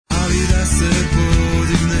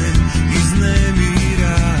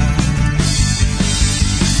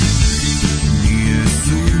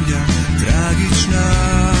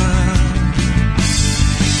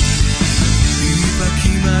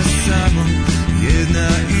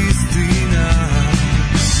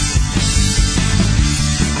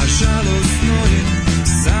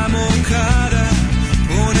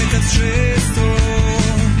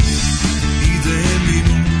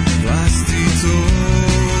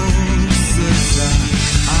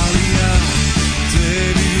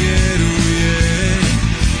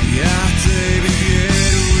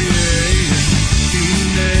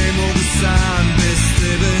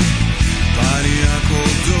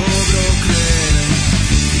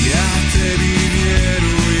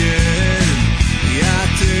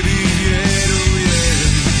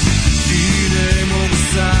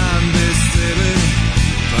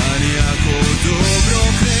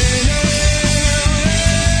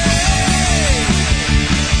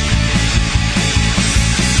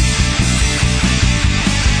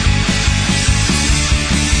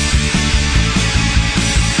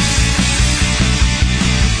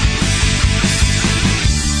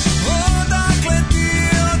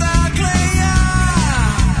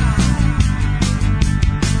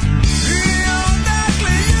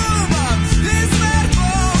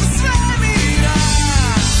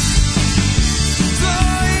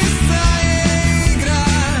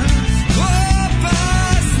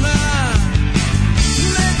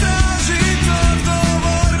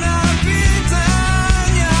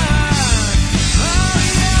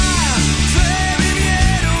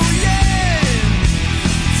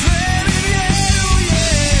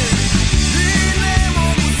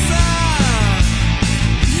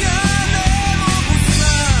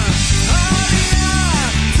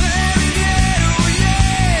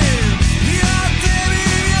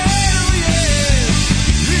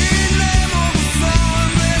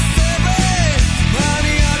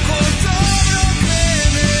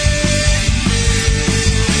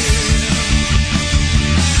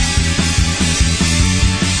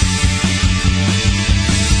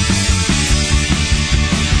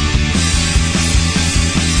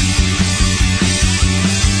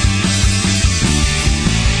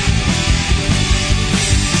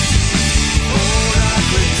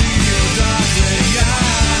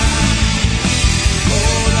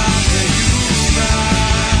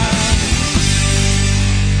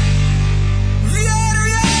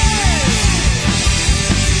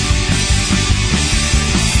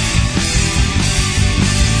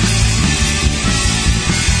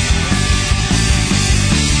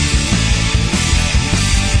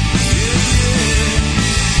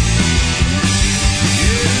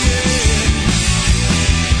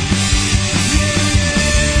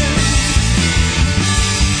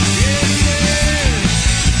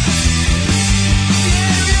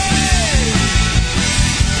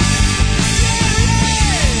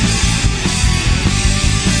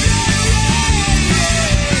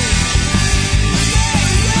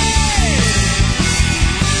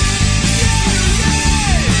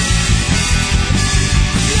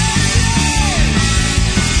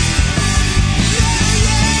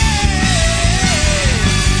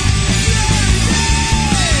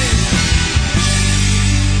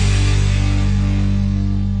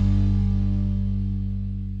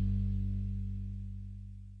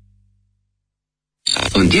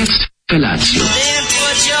Und jetzt Felatio.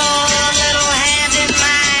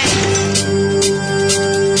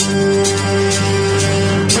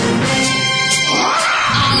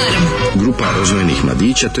 Grupa rozvojenih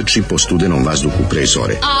mladića trči po studenom vazduhu pre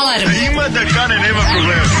zore. Alarm! Ima da kane, nema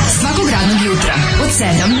problema. Svakog radnog jutra, od 7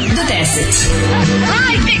 do 10.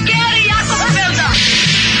 Hajde, Geri, jako se velda!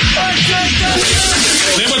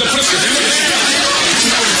 Nema da prska, nema da prska.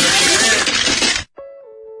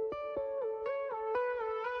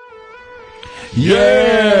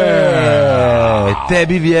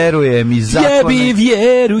 Tebi vjerujem i zakon... Tebi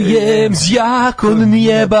vjerujem, zakon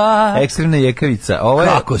nijeba. Ekstremna jekavica. Ovo je...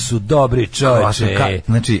 Kako su dobri čovječe.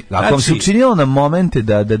 Znači, ako vam se učinilo na momente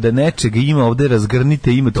da nečega ima ovde,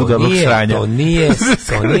 razgrnite, ima tu dobrog sranja. To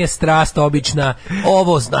nije strast obična.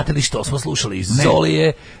 Ovo, znate li što smo slušali iz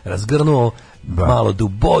Zolije, razgrnuo malo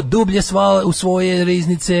dublje u svoje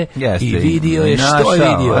riznice. Jeste, i vidio je što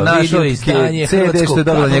je vidio. Vidio je izdanje CD što je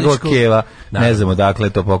dobila njegova keva. Ne znamo dakle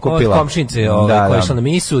to pokupila. Od komšinice koja je išla na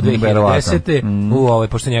misu 2010.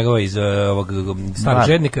 Pošto njegova iz ovog starog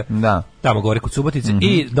žednika. Tamo gore kod Subotice.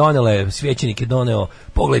 I donela je, svećenik je doneo,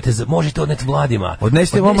 pogledajte, možete odneti mladima.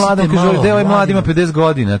 Odnesite ovo mladom, kaže, deo je mladima 50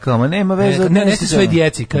 godina. Kao, ma nema veze. Ne, neste svoje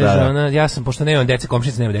djeci, kaže ona, ja sam, pošto nemam djece,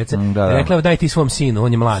 komšinice nema djece, rekla, daj ti svom sinu,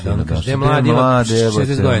 on je mlad. Ona kaže, da je mlad, ima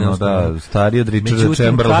 60 godina. Stariji od Richarda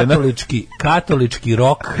Chamberlaina. Međutim, katolički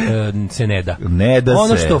rok se ne da. Ne da se.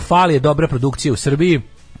 Ono što fali je dobra produkcija u Srbiji.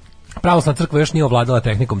 Pravoslavna crkva još nije ovladala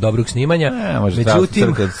tehnikom dobrog snimanja.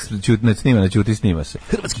 Međutim, ćuti snima se.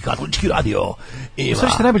 Hrvatski katolički radio ima. Sve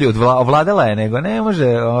što najbolje ovladala je, nego ne može,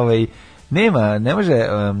 ne može,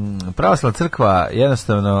 pravoslavna crkva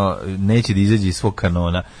jednostavno neće da izađe iz svog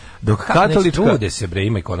kanona. Dok katolička... Trude se bre,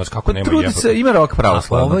 ima ikonos, kako nema trude se, ima rok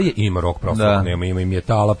pravoslavnog. Ima rok pravoslavnog, ima i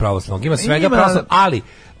metala pravoslavnog, ima svega pravoslavnog, ali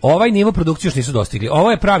ovaj nivo produkcije još nisu dostigli.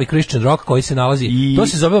 Ovo je pravi Christian rock koji se nalazi, to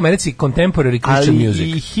se zove u Americi Contemporary Christian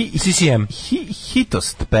Music. CCM.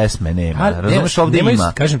 Hitost pesme nema. Razumeš, ovdje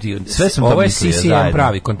ima. Kažem ti, ovo je CCM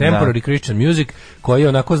pravi, Contemporary Christian Music, koji je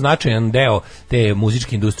onako značajan deo te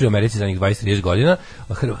muzičke industrije u Americi za njih 20-30 godina.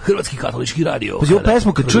 Hrvatski katolički radio. Pa ovu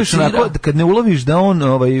pesmu kad čuješ onako, kad ne uloviš da on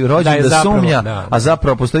rođen da sumnja, a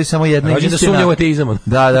zapravo postoji samo jedna istina. Rođen da sumnja u ateizam.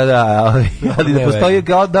 Da, ali da postoji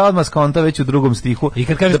da odmah skonta već u drugom stihu. I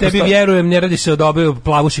kad kaže tebi vjerujem, ne radi se o dobe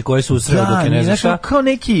plavuši koje su u sredu dok je ne znaš šta.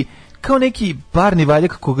 Kao neki parni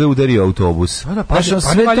valjak koga je udario autobus.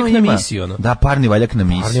 Parni valjak na misiji, ono. Da, parni valjak na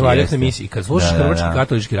misiji. Parni valjak na misiji. Kad slušaš Hrvatski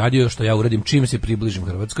katolički radio, što ja uradim čim se približim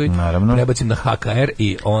Hrvatskoj, prebacim na HKR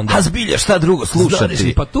i onda... A zbilja, šta drugo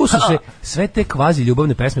slušati? Pa tu su se sve te kvazi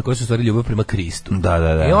ljubavne pesme koje su stvari ljubav prema Kristu.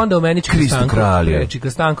 Da. I onda u meni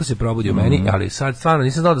Čika Stanko se probudi u meni, ali sad stvarno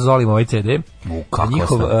nisam znao da zolim ovaj CD.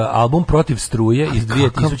 Njihov album Protiv struje iz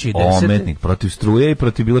 2010. Ometnik, Protiv struje i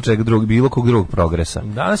protiv bilo kog drugog progresa.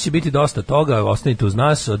 Danas će biti dosta toga, ostanite uz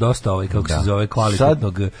nas, dosta kako se zove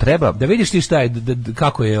kvalitetnog. Treba da vidiš ti šta je,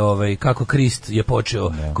 kako Krist je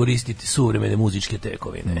počeo koristiti suvremene muzičke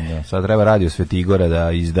tekovine. Sad treba radio Sveti Igora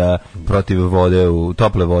da izda protiv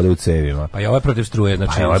tople vode u cevima. Pa i ovo je protiv struje,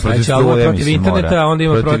 znači protiv interneta, onda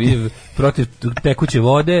ima protiv tekuće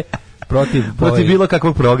vode. Protiv bilo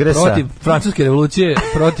kakvog progresa, protiv francuske revolucije,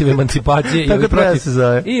 protiv emancipacije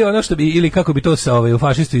i ono što bi, ili kako bi to sa u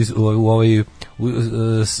fašisti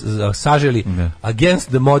saželi, against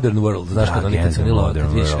the modern world, znaš kad oni kad se nilo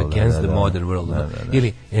against the modern world,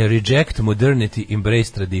 ili reject modernity,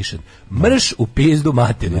 embrace tradition, mrš u pizdu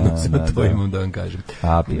materinu, to imam da vam kažem.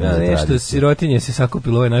 Nešto sirotinje se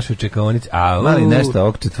sakupilo ove naše čekaonice, ali nešto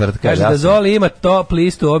ovog četvrtka. Kaže da Zoli ima top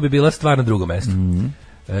listu, ovo bi bila stvar na drugo mesto.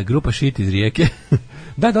 Grupa Shit iz Rijeke.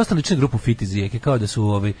 Da, dosta lična grupu Fit iz Rijeke, kao da su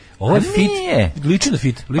ovo je Fit. Liči na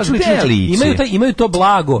Fit. Imaju to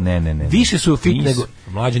blago. Ne. Više su Fit nego...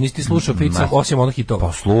 Mlađe, nisi ti slušao Fit osim onih hitova.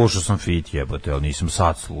 Pa slušao sam Fit, jebote, ali nisam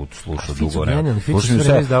sad slušao dugo.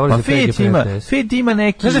 Fit ima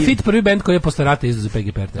neki... Znaš da Fit prvi band koji je posle rata izdao za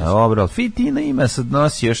PGP-RTS? Dobro, Fit ima sad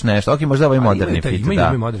nosi još nešto. Ok, možda ovaj moderni Fit.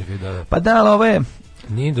 Ima moderni Fit, da. Pa da, ali ovo je...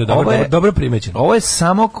 Dobro primećeno. Ovo je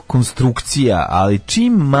samo konstrukcija, ali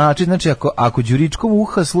čim mači, znači ako đuričkom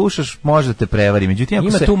uha slušaš, može te prevari.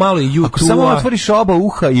 Međutim, tu malo i YouTube. Ako samo otvoriš oba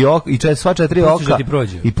uha i sva četiri oka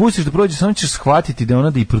i pustiš da prođe, samo ćeš shvatiti da ona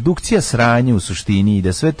da i produkcija sranje u suštini i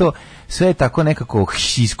da sve je tako nekako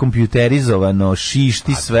iskompjuterizovano,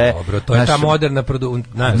 šišti sve. Dobro, to je ta moderna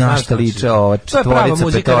znaš šta liče ova četvorica,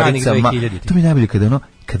 petorica. To mi najbolje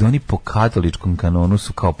kada oni po katoličkom kanonu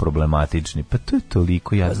su kao problematični. Pa to je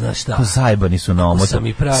toliko kao zajebani su na omota.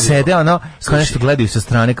 Sede kao nešto gledaju sa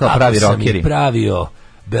strane kao pravi rokeri. Pravio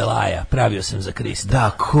Belaja, pravio sam za Krista. Da,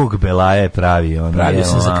 kog Belaja je pravio? Pravio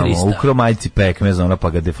sam za Krista. Ukro majci pekmez, ona pa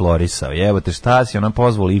ga deflorisao. Jebote, šta si, ona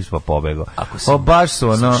pozvao lips pa pobegao. Baš su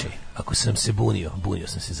ono... Ako sam se bunio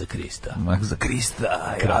sam se za Krista. Za Krista,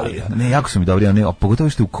 ali ne, jako su mi dobri, pogotovo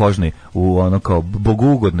što u kožnoj, u ono kao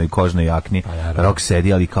bogugodnoj kožnoj jakni, Rok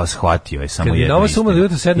sedi, ali kao shvatio je samo jedno. Kad ovo sumo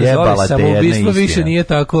da sedne Zoli, samoubistvo više nije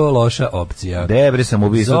tako loša opcija. Debre,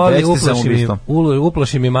 samoubistvo,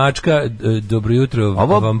 uplaši mi mačka, dobro jutro,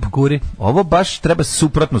 vam kuri. Ovo baš treba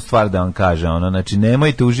suprotnu stvar da vam kaže, znači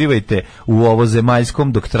nemojte, uživajte u ovo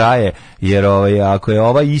zemaljskom dok traje, jer ako je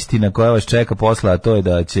ova istina koja vas čeka posle, a to je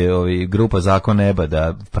da će grupa Zakon neba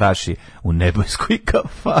da praši u nebeskoj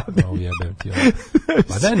kafani.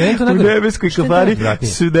 Pa da, ne, to u nebeskoj kafani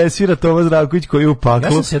se desira Tomas Zdravković koji je u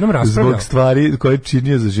paklu zbog stvari koje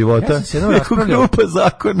činio za života. Ja sam se jednom raspravljao. Grupa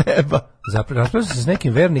Zakon neba. Raspravljao sam se s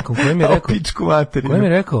nekim vernikom koji mi je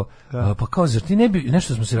rekao, pa kao, zar ti ne bi,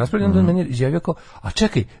 nešto smo se raspravljali, onda meni izjavio kao, a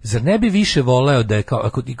čekaj, zar ne bi više voleo da je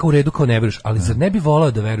kao u redu kao ne veruješ, ali zar ne bi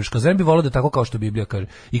voleo da veruješ, zar ne bi voleo da tako kao što Biblija kaže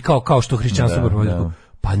i kao što hrišćanstvo propovjeduje.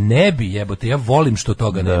 Pa ne bi, jebote, ja volim što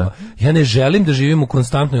toga nema. Ja ne želim da živim u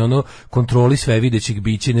konstantnoj kontroli sve videćih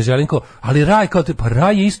bića, ne želim kao, ali raj kao pa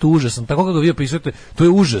raj je isto užasan, tako kako ga vi opisujete, to je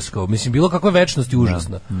užas, kao, mislim, bilo kakva večnost je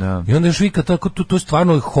užasna. I onda još vi kad tako, to je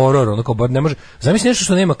stvarno horor, kao, bar ne može, zamisli nešto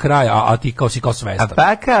što nema kraja, a ti kao si kao svestan. A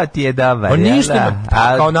pa kao ti je dobar, pa ništa,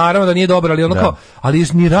 kao naravno da nije dobar, ali kao, ali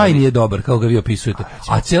ni raj nije dobar, kao ga vi opisujete.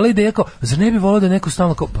 A cijela ideja kao, zar ne bi volio da neko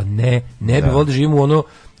stalno kao, pa ne bi volio da živimo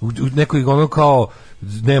u nekoj kao,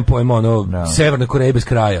 nemam pojma, Severne Koreje bez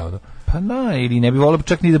kraja, Pa da, ili ne bi volio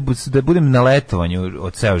čak ni da budem na letovanju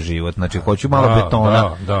od ceo život, znači hoću malo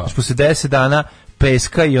betona, znači posle 10 dana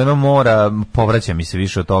peska i mora, povraća mi se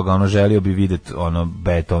više od toga, želio bi vidjeti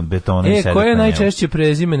betona i sedeti. Koje je najčešće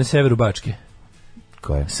prezime na severu Bačke?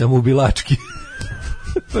 Koje? Samoubilački.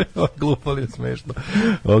 To je glupo, ali je smešno.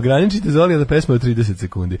 Ograničite Zolija da pesma od 30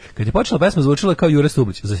 sekundi. Kad je počela pesma, zvučila kao Jure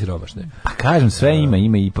Stubić za siromašne. Pa kažem, sve ima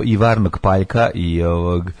i Varnog Paljka i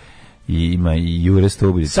ima i Jure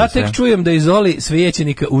Stubić. Sad tek čujem da iz Zoli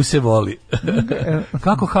svećenika use voli.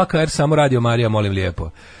 Kako HKR samo radio Marija, molim lijepo.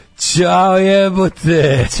 Ćao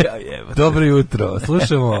jebote. Dobro jutro.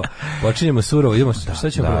 Slušamo. Počinjemo surovo. Idemo šta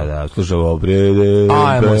ćemo? Da, slušamo.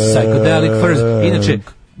 Ajmo Psychedelic First. Inače,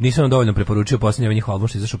 nisam vam dovoljno preporučio posljednji njih album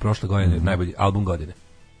što je izašao prošle godine, najbolji album godine.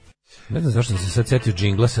 Ne znam zašto sam se sad setio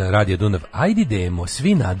džingla sa Radio Dunav. Ajde idemo,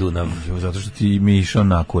 svi na Dunav. Zato što ti mi išao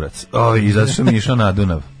na kurac. I zato što mi išao na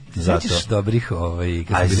Dunav. Sećaš dobrih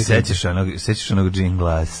sećaš onog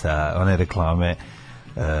džingla sa one reklame.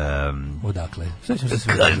 Odakle? Sećam se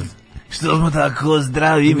sve. Što smo tako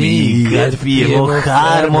zdravi mi kad pijemo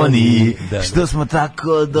Harmoni, što smo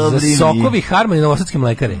tako dobri mi. Za sokovi Harmoni novosadske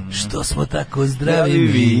mlekare. Što smo tako zdravi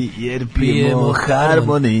mi jer pijemo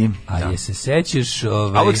Harmoni. A je se sećaš...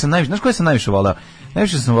 A uvijek sam najviše, znaš koje sam najviše voleo?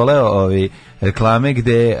 Najviše sam voleo reklame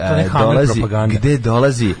gde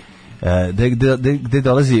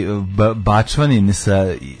dolazi bačvanin sa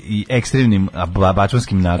ekstremnim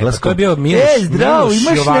bačvanskim naglaskom. To je bio Miloš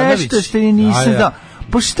imaš nešto što nisi dao.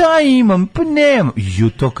 Pa šta imam? Pa nemam.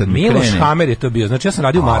 Miloš Hamer je to bio. Znači ja sam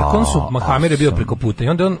radio u Markonsu, Hamer je bio preko puta i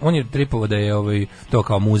onda on je tripovao da je to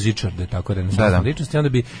kao muzičar, da je tako renesansna ličnost i onda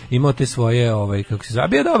bi imao te svoje kako se zove,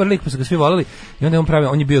 bio dobar lik, pa su ga svi voleli i onda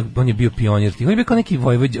on je bio pionir. On je bio kao neki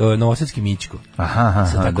novosadski Mićko. Aha,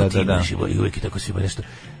 tako i uvijek je tako svi nešto.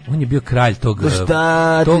 On je bio kralj tog...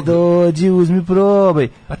 Šta ti dođi, uzmi probaj.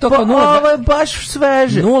 Pa to kao ovo je baš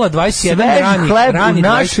sveže. 0,21 rani u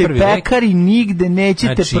našoj pekari nigde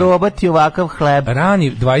nećete probati ovakav hleb.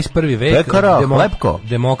 Rani 21. vek. Pekara, hlebko.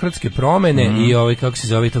 Demokratske promene i kako se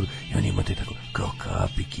zove tog. I on ima te tako, kao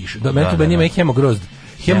kapi kiša. Meni to njima je hemogrozd.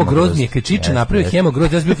 Hemogrozd mi je Kečića napravio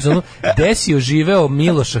hemogrozd, ja sam bio u zonu, desio živeo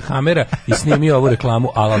Miloša Hamera i snimio ovu reklamu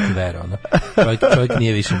Alat Vera. Čovjek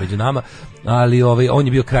nije više među nama, ali on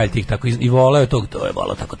je bio kralj tih tako i voleo tog, to je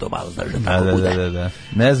volao tako to malo, znaš da tako bude. Da.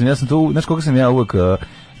 Ne znam, ja sam to, znaš koliko sam ja uvek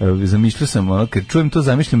zamišljao sam, kad čujem to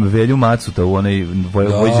zamišljam Velju Macuta u onoj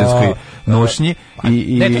vojvođanskoj nošnji.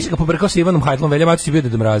 Ne, ti si ga pobrkao sa Ivanom Hajtlom, Velja Macuta je bio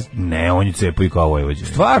Deda Mraz. Ne, on je cepo i kao vojvođan.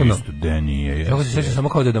 Stvarno? Da, nije. Ja se sjećam samo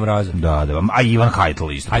kao Deda Mraza. Da, a Ivan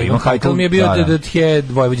Hajtl isto. A Ivan Hajtl mi je bio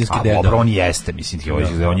vojvođanski deda. A dobro, on jeste, mislim,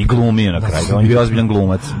 on je glumio na kraju, on je bio ozbiljan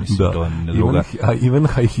glumac, mislim, to ne druga. A Ivan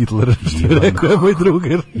Hajtler, što je rekao je moj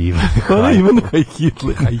drugar. Ivan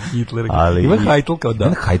Hajtler. Ivan Hajtl kao da.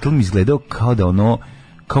 Ivan Hajtl mi izgledao kao da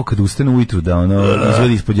kao kad ustane ujutru da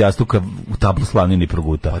izvadi ispod jastuka u tablu slanine i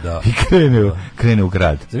proguta. Pa da. I krene u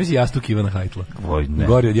grad. Zamisli jastuk Ivana Hajtla.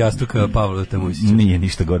 Gori od jastuka Pavla Vujsića. Nije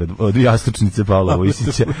ništa gore od jastučnice Pavla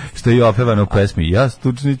Vujsića, što je opevano u pesmi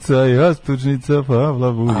Jastučnica Pavla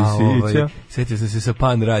Vujsića. Sjetio sam se sa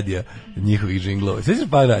Pan radija njihovih džinglova. Sjećaš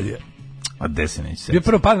Pan radija? A gde se neće sjetiti? Bio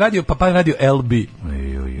prvo Pan radio, pa Pan radio LB.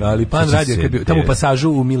 Ali Pan radio kad bio tamo u pasažu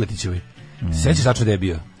u Miletićevoj. Sjećaš tačno da je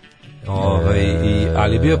bio?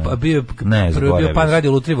 Ali bio Pan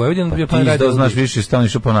radio Lutri Vojvodina, bio Pan radio. Ti znaš više stalno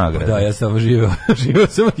išao po nagrade. Da, ja sam živio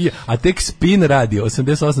sam, a tek Spin radio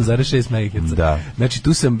 88,6 MHz. Da. Znači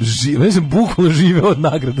tu sam bukvalno živeo od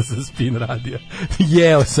nagrada sa Spin radio.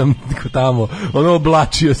 Jeo sam tamo,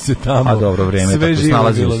 oblačio se tamo. A dobro vreme, tako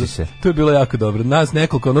snalazio si se. To je bilo jako dobro. Nas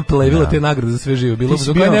nekoliko plevilo te nagrade za sve živo. Bilo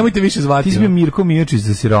nemojte više zvati. Ti si bio Mirko Mijočić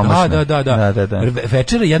za siromašne. Da.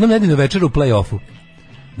 Večera, jednom nedeljno večera u play-offu.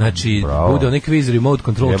 Znači, bude onaj kviz remote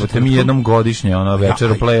control. Jebote mi jednom godišnje,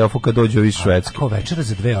 večer u play-offu kad dođe ovi Švedski. Kao večera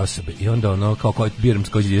za 2 osobe. I onda kao biram s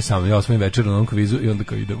koji je sam, ja osvojim večer na onom kvizu i onda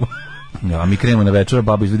kao idemo. Ja, mi krenemo na večer,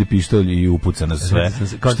 baba izvedi pištolj i upuca nas sve.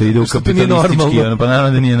 Što ide u kapitalistički, pa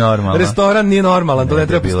naravno da nije normalno. Restoran nije normalan, to ne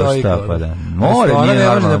treba postoji. More nije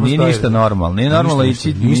normalno, nije ništa normalno. Nije normalno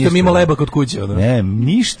ići ništa mimo leba kod kuće. Ne,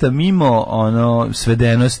 ništa mimo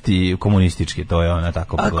svedenosti komunističke, to je ona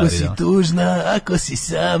tako pogledina. Ako si tužna, ako si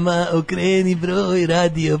sama, okreni broj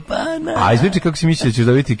radio Pana. A izliči kako si misli da ćeš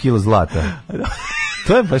dobiti kilo zlata.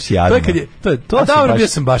 To je baš jadno. Dobro, bio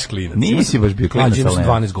sam baš klinac. Nisi baš bio klinac, ali imam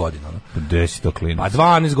 12 godina. Gde si to klinac? Pa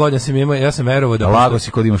 12 godina sam imao, ja sam verovao da... Lago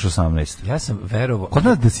si kod imaš 18. Ja sam verovao... Kod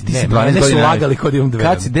nas da si ti 12 godina... Ne su lagali kod imam 2.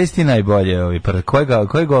 Kad si, gde si ti najbolje?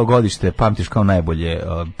 Kojega godište pamtiš kao najbolje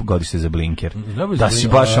godište za blinker? Da si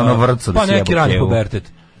baš vrco, da si jebo kevu. Pa neki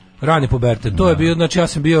rani pubertet. To je bio, znači ja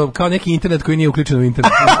sam bio kao neki internet koji nije uključen u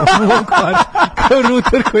internet. Kao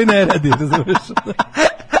ruter koji ne radi, razumeš?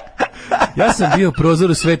 Ja sam bio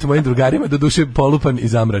prozor u svetu mojim drugarima, do duše polupan i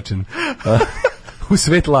zamračen. U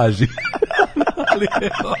svet laži.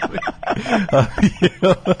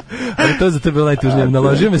 Ali to za to je bilo najtužnije.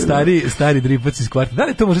 Naložio me stari dripac iz kvarta. Da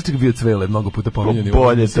li to možda čak bio Cvele, mnogo puta pominjani?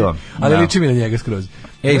 Bolje to. Ali liči mi na njega skroz.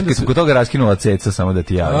 Kad sam kod toga raskinula ceca, samo da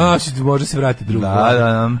ti javim. Može se vratiti drugo.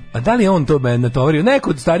 Da. A da li je on to me natovario? Neko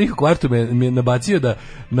od starih u kvartu me je nabacio da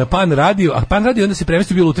na Pan radio, a Pan radio onda se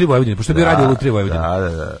premestio bio u Lutri Vojvodine, pošto je bio radio u Lutri Vojvodine.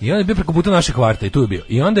 Da. I onda je bio preko puta naše kvarta i tu je bio.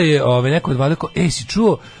 I onda je neko odvadio kao, si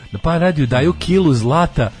čuo na Pan radio daju kilu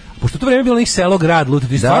zlata, pošto to vreme je bilo njih selo grad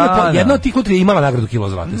Lutri, stvarno jedna od tih Lutri je imala nagradu kilo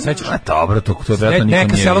zlata, sećaš? Dobro, to vjerojatno nikom nije.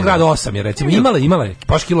 Neka selo grad 8 je recimo, imala je,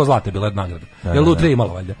 baš kilo zlata je bila nagrada. Jer Lutri je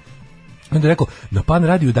imala valjda. Onda je rekao, na Pan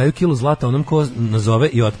radiju daju kilo zlata onom ko nazove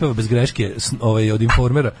i otpeva bez greške od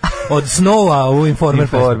Informera, od Snowa u Informer.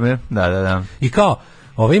 Da. I kao,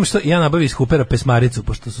 im što ja nabavim iz Hupera pesmaricu,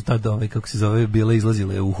 pošto su tad kako se zove, bile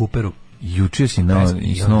izlazile u Huperu. Juče si na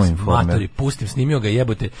Snow Informer. Matori, pustim, snimio ga,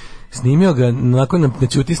 jebote. Snimio ga, nakon na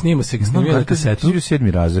ćuti snima se ga, snimio na kasetu.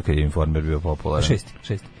 7. razred kad je Informer bio popularan.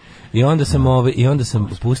 6. I onda sam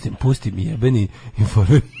pustim jebeni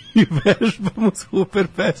Informer i vežbam uz Huper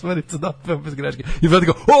pesmaricu da otpevam bez greške. I vrati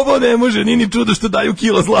kao, ovo ne može, nije ni čudo što daju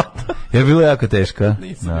kilo zlata. Je bilo jako teška.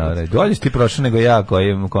 Dolje si ti prošao nego ja,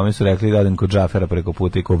 kome su rekli da odem kod Džafera preko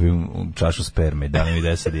puta i kupim čašu sperme, da mi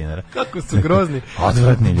 10 dinara. Kako su grozni.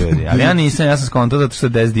 Odvratni ljudi. Ali ja sam skontao zato što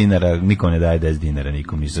 10 dinara, niko ne daje 10 dinara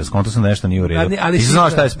nikom. Skontao sam da nešto nije u redu. Nisam znao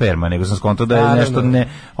šta je sperma, nego sam skontao da je nešto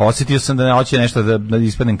osjetio sam da ne hoće nešto da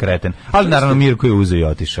ispadnem kreten. Ali naravno Mirko je uzeo i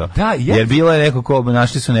otišao. Jer bilo je neko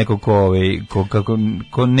našli su neko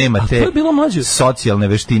ko nema te socijalne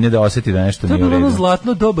veštine da osjeti da nešto nije u redu. To je bilo ono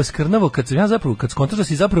zlatno doba skrnavo kad skontaš da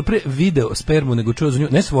si zapravo pre video spermu nego čuo za nju,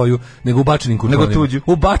 ne svoju, nego u bačenim kurtonima. Nego tuđu.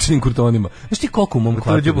 U bačenim kurtonima. Znaš ti koliko u mom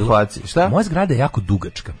kvartu bilo? Šta? Moja zgrada je jako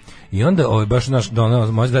dugačka. I onda baš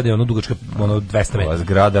moja zgrada je dugačka 200 metara. Ova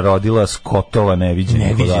zgrada rodila skotova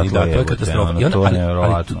neviđenih. Da, to je katastrofa.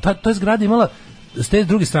 To je zgrada imala s te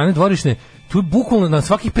druge strane dvorišne, tu je bukvalno na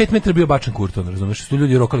svakih 5 metara bio bačan kurton, razumeš, su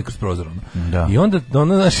ljudi rokali kroz prozor. I onda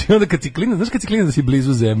kad si klinac, znaš kad si klinac da si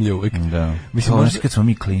blizu zemlje uvek. Da. Mislim, kad smo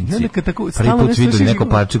mi klinci, prvi put videli neko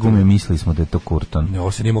parče gume, mislili smo da je to kurton. Ne,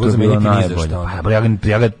 ovo se nije moglo zameniti ni za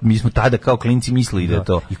šta. Mi smo tada kao klinci mislili da je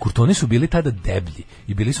to. I kurtoni su bili tada deblji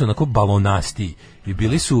i bili su onako balonastiji i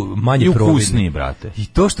bili su manje providni. I ukusniji, brate. I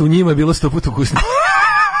to što u njima je bilo 100 puta ukusnije.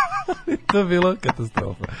 To je bilo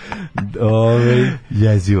katastrofa.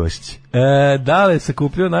 Jezivošć. Dale se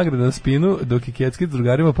kupio nagradu na Spinu, dok je Kecki s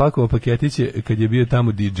drugarima pakovao paketiće kad je bio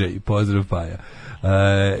tamo DJ. Pozdrav Paja.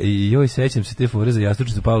 I joj, sećam se te fore za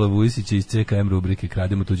jastučnicu Pavla Vujsića iz CKM rubrike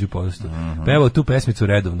Krademo tuđu postu. Pevao tu pesmicu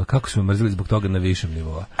redovno. Kako su me mrzili zbog toga na višem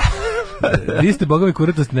nivou. Vi ste bogovi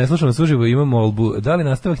kuratosti, ne slušamo suživo, imamo molbu. Da li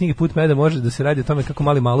nastavak knjige Put meda može da se radi o tome kako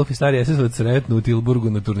mali Maluf i stari esesovac sretnu u Tilburgu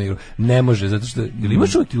na turniru? Ne može, zato što... Ili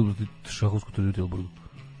imaš uvijek šahovsku turniru u Tilburgu?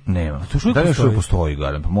 Nema. Da li još uvijek postoji,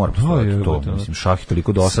 garam? Pa mora postojati to. Mislim, šah je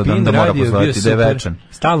toliko dosadan da mora postojati da je večan.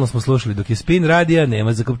 Stalno smo slušali, dok je spin radija,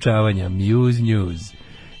 nema zakopčavanja. Muse News.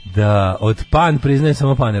 Da, od pan priznajem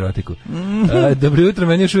samo pan erotiku. Dobro jutro,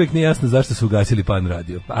 meni još uvijek nije jasno zašto su ugasili pan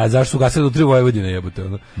radio. A zašto su ugasili u 3 Vojvodine, jebote?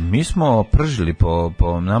 Ono? Mi smo pržili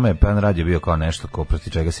po nama je pan radio bio kao nešto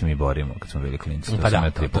protiv čega se mi borimo kad smo bili klinci. Pa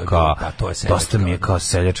da, to je dosta mi je kao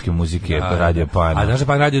seljačke muzike, radio pan. A znaš da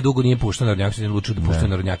pan radio dugo nije puštao narodnjak, su odlučili da puštaju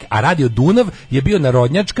narodnjake. A radio Dunav je bio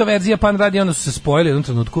narodnjačka verzija pan radio, onda su se spojili u jednom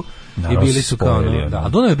trenutku i bili su kao... A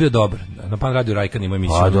Dunav je bio dobar. Na pan radio Rajkan ima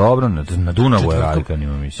emisiju. Pa dobro, na Dunavu je Rajkan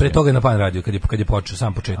ima emisiju. Pre toga je na pan radio kad je počeo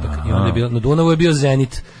sam početak. Aha. I onda je bio na Dunavu je bio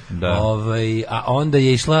Zenit. Da. A onda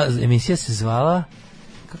je išla emisija se zvala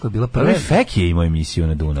kako je bila prva? Fek je imao emisiju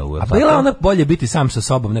na Dunavu. A bila ona bolje biti sam sa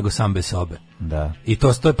sobom nego sam bez sobe. Da. I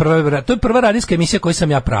to je prva radijska emisija koju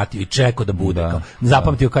sam ja pratio i čekao da bude. Da,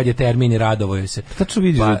 zapamtio kad je termin i radovao se. Tačno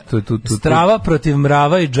vidiš Strava protiv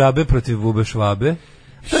mrava i džabe protiv bube švabe.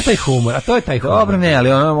 To je taj humor, a to je taj humor. Dobro, ne,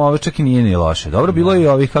 ali ovo čak i nije ni loše. Dobro, bilo je i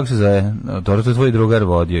ovih, kako se zove, dobro, to je tvoj drugar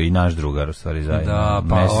vodio i naš drugar, u stvari, zajedno. Da,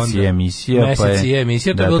 pa Mesec je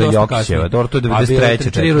emisija, to je bilo dosta kasnije. Dobro, to je 93.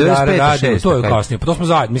 95. To je kasnije, pa to smo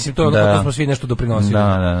zajedno, mislim, to smo svi nešto doprinosili.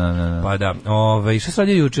 Da. Pa da, šta se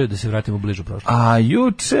radio juče, da se vratimo bližu prošlost? A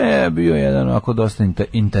juče je bio jedan ovako dosta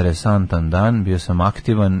interesantan dan, bio sam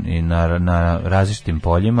aktivan i na različitim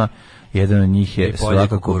poljima. Jedan od njih je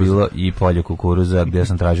svakako bilo i polje kukuruza, gdje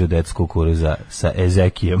sam tražio decu kukuruza sa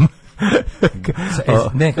Ezekijem.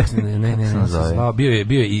 Ne,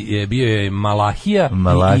 bio je Malahija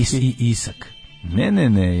i Isak. Ne,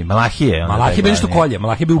 Malahije. Malahije bio nešto kolje,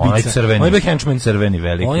 Malahije bio ubica. On je bio henchman. Crveni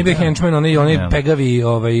veliki. On je bio henchman, on je pegavi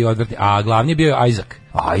odvrti. A glavni je bio Isaac.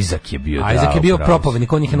 Isaac je bio, Isaac je bio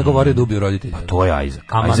propovednik, on ih je nagovorio da ubiju roditelja. Pa to je Isaac.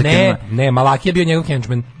 Ama ne, Malahije je bio njegov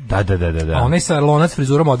henchman. Da. A onaj sa lonac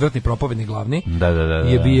frizurom odvrtni propovednik glavni. Da.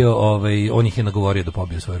 Je bio, on ih je nagovorio da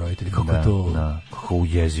pobiju svoje roditelje. Kako je to? Kako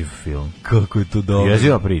jeziv film. Kako je to dobro.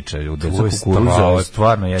 Jeziva priča, deca kukuruza,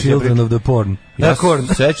 stvarno jeziva priča. Children of the Porn. Ja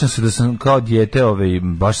sećam se da sam kao dijete,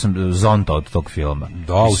 baš sam zonta od tog filma.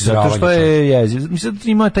 Da, zato što je jeziv. Mislim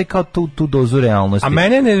da ima taj kao tu dozu realnosti. A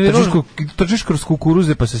mene ne trčiš kroz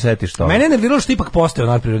kukuruze pa se setiš toga. Mene je nerviralo što ipak postoje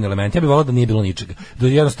nadprirodni element. Ja bih volao da nije bilo ničega. Da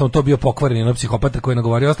jednostavno to bio pokvareni ono psihopata koji je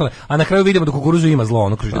nagovorio ostale, a na kraju vidimo da kukuruzu ima zlo,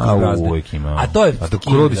 ono kroz brazde. Uvijek ima. A to je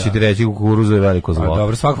kukuruz će ti reći kukuruzu je veliko zlo. A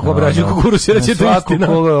dobro, svako ko obrađuje kukuruz će reći to istina.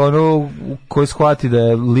 Svako ko shvati da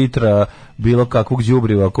je litra bilo kakvog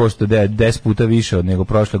đubriva košta 10 puta više od nego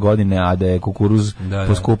prošle godine, a da je kukuruz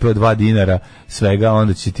poskupio 2 dinara svega,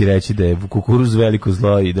 onda će ti reći da je kukuruz veliko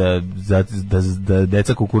zlo i da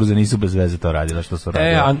deca kukuruza nisu bez veze to radila što su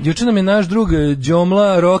radila. A juče nam je naš drug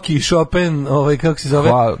Đomla, Roki, Chopin, kako se zove?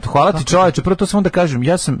 Hvala ti čoveče, prvo to samo da kažem,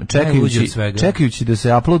 ja sam čekajući da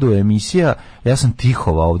se uploaduje emisija, ja sam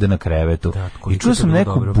tihovao ovde na krevetu i čuo sam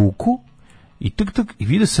neku buku i tuk i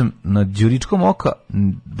vidio sam na đuričkom oka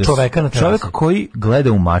da čoveka koji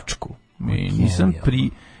gleda u mačku.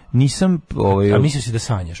 Nisam a mislio si da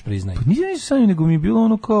sanjaš, priznaj. Pa nisam sanjao, nego mi je bilo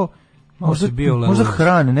ono kao možda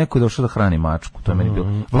hrane, neko je došao da hrani mačku, to je meni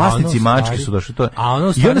bilo. Vlasnici mačke su došli, to je.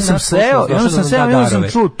 I onda sam seo, i onda sam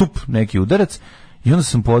čuo tup neki udarac. I onda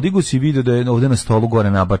sam podigao i vidio da je ovdje na stolu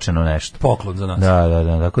gore nabačeno nešto. Poklon za nas.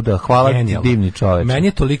 Da, tako da hvala ti divni čovječ. Meni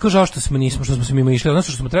je toliko žao što smo se mimo išli,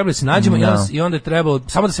 odnosno što smo trebali da se nađemo i onda je trebalo,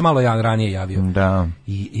 samo da se malo ranije javio. Da.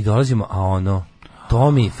 I dolazimo, a ono,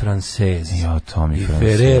 Tommy Francesi i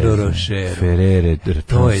Ferrero Rocher.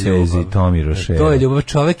 Francesi, Tommy Rocher. To je ljubav,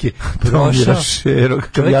 čovjek je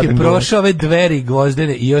prošao ove dveri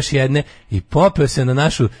Gvozdene i još jedne i popeo se na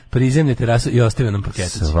našu prizemnu terasu i ostavio nam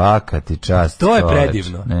paketić. Svaka ti čast. To je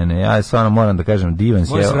predivno. Ne, ja stvarno moram da kažem, divan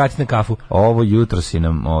si. Moram se vratiti na kafu. Ovo jutro si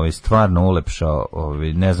nam stvarno ulepšao,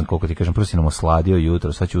 ne znam koliko ti kažem, prvo si nam osladio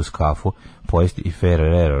jutro, sad ću uz kafu pojesti i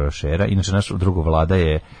Ferrero Rochera. Inače, naš drugo Vlada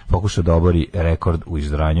je pokušao da obori rekord u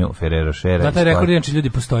izdranju Ferrero Rochera. Da, taj rekord inače ljudi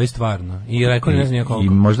postoji stvarno. I rekord ne znam ja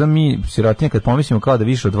koliko. I možda mi, sirotinje, kad pomislimo kao da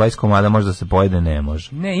više od 20 komada možda se pojede, ne može.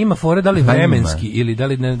 Ne, ima fore da li vremenski ili da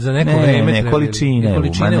li za neko vreme. Ne, količine,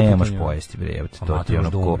 ne možeš pojesti, bre. To ti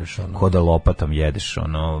ono ko da lopatom jedeš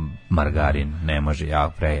margarin, ne može,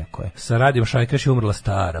 prejako je. Sa Radijom Šajkaš je umrla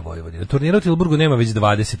stara Vojvodina. Turnira u Tilburgu nema već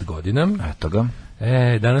 20 godina. Eto ga.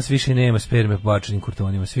 Danas više nema sperme po bačenim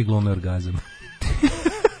kurtonima, svi glume orgazam.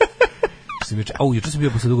 sam juče sam bio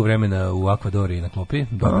posle dugo vremena u Akvadori na klopi.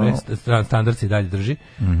 Dobro, standard se i dalje drži.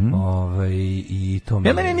 I to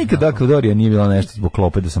mi. Meni nikad Akvadorija nije bila nešto zbog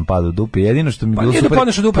klope da sam padao u dupe. Jedino što mi bilo super.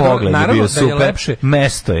 Pogled, naravno da je lepše.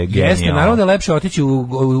 Mesto je genijalno. Jeste, naravno da je lepše otići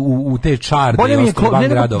u te čarde.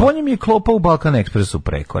 Bolje mi je klopa u Balkan Ekspresu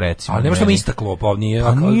preko, recimo. Ali nema što mi ista klopa, ovdje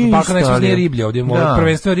Balkan Ekspres nije riblje, ovdje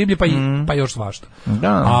prvenstveno riblje, pa još svašta.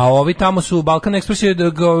 A ovi tamo su, Balkan Ekspres je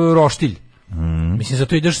roštilj. Mislim,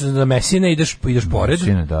 zato ideš za mesine, ideš pored,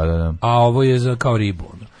 a ovo je za kao ribu.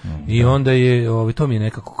 I onda je, to mi je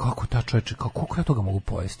nekako, kako ta čoveče, koliko ja toga mogu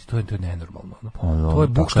pojesti, to je nenormalno. To je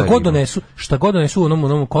šta god donesu u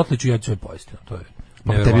onom kotliću, ja ću sve pojesti. To je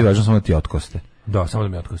neverovatno. Tebi važno samo da ti otkoste. Da, samo da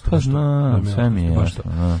mi otkoste. Pa sve mi je.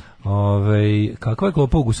 Kakva je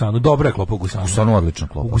klopa u Gusanu? Dobra je klopa u Gusanu. U Gusanu odlična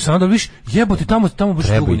klopa. U Gusanu da viš, jebote, tamo baš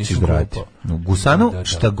dugo nisu klopa. U Gusanu,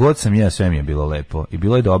 šta god sam ja, sve mi je bilo lepo. I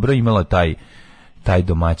bilo je dobro, imala taj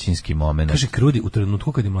domaćinski moment. Kaže Krudi, u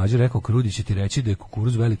trenutku kad je Mlađa rekao, Krudi će ti reći da je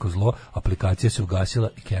kukuruz veliko zlo, aplikacija se ugasila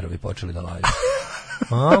i kerovi počeli da laju.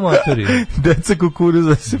 Amatori. Deca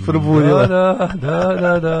kukuruza se probudila.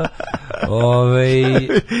 Da.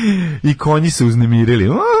 I konji se uznemirili.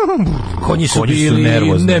 Konji su bili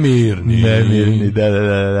nemirni.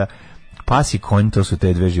 Da. Pas i konj, to su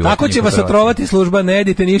te dve životinje. Tako će vas otrovati služba, ne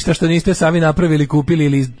jedite ništa što niste sami napravili, kupili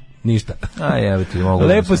ili ništa.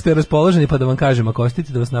 Lepo ste raspoloženi, pa da vam kažem, ako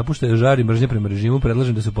ostite da vas napušta žar i mržnje prema režimu,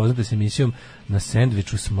 predlažem da se upoznate s emisijom Na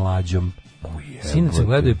sendviču s Mlađom. Sinac sam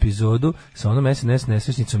gledao epizodu sa onom SNS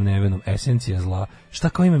nesrećnicom Nevenom, Esencija zla. Šta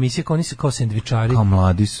kao ima emisija, kao oni su kao sendvičari. Kao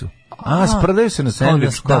mladi su. Sprdaju se na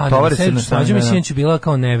sendviču, kao tovare se na sendviču. Mlađa mi sinoć bila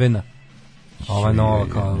kao Nevena. Ova nova,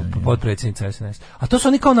 kao potpredsjednica SNS. A to su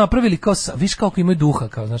oni kao napravili, kao, viš kako imaju duha,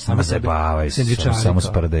 kao, znaš, sami sebe. Sendvičari. Samo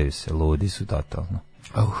sprdaju se, ludi su totalno.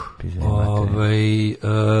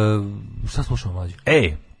 Šta slušamo, Mlađe?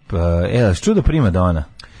 Čudo Prima Dona.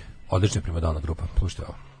 Odlična Prima Dona grupa, slušajte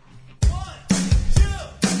ovo.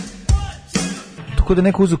 Tako da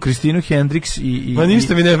neko uzu Kristinu Hendrix i ma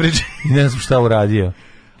ništa mi ne priče. I ne znam šta uradio.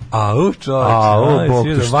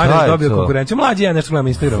 Čovječ, Vareš dobio konkurenciju. Mlađi ja nešto gledam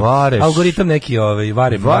Instagram. Algoritam neki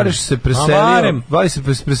Vareš se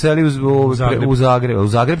preselio u Zagreb, u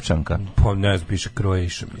Zagrebčanka. Pa ne znam, piše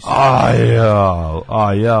Croatia, mislim.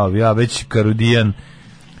 Ja već Karudijan.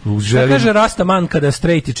 Šta kaže Rastaman kada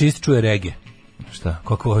straight i čist čuje reggae? Šta?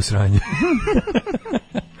 Kakvo sranje.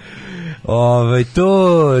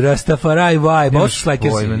 To Rastafari vibe,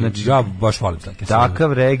 ja baš volim Slackers.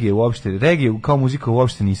 Takav reggae kao muzika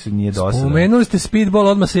uopšte nije dosadno. Spomenuli ste Speedball,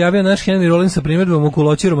 odmah se javio naš Henry Rollins sa primjedbom o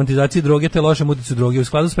kuloći romantizaciji droge te lošem uticu droge. U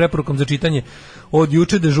skladu s preporukom za čitanje od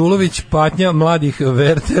juče Dežulović, patnja mladih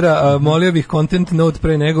Vertera, molio bih content note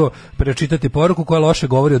pre nego prečitati poruku koja loše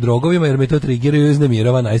govori o drogovima jer me to triggeruje i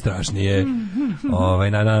uznemirava najstrašnije.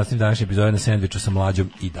 Na današnji epizode Na sendviču sa Mlađom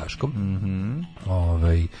i Daškom.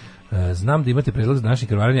 Znam da imate predlog za današnje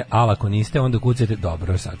krvarenje, ali ako niste, onda kucajte.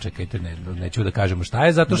 Dobro, sad čekajte, neću da kažemo šta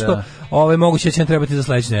je, zato što moguće će nam trebati za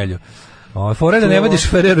sledeću nedelju. Fora da ne vadiš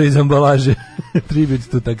Ferrero iz ambalaže. Tribute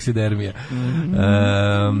to taksidermija.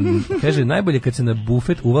 Kaže, najbolje kad se na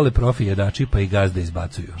bufet uvale profi jedači pa i gazde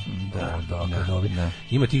izbacuju. Da.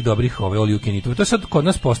 Ima tih dobrih all you can eat. To sad kod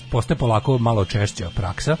nas postaje polako malo češća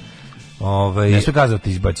praksa. Ne sve gazda ti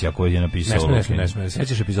izbaci ako je napisao. Ne sme.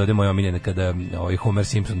 Sjećaš epizode moje omiljene kada Homer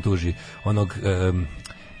Simpson tuži onog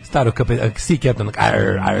starog sea captain,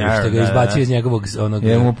 što ga izbacio iz njegovog onog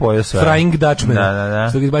Frying Dutchmana.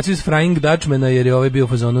 Što ga izbacio iz Frying Dutchmana jer je bio u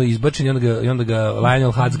fazonu izbačen i onda ga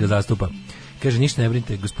Lionel Hutz ga zastupa. Kaže, ništa ne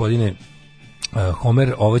brinite, gospodine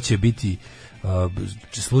Homer, ovo će biti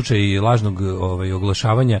slučaj lažnog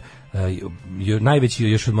oglašavanja, najveći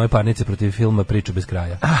još od moje parnice protiv filma Priča bez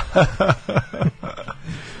kraja.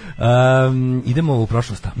 Idemo u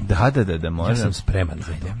prošlost. Da, možda. Ja sam spreman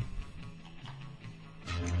za to.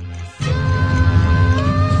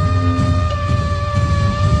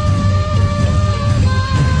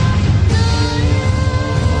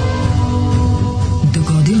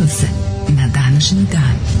 Dogodilo se na današnji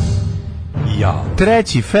dan.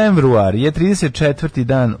 3. februar je 34.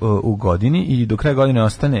 dan u godini i do kraja godine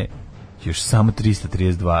ostane još samo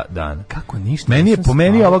 332 dana. Kako ništa? Po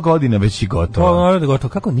meni je ova godina već i gotova. Gotovo.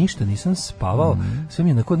 Kako ništa nisam spavao? Sve mi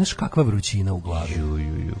je onako, znaš, kakva vrućina u glavi.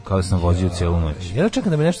 Kao da sam vozio celu noć. Ja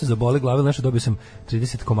čekam da me nešto zaboli glavu, nešto dobio sam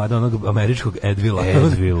 30 komada onog američkog Advila.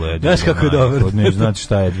 Znaš kako je dobro. Ne znate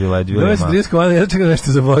šta je Advila. Dobio sam 30 komada, ja čekam da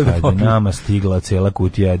nešto zaboli. Kad je nama stigla cela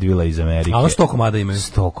kutija Advila iz Amerike. Ali 100 komada imaju.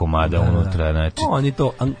 100 komada unutra, znači. Oni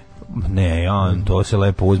to... Ne, to se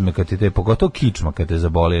lepo uzme kad ti pogotovo kičma kad te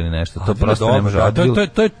zaboli ili nešto, to prosto ne može.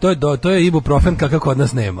 To je ibuprofen kakav kod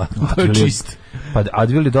nas nema. To je čist. Pa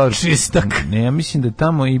Advil je dobar. Čistak. Ne, ja mislim da je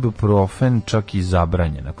tamo ibuprofen čak i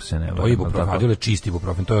zabranjen, ako se ne varam. To je ibuprofen, Advil je čisti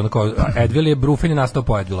ibuprofen. To je ono kao, Advil je, Brufen je nastao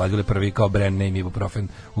po Advil. Advil je prvi kao brand name ibuprofen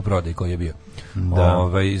u prodaji koji je bio. Da.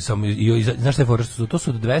 Znaš šta je fora? To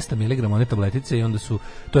su 200 mg one tabletice i onda su,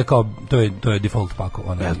 to je default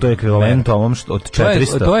pako. To je ekvivalent ovom od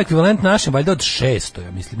 400. To je ekvivalent našem, valjda od 600,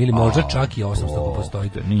 ja mislim, ili možda čak i 800 ko postoji.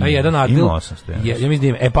 Taj jedan Advil, ima 800, ja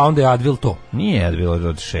mislim, pa onda je Advil to. Nije Advil od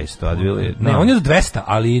 600, Advil je... Ne, on je od 200,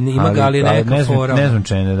 ali ima ga, ali neka fora. Ne znam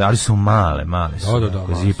čene, ali su male su. Da,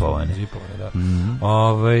 zipovane. Da.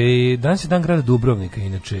 Danas je dan grada Dubrovnika,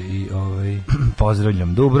 inače, i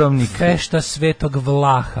pozdravljam Dubrovnik. Fešta Svetog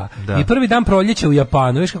Vlaha. Da. I prvi dan proljeća u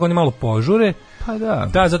Japanu, viš kako oni malo požure. Pa da.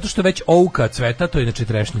 Da, zato što već ouka cveta, to je inače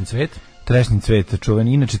trešnjin cvet. Trešnji cvet,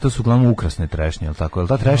 čuveni, inače to su uglavnom ukrasne trešnje, al tako? Jel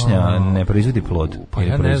ta trešnja ne proizvodi plod? Pa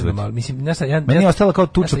ja ne znam, ali mislim, meni je ostala kao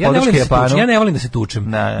tuča podrške Japanu. Ja ne volim da se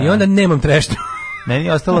tučem. Da. I onda nemam trešnju. Meni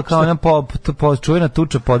je ostala kao ona čuvena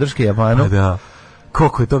tuča podrške Japanu. Da.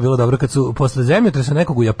 Koliko je to bilo dobro kad su posle zemljotresa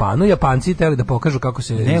nekog u Japanu, Japanci hteli da pokažu kako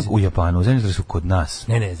se... Ne u Japanu, zemljotres su kod nas.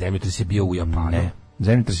 Ne, zemljotres je bio u Japanu. Ne.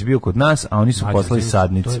 Zemljotres je bio kod nas, a oni su poslali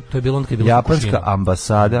sadnice. To je bilo onda kad je bilo Japanska Fukushima.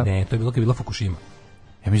 ambasada. Ne, to je bilo kad je bilo Fukushima.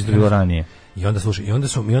 Ja mislim da je bilo ranije. I onda slušaj, i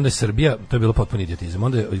onda je Srbija, to je bilo potpuni idiotizam.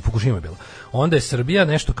 Onda je Fukushima bilo. Onda je Srbija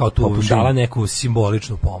nešto kao tu dala neku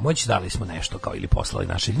simboličnu pomoć, dali smo nešto kao ili poslali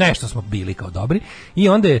naše, nešto smo bili kao dobri. I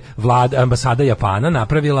onda je ambasada Japana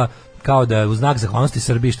napravila kao da u znak zahvalnosti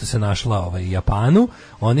Srbiji što se našla Japanu,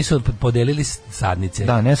 oni su podelili sadnice.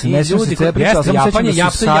 Da, ne se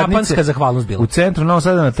japanska zahvalnost bila. U centru Novog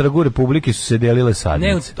Sada na Trgu Republike su se delile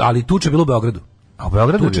sadnice. Ne, ali tuče bilo u Beogradu. A u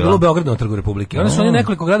Beogradu je bilo u Beogradu na Trgu Republike. Onda su oni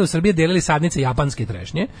nekoliko gradova Srbije delili sadnice japanske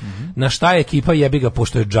trešnje, na šta je ekipa jebi ga,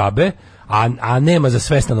 pošto je džabe, a nema za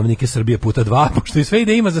sve stanovnike Srbije puta 2, pošto i sve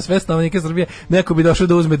ide ima za sve stanovnike Srbije, neko bi došao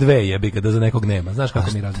da uzme 2 jebi ga, da za nekog nema. Znaš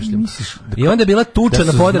kako mi razmišljamo? I onda je bila tuča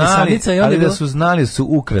na podeli sadnica. Ali da su znali su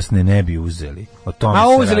ukrasne ne bi uzeli. O tome a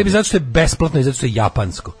uzeli bi zato što je besplatno i zato što je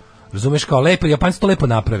japansko. Razumeš, kao lepo, Japanci to lepo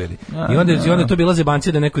napravili. I onda je to bila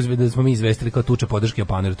zebancija da smo mi izvestili kao tuča podrške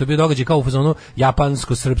Japanu. Jer to je bio događaj kao u fazonu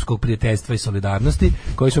japansko-srpskog prijateljstva i solidarnosti,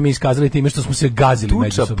 koji smo mi iskazali time što smo se gazili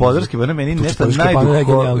međusobno. Tuča podrške, pa meni nešto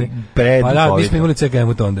najduhovnije. Pa da, mi smo imali CKM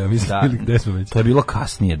u to onda, mislim, gde smo već. To je bilo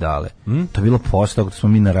kasnije dale. To je bilo posle toga smo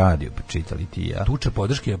mi na radiju čitali ti i ja. Tuča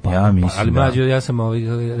podrške Japanu. Ja mislim, ali mlađo, ja sam,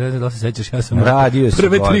 ne znam da se sećaš, ja sam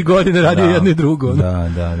prve 3 godine radio jedno i drugo. Da.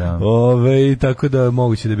 Tako da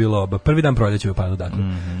moguće da je bilo oba. Prvi dan proljeća u Japanu, dakle.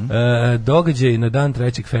 Događaj na dan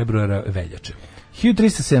 3. februara veljače.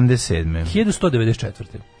 1377. 1194.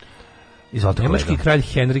 Izvolite, nemački kralj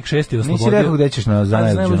Henrik VI oslobodio... Nisi rekao gde ćeš na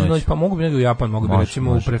najluđu noć? Pa mogu bi nego u Japan, mogu bi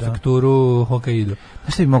recimo u prefekturu Hokkaido.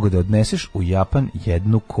 Znaš šta bi mogo da odneseš u Japan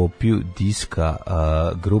jednu kopiju diska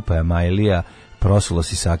grupe Amailija Prosulo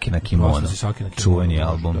Sisaki na kimono. Čuveni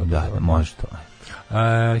album, da, može to.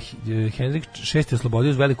 Henrik VI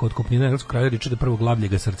oslobodio uz veliku otkupninu engleskog kralja Richarda I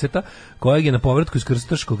Glavljega Srceta, kojeg je na povratku iz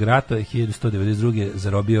Krstaškog rata 1192.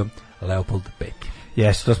 zarobio Leopold V.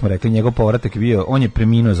 Jeste, to smo rekli, njegov povratak je bio, on je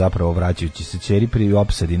preminuo zapravo vraćajući se ćeri pri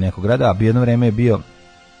opsadi nekog grada, a jedno vreme je bio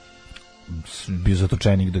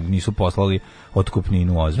zatočenik da nisu poslali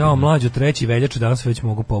otkupninu ozbiljno. Ja, mlađo, 3. veljače, danas već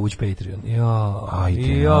mogu povući Patreon.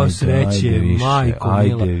 Ja, sreće, majko,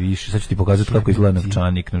 mila. Ajde, više. Sad ću ti pokazati kako izgleda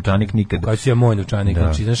novčanik. Novčanik nikad. Pokazat ću ja moj novčanik.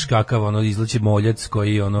 Znači, znaš kakav, izlači moljac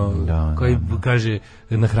koji, koji kaže,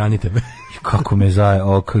 nahranite me. Kako me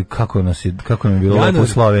kako nam je bilo lepo u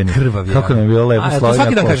Sloveniji. Kako nam je bilo lepo u Sloveniji.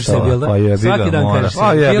 Svaki dan kažeš sebi, jel da? Svaki dan kažeš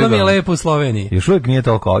sebi. Bilo mi je lepo u Sloveniji. Još uvijek nije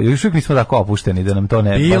toliko, još uvijek nismo tako opušteni da nam to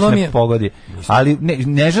ne pogodi. Ali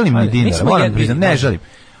ne želim ni dinara, moram priznati, ne želim.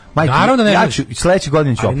 Naravno ne. Ja ću sledeće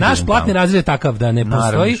godine ću opet. Naš platni razred je takav da ne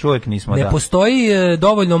postoji. Ne postoji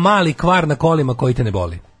dovoljno mali kvar na kolima koji te ne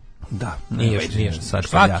boli. Da, nije sad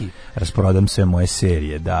svaki. Ja rasprodam sve moje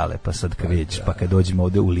serije dale, pa sad pa kad dođemo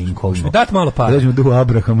ovde u Lincolnu. Dat malo para. Dođemo do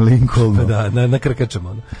Abraham Lincolnu. Da, na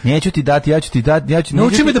krkačamo. Neću ti dati, ja ću ti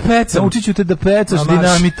nauči me da pecam. Naučit ću te da pecaš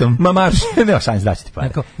dinamitom. Ma marš. Ne, šans daći ti pare.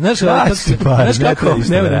 Znaš kako?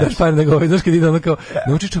 Ne moram daš pare nego, znaš kad ide ono kao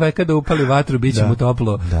nauči čoveka da upali vatru, biće mu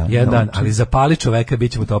toplo jedan dan, ali zapali čoveka,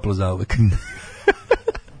 biće mu toplo zauvek.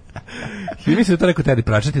 I mislim da to rekao Terry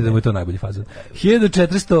Pratchett i da mu je to najbolji fazon.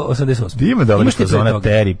 1488. Ima dobra fazona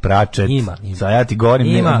Terry Pratchett. Ima. Ja ti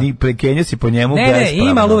govorim, prekenja si po njemu bespravno. Ne,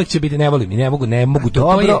 ima, ali uvek će biti, ne volim, ne mogu to.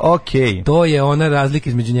 Dobro, okej. To je ona razlika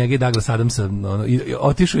između njega i Douglas Adamsa,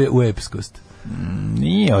 otišao je u epskost.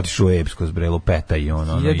 Nije otišao u Epsko s Brelu Peta i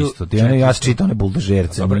ono isto. Ja sam čitao one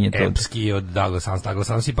buldožerce. Epski od Douglas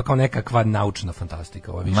Adams ipak kao nekakva naučna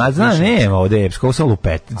fantastika. Ma znam, nema ovde Epsko, ovo sam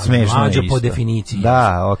lupet. Smešno je isto. Po definiciji.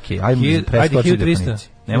 Da, okej. Ajde, preskoči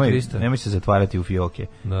definiciju. Nemoj se zatvarati u fioke.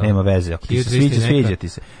 Nema veze. Ako ti se sviđa ti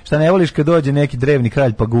se. Šta ne voliš kad dođe neki drevni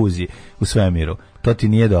kralj pa guzi u svemiru? To ti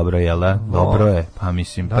nije dobro, jel da? Dobro je, pa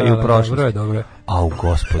mislim, pa i u prošlosti. Dobro je. Au,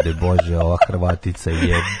 gospode Bože, ova Hrvatica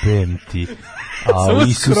jebem ti. Au,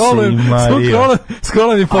 Isuse i Marija.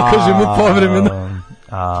 Scrollam i pokažem mu povremeno.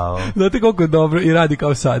 Znate koliko je dobro i radi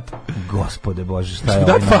kao sat. Gospode Bože, šta je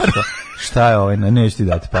ovaj nešto? Šta je ovaj? Neću ti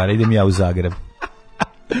dati pare, idem ja u Zagreb.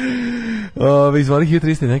 Izvoli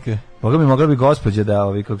 1300 neka. Mogla bi gospođa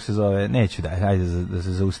da, kako se zove, neću da, ajde da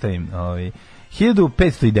se zaustavim.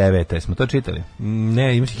 1509. smo to čitali?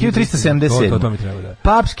 Ne, imaš 1377. To mi treba, da.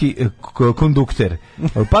 Papski kondukter.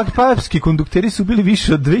 Papski kondukteri su bili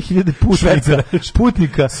više od 2000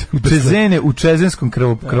 putnika Čezene u čezenskom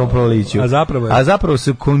krvoproliću. A zapravo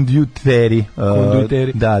su konduteri.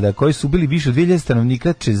 Da, koji su bili više od 2000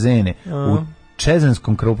 stanovnika Čezene u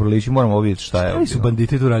čezenskom krvoproliću. Moramo vidjeti šta je. Šta su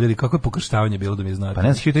banditi tu radili? Kako je pokrštavanje bilo da mi znate? Pa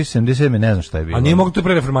ne znam, 1377. ne znam šta je bilo. A nije mogu to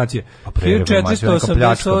pre reformacije.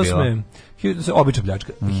 1488. Obična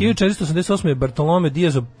pljačka. 1488. je Bartolome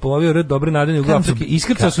Diaz oplovio red dobre nadanje u Afrike.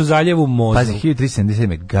 Iskrcao su zaljevu Mozu. Pazi,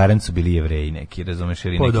 1377. garant su bili Jevreji neki, razumeš,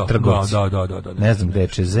 ili neki trgovci. Da. Ne znam gde je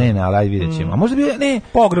Čezena, ali ajde vidjet ćemo. A možda bi, ne.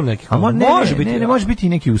 Pogrom neki. Ne, može biti i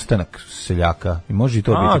neki ustanak seljaka. I može i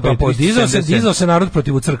to biti. Dizao se narod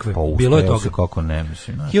protiv crkve. Bilo je toga. Kako ne,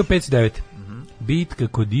 mislim. 1509. Bitka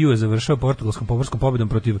kod Diu završava portugalskom pomorskom pobjedom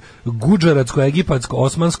protiv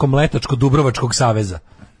Guđaratsko-egipatsko-osmansko-mletačko-dubrovačkog saveza.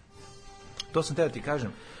 To sam teo ti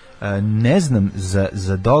kažem. Ne znam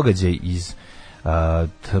za događaj iz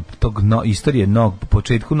tog istorije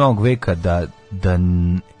početku novog veka da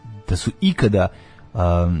su ikada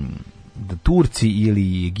da Turci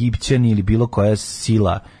ili Egipćani ili bilo koja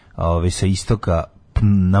sila sa istoka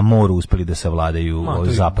na moru uspeli da savladaju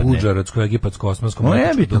zapadne. Guđaratsko-egipatsko-osmansko.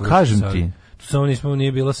 Ne bitno, kažem ti. Samo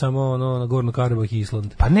nije bila samo na Gorno Karabah i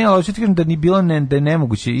Island. Pa ne, ali hoću ti kažem da nije bilo da je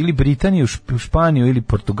nemoguće ili Britaniju, Španiju ili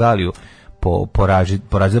Portugaliju poražiti.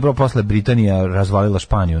 Zapravo posle Britanija razvalila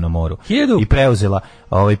Španiju na moru i preuzela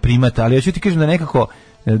primat, ali hoću ti kažem da nekako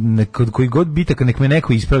koji god bitaka, nek me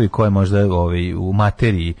neko ispravi ko je možda u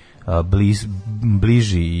materiji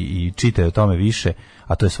bliži i čitaju o tome više,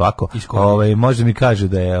 a to je svako. Možda mi kaže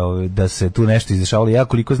da se tu nešto izdešavalo. Ja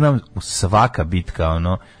koliko znam, svaka bitka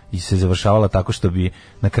i se završavala tako što bi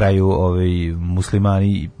na kraju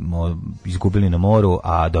muslimani izgubili na moru,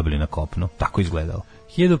 a dobili na kopnu. Tako izgledalo.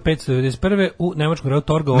 1591. u Nemačkom gradu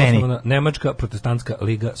Torgau osnovana Nemačka protestantska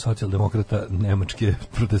liga socijaldemokrata Nemačke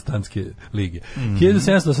protestantske lige.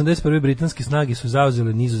 1781. britanske snage su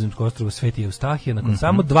zauzele nizozemsko ostrvo Sveti Eustahije nakon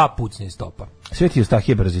samo 2 pucnja iz topa. Sveti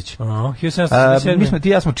Eustahije Brzić. 1777. Mi smo ti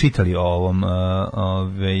ja smo čitali o ovom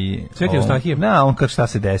Sveti Eustahije. On kad šta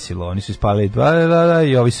se desilo, oni su ispalili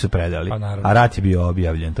i ovi su se predali. A rat je bio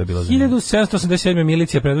objavljen, to je bilo zanimljivo. 1787.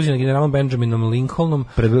 milicija predvođena generalom Benjaminom Lincolnom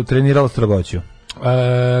trenirala strogoću.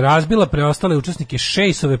 Razbila preostale učesnike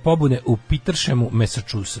Šejsove pobune u Petershemu,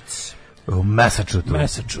 Massachusetts.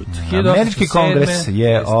 Američki kongres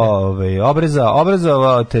je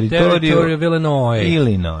obrazovao teritoriju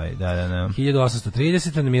Illinois. Da.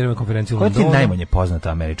 1830. na mirovnoj konferenciji u Londonu. Koja ti je najmanje poznata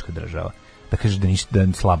američka država? Da kažeš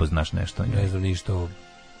da slabo znaš nešto. Ne znam ništa o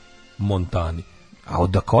Montani. A o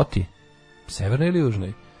Dakoti? Severnoj ili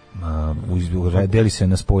južnoj? Deli se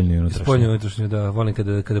na spoljnu i unutrašnju. Spoljnu i unutrašnju, da, volim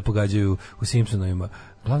kada pogađaju u Simpsonovima.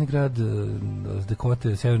 Glavni grad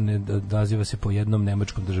Dakote severne naziva se po jednom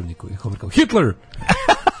nemačkom državniku. I Homer kao Hitler!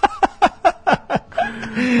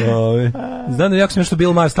 Znam da jako sam nešto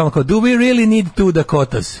Bill Maher stalno kao, do we really need 2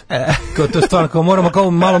 Dakotas? Kao to stvarno,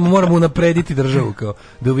 kao moramo unaprediti državu, kao,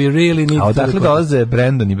 do we really need 2 Dakotas? A odakle dolaze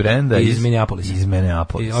Brandon i Brenda? Iz Minneapolisa.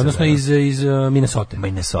 Odnosno iz Minnesota.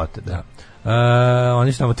 Da.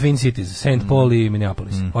 Oni su tamo Twin Cities, St. Paul i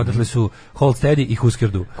Minneapolis. Odatle su Holsteadi i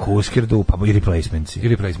Huskerdu, pa i Replacements.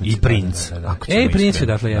 I Prince. Prince,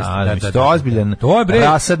 dakle, jeste. To je ozbiljan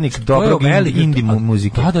rasadnik dobrog indie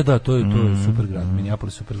muzike. Da, to je super grad.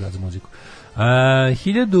 Minneapolis super grad za muziku.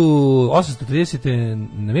 1830.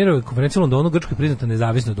 na mirovnoj konferenciji u Londonu Grčkoj priznata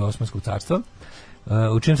nezavisno od Osmanskog carstva,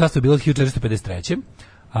 u čijem sastavu bilo 1453.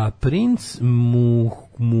 A princ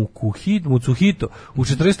Mutsuhito u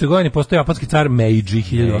 40. godini postao japanski car Meiji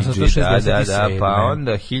 1867. Da, pa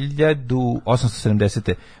onda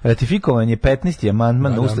 1870. ratifikovan je 15.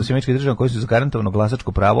 amandman na Ustav Sjemeničke države koji su zagarantovano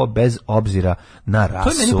glasačko pravo bez obzira na rasu.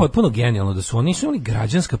 To je meni potpuno genijalno da su oni nisu imali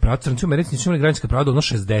građanska prava, crnci u Americi nisu imali građanska prava do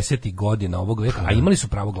 60. godina ovog veka, a imali su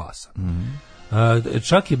pravo glasa.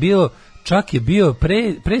 Čak je bio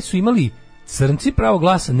pre su imali crnci pravo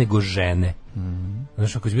glasa nego žene.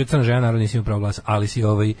 Znaš, ako si bio crna žena, naravno nisi imao pravo glasa, ali si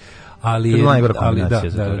ali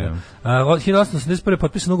 1881.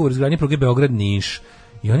 potpisan ugovor izgradnje pruge Beograd-Niš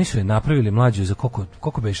i oni su je napravili Mlađu za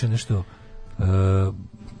koliko beše nešto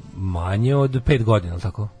manje od 5 godina, ali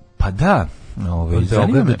tako? Pa da, od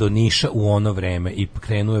Beograda do Niša u ono vreme i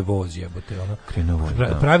krenuo je voz, jebote, ono.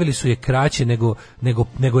 Pravili su je kraće nego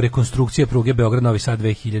rekonstrukcija pruge Beograd-Novi Sad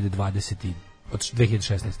 2020 od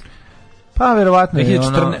 2016. Pa verovatno je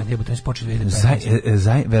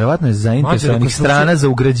 2014, verovatno je zainteresovanih strana za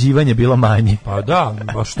ugrađivanje bilo manje. Pa da,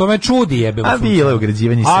 pa što me čudi jebemo. A bilo je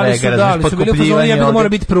ugrađivanje svega, ali su bili pozvani jebeno mora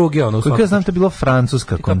biti pruge ono. Kako ja znam to je bilo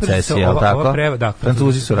francuska koncesija, al tako? Da,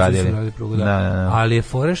 Francuzi su radili. Ali je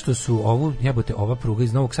fore što su ova pruga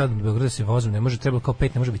iz Novog Sada do Beograda se vozom, ne može trebalo kao 5,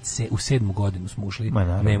 ne može biti u 7. godinu smo ušli,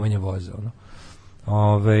 nemanje voza ono.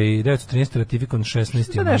 1913. ratifikovan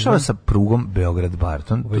 16. Šta dešava sa prugom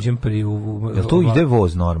Beograd-Barton? Jel tu ide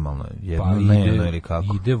voz normalno? Ili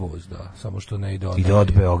kako? Ide voz, da. Samo što ne ide od... Ide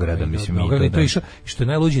od Beograda, mislim. I to išao, što je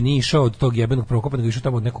najluđe, nije išao od tog jebenog Prokopa, nego išao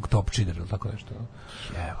tamo od nekog Topčidera, ili tako nešto.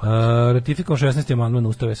 Ratifikovan 16. amandman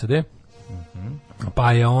Ustava SAD.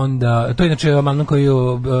 Pa je onda, to je inače amandman koji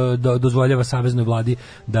dozvoljava saveznoj vladi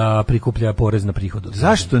da prikuplja porez na prihod.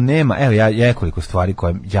 Zašto nema? Evo ja nekoliko stvari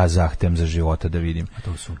koje ja zahtevam za života da vidim. A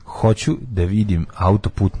to su? Hoću da vidim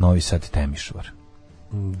autoput Novi Sad Temišvar.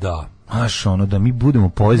 Da. Znaš, ono, da mi budemo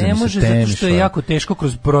povezani sa Temišvarom. Ne može, zato što je jako teško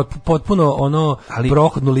kroz potpuno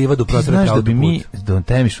prohodnu livadu protrati autoput. Znaš da bi mi do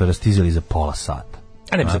Temišvara stizali za pola sata.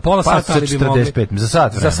 A ne bi za pola sata, ali bi mogli... za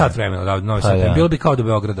sat vremena. Za sat vremena, da, Novi Sad. Bilo bi kao do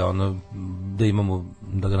Beograda, ono, da imamo,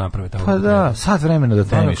 da ga naprave tamo. Pa da, sat vremena do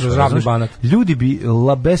Temišvara. Ljudi bi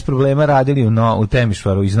bez problema radili u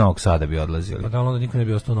Temišvaru, iz Novog Sada bi odlazili. Pa da, onda niko ne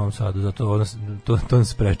bi ostao u Novom Sadu, zato to nas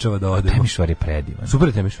sprečava da odemo. Temišvar je predivan. Super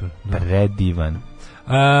je Temišvar. Da. Predivan.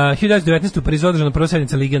 1919. u Parizu održana prva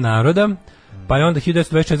sednica Lige naroda, pa je onda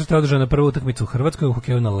 1924. održana prva utakmica u Hrvatskoj u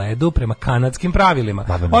hokeju na ledu prema kanadskim pravilima.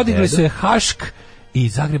 Odigrali su je Hašk i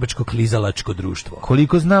Zagrebačko klizalačko društvo.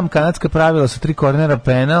 Koliko znam, kanadska pravila su 3 kornera,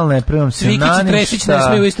 penal, ne primam se Svikić i Tresić ne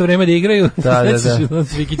smiju u isto vreme da igraju. Da.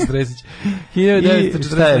 Svikić i Tresić.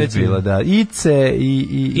 1943. Ice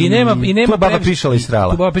i nema baba pišala i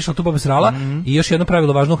srala. Tu baba srala. I još jedno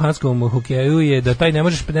pravilo važno u kanadskom hokeju je da taj ne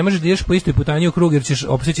možeš da ideš po istoj putanji u krug jer ćeš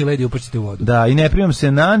opseći led i upačiti u vodu. Da, i ne primam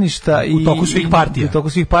se na ništa u toku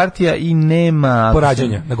svih partija. I nema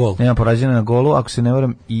porađanja na gol. Nema porađanja na golu, ako se ne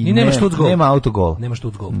varam, i nema autogol. Nema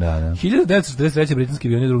štucgol. Da. 1943. britanski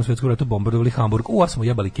avioni u Drugom svjetskom ratu bombardovali Hamburg. Smo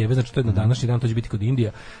jebali keve, znači to je na današnji dan, to će biti kod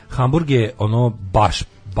Indija. Hamburg je ono baš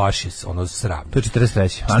je ono sravljen. To je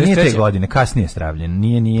 43. Ali nije te godine, kasnije sravljen.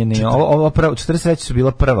 Nije. Ovo 43. su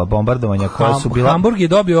bila prva bombardovanja koja su bila... Hamburg je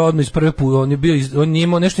dobio odmah iz prve on nije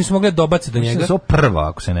imao, nešto nisu mogli dobaciti do njega. Mislim da su prva,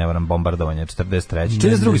 ako se ne varam, bombardovanja 43.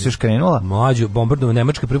 42. su još krenula. Mlađo, bombardovanje,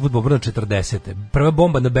 Nemačka prvi put bombardovanje 40. Prva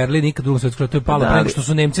bomba na Berlin nikad u Drugom svjetskom ratu je pala pre nego što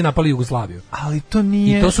su Nemci napali Jugoslaviju. Ali to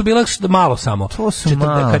nije... I to su bila malo samo. To su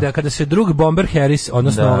malo. Kada se drug bomber Harris,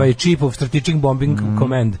 odnosno ovaj Chief of Strategic Bombing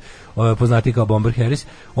Command, poznati kao Bomber Harris,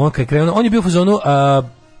 on kad je krenuo, on je bio u fazonu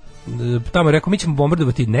tamo je rekao, mi ćemo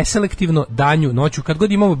bombardovati neselektivno, danju, noću, kad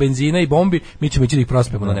god imamo benzina i bombi, mi ćemo ići da ih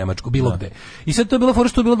prospemo na Nemačku, bilo gde. I sad to je bilo fora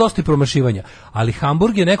što je bilo dosta i promašivanja. Ali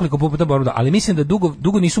Hamburg je nekoliko puta bombardovao, ali mislim da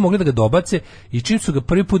dugo nisu mogli da ga dobace i čim su ga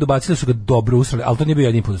prvi put dobacili su ga dobro usrali, ali to nije bio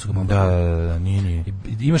jedini put da su ga bombardovali. Da, nije.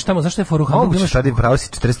 Imaš tamo, zašto je fora u Hamburgu? Imaš radi pravo si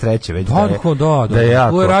 43. već da je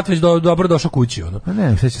jako. Tu je rat već dobro došao kući. Ono.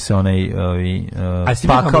 Ne, sveća se onaj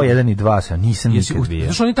pakao 1 i 2, nisam nikad bio.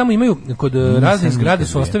 Znaš, oni tamo imaju, kod raznih zgrade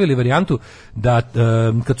su ostavili varijantu da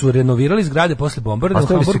kad su renovirali zgrade posle bombardovanja u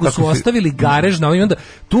Hamburgu su ostavili garež na ovim, onda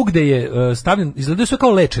tu gde je stavljen, izgledaju sve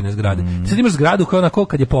kao lečene zgrade. Sad imaš zgradu koja onako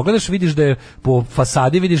kad je pogledaš vidiš da je po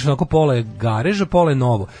fasadi vidiš onako pola gareža, pola je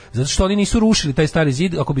novo. Zato što oni nisu rušili taj stari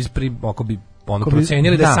zid ako bi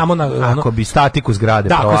procenili da samo na ako bi statiku zgrade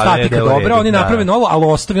provalili. Da, statika dobra, oni naprave novo, ali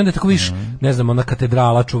ostavi onda tako viš, ne znam, ona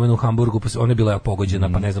katedrala čuvena u Hamburgu, ona je bila pogođena,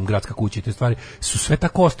 pa ne znam, gradska kuća i te stvari su sve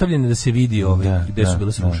tako ostavljene da se vidi gde su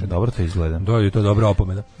bile srušene. Dobro to izgleda. Da, je to dobra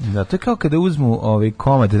opomena. Da, to je kao kada uzmu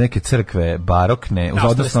komad neke crkve barokne,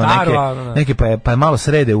 odnosno neke pa je malo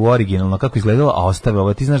srede u originalno kako izgledalo, a ostave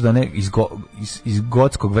ovo. Ti znaš da one iz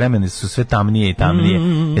gotskog vremena su sve tamnije i tamnije.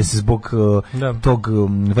 Jer se zbog tog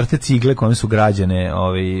vrste cigle kojom su građane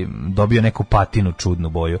dobio neku patinu čudnu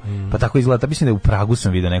boju. Pa tako izgleda. Mislim da u Pragu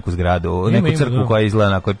sam vidio neku zgradu, neku crkvu koja izgleda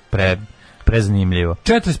onako prezanimljivo.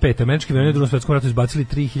 45. Američki avioni u Drugom svjetskom ratu izbacili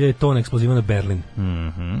 3000 tona eksploziva na Berlin.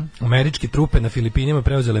 Američke trupe na Filipinima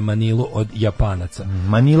preuzele Manilu od Japanaca.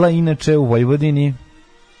 Manila inače u Vojvodini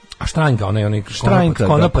A štranjka, onaj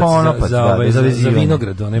konopac za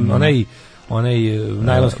vinograd, onaj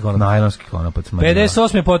najlonski konopac. Najlonski konopac.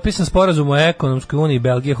 58. je potpisan sporazum o ekonomskoj uniji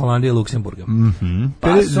Belgije, Holandije i Luksemburga.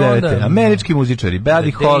 59. Američki muzičari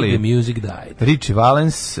Buddy Holly, The Music Died, Richie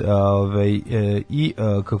Valens i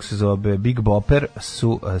kako se zove Big Bopper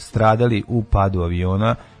su stradali u padu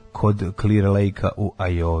aviona kod Clear Lake-a u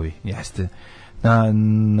Iowa. Jeste.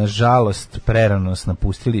 Nažalost preranos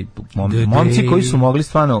napustili momci koji su mogli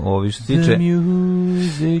stvarno što se tiče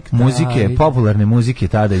muzike, popularne muzike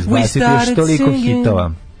tada izbaciti još toliko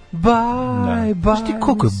hitova. Znaš ti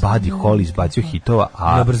koliko je Buddy Holly izbacio hitova,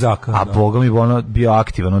 a boga mi ono bio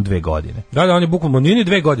aktivan od 2 godine. Da, on je bukvalno nije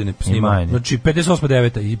 2 godine snimao. Znači 58.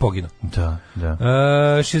 9. i poginuo. Da.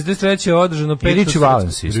 63. je održano 5. Richie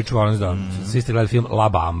Valens, da. Svi ste gledali film La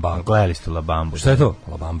Bamba. Gledali ste La Bambu. Šta je to?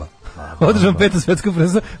 La Bamba. Održano 5. svetsko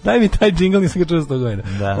prvenstvo. Daj mi taj džingl, nisam ga čuo 100 godina.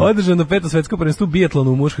 Održano 5. svetsko prvenstvo u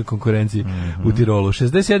bijatlonu u muškoj konkurenciji u Tirolu.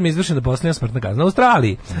 67. izvršena posljednja smrtna kazna u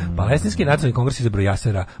Australiji. Palestinski nacionalni kongres izabrao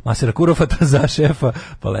Masera Kurofata za šefa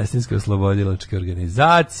Palestinske oslobodilačke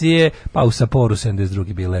organizacije, pa u Saporu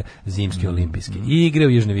 72. bile zimske olimpijske igre, u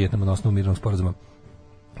Južni Vijetnamu na osnovu mirnog sporazuma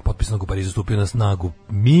potpisanog u Parizu stupio na snagu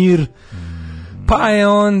mir. Pa je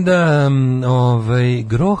onda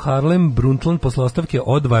Gro Harlem Brundtland posle ostavke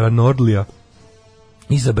Odvara Nordlija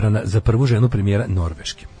izabrana za prvu ženu premijera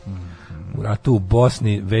Norveške. U ratu u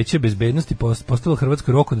Bosni Veće bezbednosti postavilo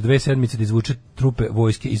Hrvatskoj rok od 2 sedmice da izvuče trupe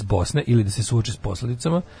vojske iz Bosne ili da se suoči s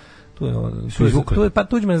posledicama. Pa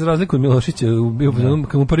Tuđman za razliku od Milošića bio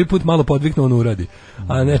kad mu prvi put malo podviknuo on uradi,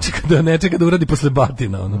 a ne čeka da uradi posle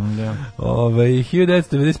batina.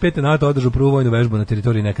 1995. NATO održao prvu vojnu vežbu na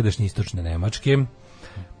teritoriji nekadašnje istočne Nemačke.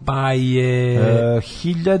 Pa je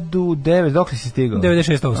 1009, dokle si stigao?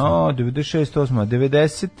 96.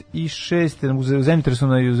 96. u zemljotresu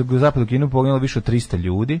na zapadu Kinu poginulo više od 300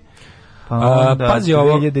 ljudi. Pa onda pazi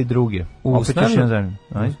ovo, 2002. Opet još jedan zemlju.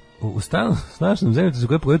 U snažnom zemljotresu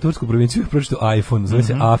koje pogodio tursku provinciju pročito iPhone, zove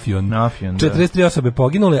se Afion. 43 osobe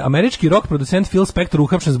poginule. Američki rock producent Phil Spector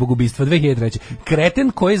uhapšen zbog ubistva 2003.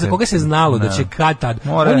 Kreten za koga se znalo da će kad-tad.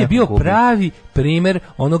 On je bio pravi primer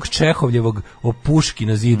onog Čehovljevog opuški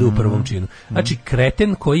na zidu u prvom činu. Znači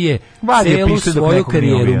kreten koji je celu svoju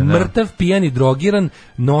karijeru mrtav, pijan i drogiran,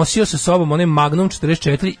 nosio sa sobom onaj Magnum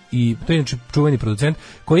 44 i to je inače čuveni producent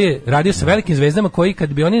koji je radio sa velikim zvezdama koji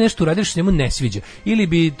kad bi oni nešto uradili što se njemu ne sviđa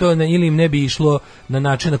ili im ne bi išlo na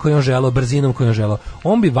način na koji on želeo, brzinom koju on želeo.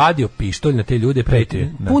 On bi vadio pištolj na te ljude, pretio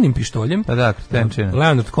punim pištoljem.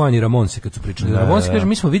 Leonard Cohen i Ramonsi kad su pričali. Ramonsi kaže,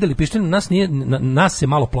 mi smo videli pištolj, nas se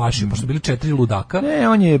malo plašio, pošto bili 4 ludaka. Ne,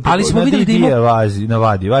 on je ali smo videli da ima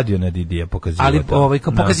vadio na Didija, pokazivao. Ali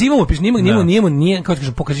pokazivao mu pištolj, nije kao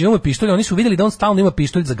kažem, pokazivao mu pištolj, oni su videli da on stalno ima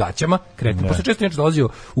pištolj za gaćama, kretan. Pošto često nešto dolazio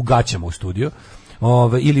u gaćama u studio.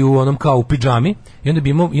 Ili u onom kao u pidžami i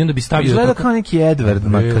onda bi stavio izgleda kao neki Edward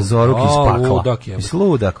Makazoruk iz pakla.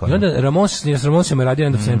 Ludak. I onda Ramonsima je radio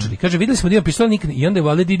End of Century. Kaže, videli smo da ima pištolj i onda je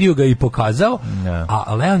valjda Didio ga i pokazao,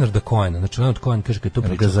 a Leonarda Cohena, znači Leonard Cohen kaže kad to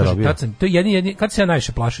pričao, to je kad se ja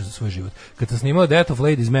najviše plašio za svoj život. Kad sam snimao Death of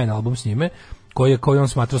Ladies Man album s njime, koji on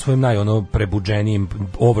smatrao svojim prebuđenijim,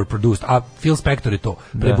 overproduced, a Phil Spector je to.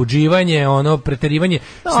 Prebuđivanje, preterivanje.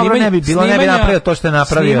 Ne bi napravio to što je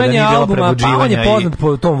napravio, da nije bilo prebuđivanja. Pa on je poznat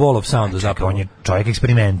po tom Wall of Soundu zapravo. On je čovjek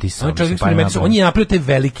eksperimentisao. On je napravio taj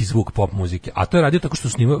veliki zvuk pop muzike, a to je radio tako što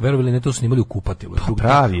snimao, verovali ne, to snimali u kupatilu.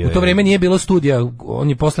 U to vrijeme nije bilo studija, on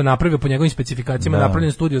je posle napravio po njegovim specifikacijama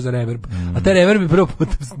napravljen studio za reverb. A taj reverb bi prvo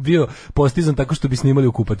bio postizan tako što bi snimali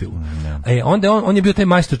u kupatilu. Onda on je bio taj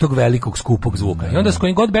majstor tog velikog skupog zvuka. I onda s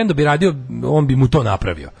kojim god bendom bi radio, on bi mu to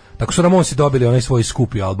napravio. Tako su Ramonsi dobili onaj svoj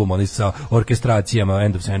skupi album, onaj sa orkestracijama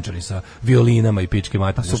End of Century, sa violinama i pičke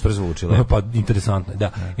mate. Super zvučilo. Pa interesantno,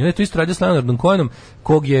 da. I onda je to isto radio s Leonardom Cohenom,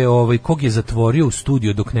 kog je zatvorio u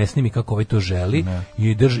studio dok ne snimi kako to želi.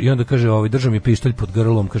 I onda kaže, držao mi pištolj pod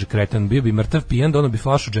grlom, kaže kreten, bio bi mrtav pijan, ono bi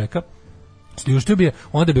flašu džeka. Sljuštio bi je,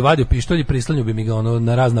 onda bi vadio pištolj i prislanio bi mi ga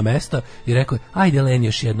na razna mesta i rekao je, ajde Len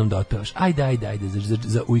još jednom da otpevaš, ajde,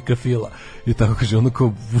 za ujka Fila. I tako kaže,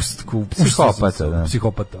 kao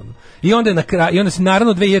psihopata. I onda se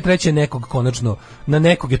naravno 2003.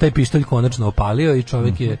 nekog je taj pištolj konačno opalio i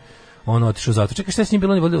čovjek je otišao u zatvor. Čekaj, šta je s njim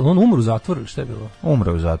bilo? On umro u zatvoru, šta je bilo?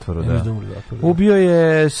 Umro u zatvoru, da. Ubio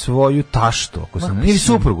je svoju taštu, ili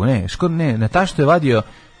suprugu, na taštu je vadio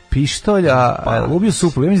pištolj, a ubio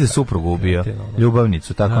suprugu, ja mislim da je suprugu ubio,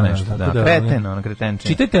 ljubavnicu, tako nešto. Kretenče.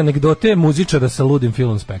 Čitajte anegdote muzičara sa ludim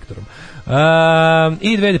Philom Spectorom.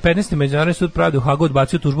 I 2015. Međunarodni sud pravde u Hagu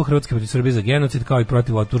odbacio tužbu Hrvatske protiv Srbije za genocid, kao i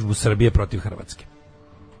protiv tužbu Srbije protiv Hrvatske.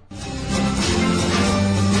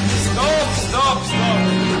 Stop!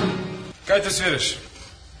 Kaj te sviraš?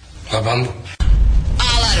 Pa bambu.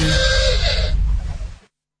 Alarm.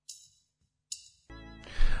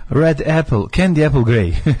 Red Apple, Candy Apple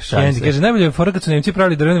Grey. Candy, kaže, najbolje je fora kad su Nemci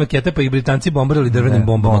pravili drvene makete, pa ih Britanci bombarili drvenim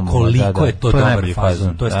bombama. Koliko je to dobar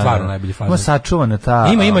fazon. To je stvarno najbolji fazon. Ima sačuvana ta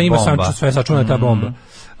Ima bomba. sve sačuvana ta bomba.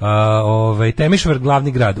 Temišvar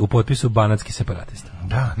glavni grad, u potpisu banatski separatista.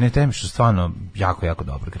 Da, ne, Temišvar stvarno jako, jako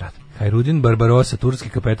dobar grad. Hajrudin Barbarossa, turski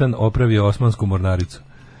kapetan, opravio osmansku mornaricu.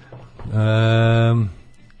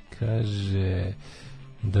 Kaže...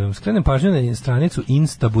 Da vam skrenem pažnju na stranicu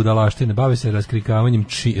Insta budalaštine, bave se raskrikavanjem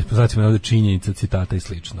činjenica, citata i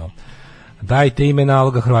slično. Dajte ime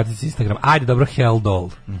naloga Hrvatici Instagram. Ajde, dobro, Hell Doll.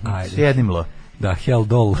 Ajde. S jednim L. Da, Hell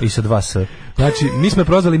Doll. I sa 2 S. Znači, mi smo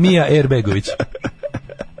prozvali Mija Airbegović.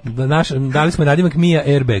 Dali smo nadimak Mija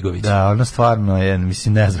Airbegović. Da, ono stvarno je,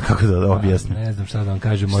 mislim, ne znam kako da objasnim. Ne znam šta da vam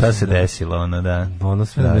kažem. Šta se desilo, ono, da. Ono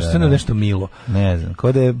sve nešto milo. Ne znam,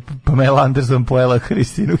 ko da je Pamela Anderson pojela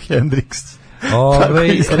Kristinu Hendricks.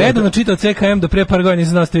 Redovno čitao CKM do pre par godina,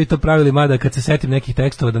 nisam znao ste vi to pravili, mada kad se setim nekih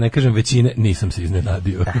tekstova, da ne kažem većine, nisam se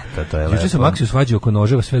iznenadio. To je lepo. Juče sam Maksiju svađao oko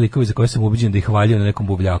noževa, sve likovi za koje sam ubeđen da ih hvalio na nekom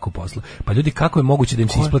buvljaku posle. Pa ljudi, kako je moguće da im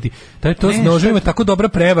se isplati? To s noževima je tako dobra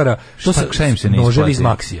prevara. Šta im se ne isplati? Noževi iz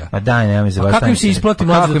Maksija. Ma daj, nema mi se baš. Kako im se isplati?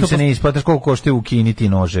 Kako im se ne isplati? Koliko koštaju ukiniti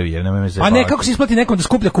noževi? Jer nema mi se. A ne, kako se isplati nekom da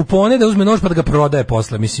skuplja kupone, da uzme nož pa da ga prodaje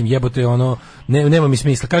posle? Mislim, jebote, ono, nema mi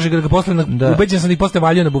smisla. Kaže ga posle, ubeđen sam da ih posle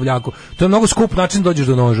valio na buvljaku. To je mnogo skup način dođeš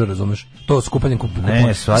do noža, razumeš? To skupljanje kupona.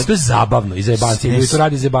 To je zabavno i za jebancije. Ljudi to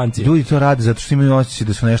radi za jebancije. Ljudi to rade zato što imaju osjećaj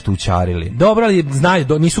da su nešto učarili. Dobro, ali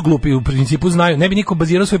znaju, nisu glupi, u principu znaju. Ne bi niko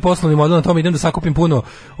bazirao svoj poslovni model na tome, idem da sakupim puno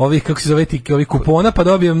ovih, kako se zove, ovih kupona, pa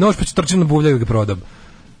dobijem nož, pa ću trčim na buvljak da ga prodam.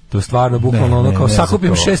 To je stvarno bukvalno ono kao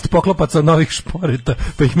sakupim 6 poklopaca od novih šporeta,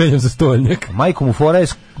 pa ih menjam za stoljnjak. Majko mu fora je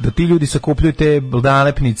da ti ljudi sakupljaju te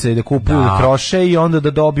nalepnice, da kupuju kroše i onda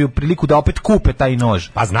da dobiju priliku da opet kupe taj nož.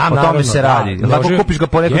 Pa znam, o tome se radi. Tako kupiš ga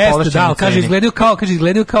po nekoj povlašćenoj ceni. Kaže,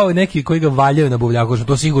 izgledaju kao neki koji ga valjaju na buvljaku, što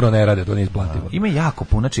to sigurno ne rade, to nije isplativo. Ima jako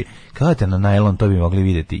puno, znači, gledajte na najlon, to bi mogli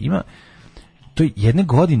vidjeti. Ima, to jedne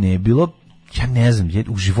godine je bilo, ja ne znam,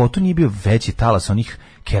 u životu nije bio veći talas onih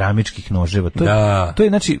keramičkih noževa. To je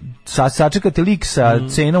znači sačekate lik sa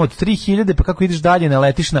cenom od 3000, pa kako ideš dalje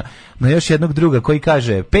naletiš na još jednog druga koji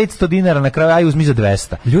kaže 500 dinara, na kraju aj uzmi za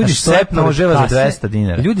 200. Ljudi stoje noževa za 200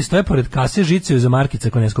 dinara. Ljudi stoje pored kase, žicaju za markice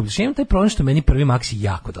ako ne skupiš. Ja imam taj problem što meni prvi Maxi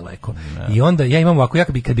jako daleko. I onda ja imam ovako,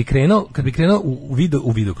 kad bi krenuo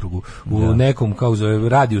u vidokrugu, u nekom kao za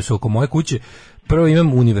radijusu oko moje kuće, prvo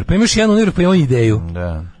imam Univer, pa imaš jedan Univer, pa imam Ideju.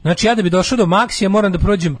 Znači ja da bi došao do Maxija moram da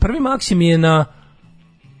prođem, prvi Maxi mi je na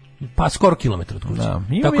pa skoro kilometar od kuće.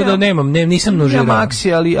 Tako da nisam nožirao. Ja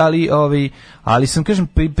Maxi, ali sam, kažem,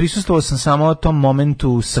 prisustvovao sam samo tom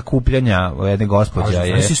momentu sakupljanja jedne gospođe.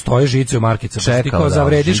 Znači si stoje žice u markica, ti kao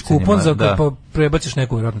zavrediš kupon, pa prebaciš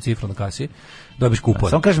neku vjerojatno cifru na kasi, dobiš kupon.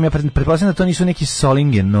 Samo kažem, ja pretpostavljam da to nisu neki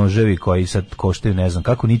Solingen noževi koji sad koštaju, ne znam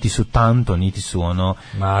kako, niti su Tanto, niti su ono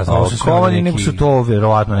kovani, nego su to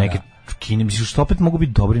vjerovatno neke Kine. Mislim, što opet mogu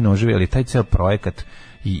biti dobri noževi, ali taj ceo projekat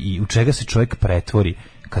i u čega se čovjek pretvori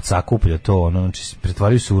kad sakuplja to, ono, znači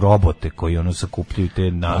pretvaraju se u robote koji ono sakupljaju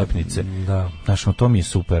te nalepnice. Znaš, to mi je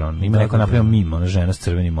super, on. Ima neko napravio mim, ona žena s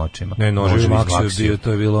crvenim očima. Ne, noževi Maxi je bio,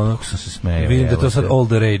 to je bilo ono. Sam se smejao. Vidim da to sad all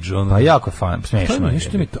the rage, ono. Pa jako fan, smešno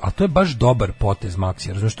je. A to je baš dobar potez Maxi,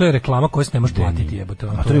 razumiješ, to je reklama koju se ne možeš platiti, jebote.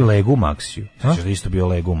 A to je Lego u Maxiju. Znači da isto bio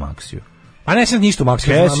Lego u Maxiju. A ne sad ništa u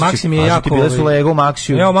Maxiju. Maxi mi je jako. Bile su Lego u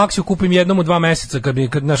Maxiju. Ja u Maxiju kupim jednom u 2 meseca kad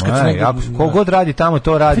se neki. Kogod radi tamo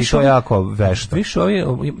to radi, to jako vešto. Viš,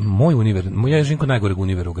 moj univer, ja živim kod najgoreg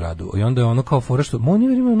univera u gradu. I onda je ono kao fora što moj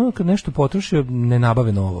univer ima ono kad nešto potrošio ne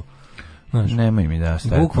nabave novo. Nemoj mi da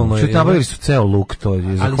staviti. Bukvalno je. Nabavili su ceo luk, to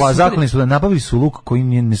je. Zahvalni su da nabavili su luk koji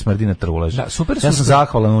ne smrdi na trulež. Ja sam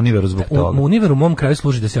zahvalan Univeru zbog toga. U Univeru u mom kraju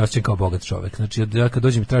služi da se osjećam kao bogat čovjek. Znači ja kad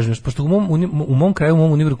dođem i tražim nešto, pošto u mom kraju, u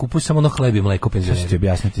mom Univeru kupuju samo ono hleb i mleko penzioneri.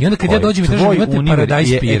 I onda kad ja dođem i tražim, imate paradajz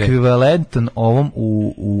pire. Je ekvivalentan ovom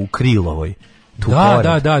u Krilovoj.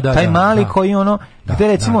 Da. Taj mali koji ono, gde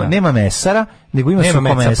recimo nema mesara, nego ima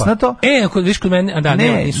suhomesnato. Kod viš kod mene,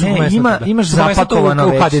 imaš zapakovano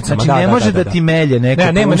već. Znači ne može da ti melje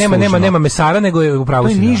neko. Nema mesara, nego je upravo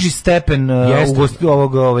si. To je niži stepen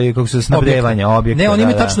ovog kako se snabdevanja objekta. Ne, oni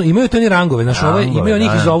imaju tačno, imaju to ni rangove, znači imaju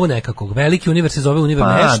onih iz ovu nekakog. Veliki univer se zove univer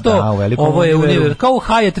nešto. Ovo je univer kao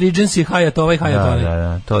Hyatt Regency, Hyatt ovaj, Hyatt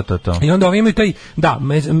onaj. To. I onda ovi imaju taj,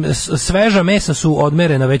 sveža mesa su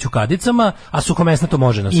odmerena već u kadicama, a suhomesnato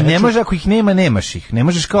može na seču. I ne može ako ih nema, nemaš ih. Ne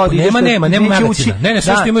možeš kao da nema magacina. Ne,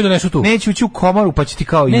 sve što imaju donesu tu. Neće ući u komoru, pa će ti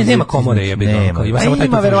kao nema komore, jebiga.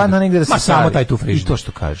 Ima verovatno negde da se samo taj tu frižider. I to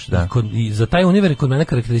što kažeš, da. I za taj univer kod mene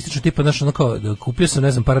karakteristično tipa, znaš, ono kao kupio sam,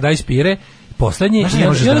 ne znam, paradajz pire poslednji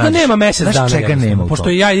i onda nema mesec dana. Čega nema pošto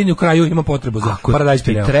ja jedini u kraju imam potrebu za paradajz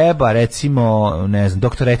pireo. Treba, recimo, ne znam,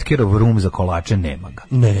 Dr. Etkerov rum za kolače, nema ga.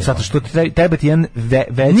 Zato što treba ti jedan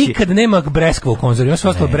veći... Nikad nema breskva u konzervi. Ima sve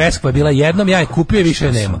ostalo, breskva je bila jednom, ja je kupio i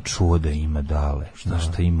više nema. Sam čuo da ima dale.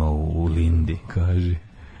 Šta ima u Lindi? Kaži.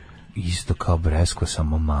 Isto kao breskva,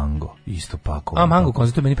 samo mango. Isto pakovan. A mango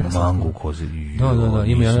konzerv, to meni preslatko. Mango u konzervi. Da,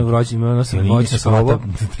 ima ono vroći, ima ono voćna salata.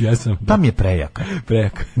 Tam je prejaka.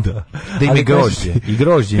 Prejaka, da. Da ima grožđe. I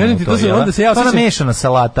grožđe ima to. To je namešana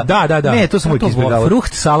salata. Da. Ne, to sam uvijek izbjegavao.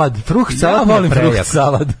 Fruht salad. Ja volim fruht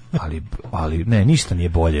salad. Ali ne, ništa nije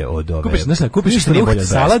bolje od ove. Kupiš fruht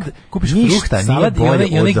salad,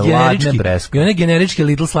 i one generičke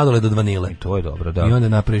Lidl sladoled od vanile. To je dobro, da. I onda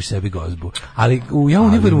napraviš sebi gozbu. Ali ja u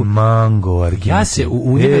Univeru mango Argentina. Ja se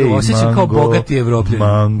u Univeru osjećam kao bogati Evropljanin.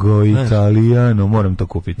 Mango Italijano, moram to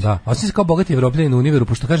kupiti. Da, osjećam se kao bogati Evropljanin u Univeru,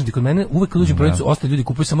 pošto kažem ti, kod mene uvek kad uđem u prodavnicu, ostali ljudi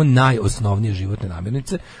kupuju samo najosnovnije životne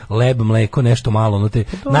namirnice, leb, mleko, nešto malo, ono te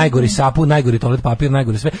najgori sapun, najgori toalet papir,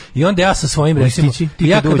 najgori sve. I onda ja sa svojim recimo,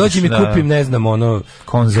 ja kad dođem i kupim, ne znam, ono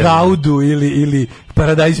kaudu ili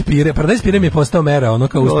paradajz pire. Paradajz pire mi je postao mera, ono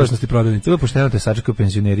kao uspešnosti prodavnice. To je pošteno te sačekaju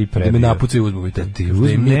penzioneri i prebiju. Da me napucaju uzmu i ti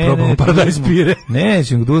uzmi. Mi probamo paradajz pire.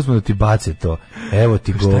 Nećem da uzmu da ti bace to. Evo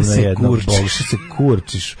ti govna jedna bolša, se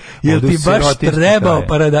kurčiš. Jel ti baš trebao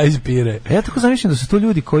paradajz pire? Ja tako zamišljam da su to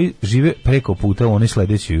ljudi koji žive preko puta u onoj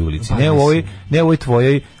sledećoj ulici. Ne u ovoj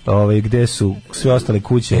tvojoj, gde su sve ostale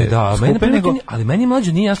kuće skupe, nego... Ali meni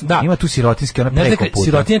mlađo nije jasno. Da. Ima tu sirotinski, ona preko puta.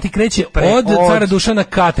 Sirotinja ti kreće od Cara Dušana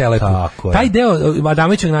ka Telepu. Taj deo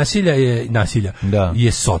Adamovićeg nasilja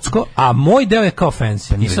je socko, a moj deo je kao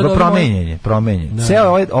fancy. Promenjen.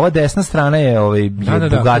 Ova desna strana je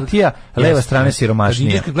bogatija, leva strana je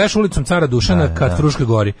siromašnija. Kad gledaš ulicom Cara Dušana ka Fruškoj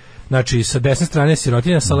gori, znači sa desne strane je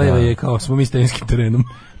sirotinja, sa leve je kao smo mi stenskim terenom.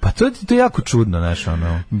 Pa to je jako čudno, znaš,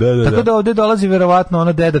 ono. Tako da ovde dolazi verovatno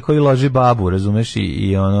ona deda koji loži babu, razumeš,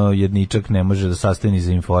 i ono jedničak ne može da sastavi ni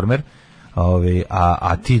za Informer.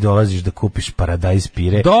 A ti dolaziš da kupiš paradajz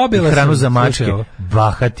pire i hranu za mačke,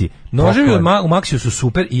 bahati. Noževi u Maksiju su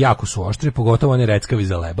super i jako su oštri, pogotovo one reckavi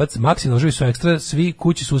za lebac. Maksi noževi su ekstra, svi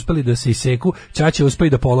kući su uspeli da se iseku, Ćaće uspe i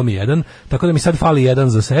da polomi jedan, tako da mi sad fali jedan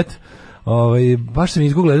za set. Baš sam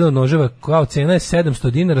izgooglao jedan od noževa, kao cena je 700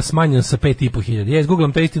 dinara, smanjena sa 5.500. Ja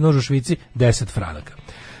izgooglam taj isti nož u Švici, 10 franaka.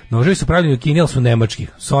 Noževi su pravljeni u Kini, ali su nemački.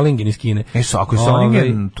 Solingen iz Kine. Ako je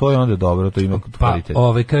Solingen, to je onda dobro, to ima kvalitet.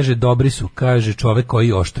 Kaže, dobri su, kaže čovek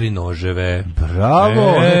koji oštri noževe.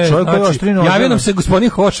 Bravo, čovek koji oštri noževe. Javio nam se gospodin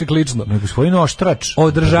Hošek lično. Gospodin Oštrač.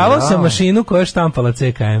 Održavao sam mašinu koja je štampala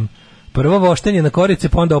CKM. Prvo voštenje na korice,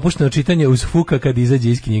 pa onda opušteno čitanje uz fuka kad izađe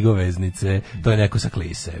iz knjigoveznice. To je neko sa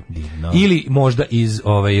klise. Divno. Ili možda iz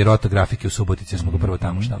rotografike u Subotici, jer smo ga prvo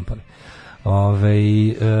tamo štampali.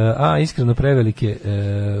 Iskreno prevelike,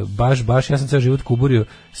 baš, ja sam ceo život kuburio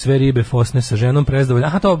sve ribe fosne sa ženom prezdovoljno.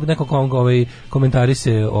 Aha, to neko komentari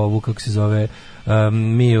se ovu, kako se zove,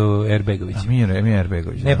 Miju Erbegović. Miju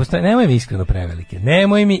Erbegović. Nemoj mi iskreno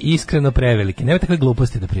prevelike. Nemoj takve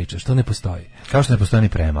gluposti da pričaš, to ne postoji. Kao što ne postoji ni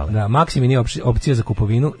premale. Da, Maksimi nije opcija za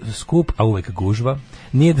kupovinu, skup, a uvek gužva.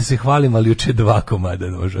 Nije da se hvalim, ali juče 2 komada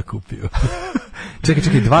noža kupio. Čekaj,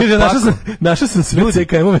 2 pakovanja. Našao sam sve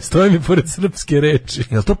CKM-ove, stoje mi pored srpske reči.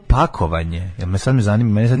 Je li to pakovanje? Jel me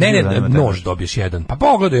zanima? Ne, nož dobiješ jedan. Pa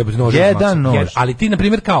pogledaj, nož. Jedan nož. Ali ti, na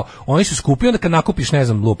primjer, kao, oni su skupi, onda kad nakupiš, ne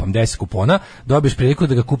znam, lupam, 10 kupona, dobiješ priliku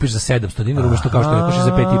da ga kupiš za 700 dinara, umjesto kao što rekoš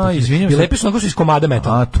za 5.500. I lepiš onako su iz komada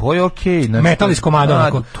metala. A, to je okej. Metal iz komada,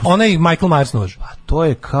 onako. Onaj Michael Myers nož. A to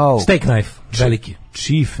je kao... Steak knife, veliki.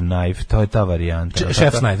 Chief knife, to je ta varijanta.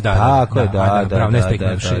 Chef's knife, da. Tako je, da. Bravo, ne steak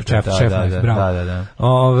knife, chef knife, bravo. Da.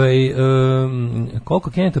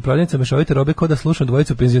 Koliko kenjate prodavnica mešovite robe, ko da slušam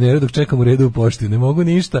dvojicu penzionera dok čekam u redu u pošti. Ne mogu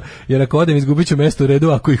ništa, jer ako odem izgubit ću mesto u redu,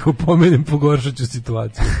 ako ih opomenem pogoršat ću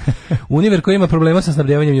situaciju. Univer koji ima problema sa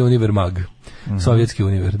snabdevanjem je Univer Mag. Sovjetski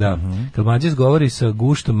Univer, da. Kad Mlađe govori sa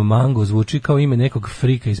guštom mango, zvuči kao ime nekog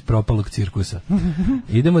frika iz propalog cirkusa.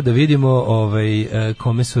 Idemo da vidimo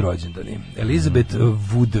kome su rođendani. Elizabeth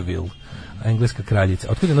Woodville, engleska kraljica.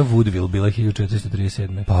 Otkad je ona Woodville bila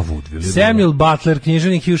 1437. Pa Woodville. Samuel Butler,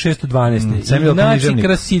 književnik 1612. Ignacy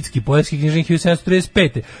Krasicki, poetski književnik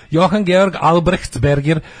 1735. Johann Georg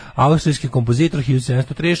Albrechtsberger, austrijski kompozitor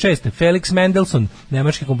 1736. Felix Mendelssohn,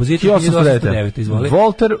 nemački kompozitor 1809. Izvoli.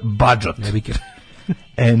 Walter Budget.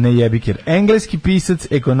 Ne jebikir. Engleski pisac,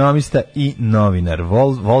 ekonomista i novinar.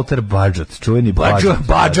 Walter Budget, čuveni Budget.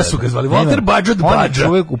 Budget su ga zvali. Walter Budget Budget. On je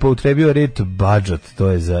čovjek upotrebio reč budget, to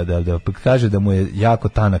je da kaže da mu je jako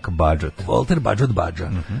tanak budget. Walter Budget Budget.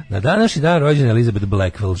 Na današnji dan rođena Elizabeth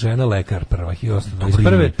Blackwell, žena lekar prva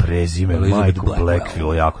 1821. Prezime Michael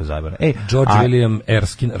Blackwell, jako zajebano. George William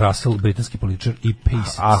Erskine Russell, britanski političar i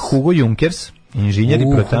pisac. A Hugo Junkers, inženjer i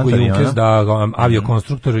projektant aviona. Junkers, da,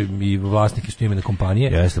 aviokonstruktor i vlasnik istoimene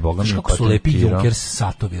kompanije. Jeste, boga mi je kako su lepi Junkers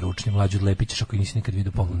satovi ručni, mlađi od lepićeš ako nisi nikad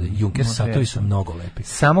vidio pogledaj. Junkers satovi su mnogo lepi.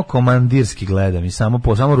 Samo komandirski gledam i samo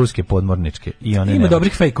ruske podmorničke. I one ima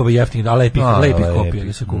dobrih fejkova jeftinih, da lepih kopija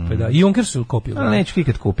da se kupe. Da. I Junkers su kopije. Ali neću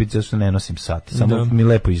ikad kupiti, zato što ne nosim sat. Samo mi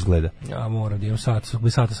lepo izgleda. Ja moram da imam sat,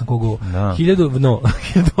 bez sata sam kogo.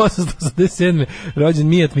 1887. rođen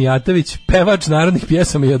Mijat Mijatović, pevač narodnih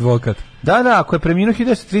pjesama i advokat. Da, ako je preminuo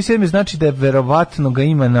 1937. znači da je verovatno ga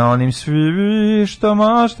ima na onim svi vi što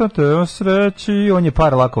maštate o sreći. On je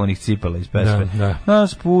par lakovanih cipela iz pesme.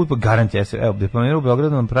 Nas put, garant jeste. Evo, diplomirao u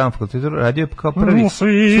Beogradu na pravnom fakultetu, radio je kao prvi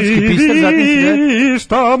sudski pisac. Svi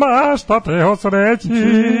što maštate o sreći.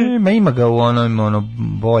 Ma ima ga u ono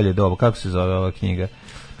bolje dobu. Kako se zove ova knjiga?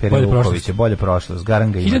 Bolje prošlost,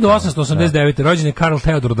 Garanga ima. 1889. rođen je Karl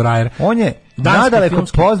Theodor Dreyer. On je nadaleko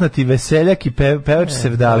poznati veseljak i pevač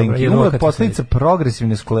sevdalinki. Umro od posljedica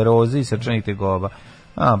progresivne skleroze i srčanih tegoba.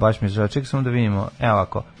 Baš mi je žao. Čekaj samo da vidimo. Evo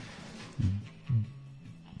ovako.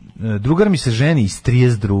 Drugar mi se ženi iz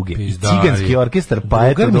 32. Ciganski orkestar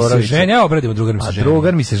Paje Todorovića. Drugar mi se ženi, ja obradimo Drugar mi se ženi.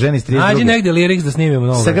 Drugar mi se ženi iz 32. Nađi negde lyrics da snimimo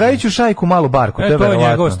novo. Sagraviću šajku malu barku, to je verovatno. To je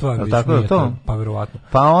njegova stvar, tako to? Pa verovatno.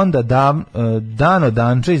 Pa onda Dano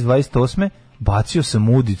Danče iz 28. Bacio sam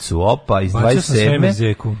udicu, opa, iz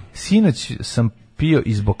 27. Sinoć sam pio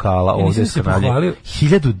iz bokala ovdje s kanalje.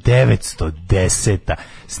 1910.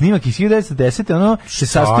 Snimak iz 1910. Ono se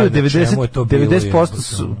sastoji od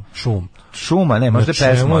 90% šuma, ne, možda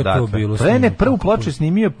pesma odatle. Prvu ploču je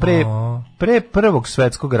snimio pre Prvog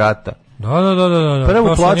svetskog rata. Da.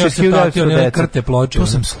 Prvu ploču iz 1910. To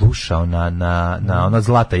sam slušao na ona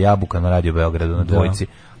Zlata jabuka na Radio Beogradu na Dvojci.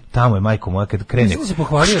 Tamo je majko moja kad krene. Mislim se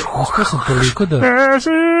pohvalio, uspio sam toliko da...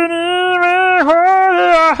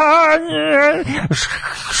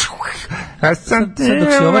 Sad dok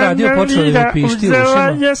si ovo radio počeo da mi pišti u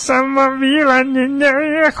ušima.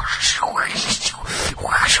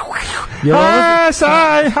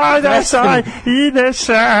 Saj, ide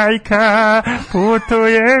šajka,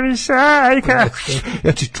 putuje mi šajka.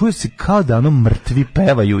 Znači, čuje se kao da ono mrtvi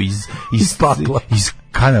pevaju iz pakla, iz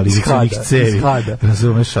kanalizacijnih cevi.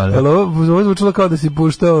 Razumeš, ali? Ovo zvučilo kao da si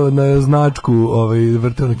puštao na značku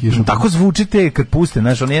vrteo na kišu. Tako zvučite kad puste,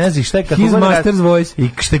 znaš, on je ne zna šta je kako His master's voice. I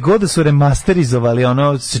šte god da su remasterizovali,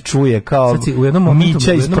 ono se čuje kao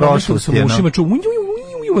Mića iz prošlosti. U ušima čuo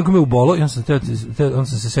uvijek me ubolo i on sam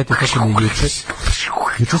se setio kako mi je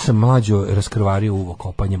juče sam mlađo raskrvario uvo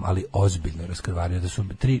kopanjem, ali ozbiljno raskrvario, da su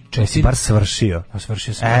 3-4... Si bar svršio.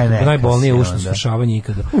 Svršio sam. Najbolnije ušno svršavanje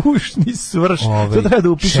ikada. Ušni svrš. To treba da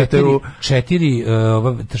upišete u...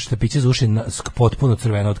 4 štapiće za uši potpuno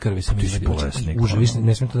crvena od krvi sam izvadio. Užas,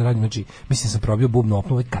 ne smijem to da radim. Znači, mislim sam probio bubnu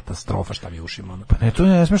opnu, ovo je katastrofa šta mi je ušima. Pa ne, to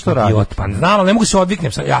ne smiješ to raditi. Pa znam, ali ne mogu se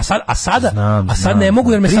odviknem. A sad ne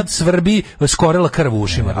mogu jer me sad svrbi skorela krv u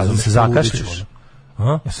ušima. A se zakašljiš?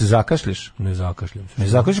 Ja se zakašljiš? Ne zakašljam se. Ne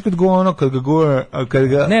zakašljiš kad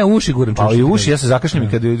ga... Ne, uši guram čušiti. Pa i uši, ja se zakašljam i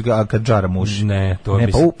kad džaram uši. Ne, to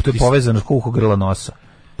je... To je povezano s uho grla nosa.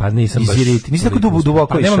 Pa nisam baš... Nisi tako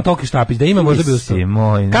duboko išao. Nemam toliki štapić, da ima možda bi ustao.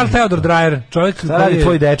 Karl Theodor Dreyer, čovjek koji je...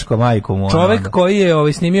 tvoj dečko, majko mu. Čovjek koji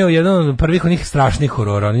je snimio jedan od prvih onih strašnih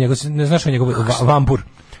horora. Ne znaš o njegov Vampur.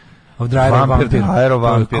 Vampir.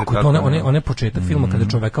 On početak filma kada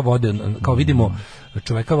čoveka vode, kao vidimo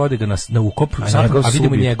čoveka vode ga na ukop, a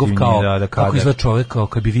vidimo njegov kao kako izgleda čovek, kao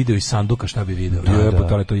kad bi video iz sanduka šta bi video.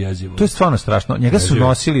 To je jezivo. To je stvarno strašno. Njega su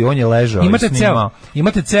nosili, on je ležao i snimao.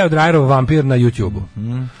 Imate ceo Dreyerov vampir na YouTubeu.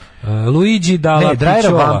 Luigi Dalla Picciola.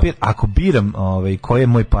 Dreyerov vampir, ako biram koji je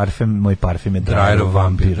moj parfem je Dreyerov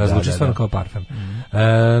vampir. Razluči stvarno kao parfem.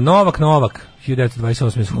 Novak,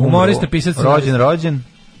 1928. Humorista, pisac. Rođen.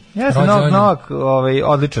 Ja sam Novak,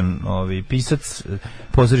 odličan pisac,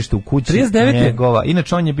 pozorište u kući 39. njegova.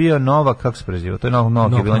 Inače on je bio Novak, kako se prezivao? To je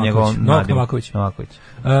Novak je bilo njegov Novaković.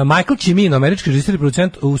 Michael Cimino, američki režiser i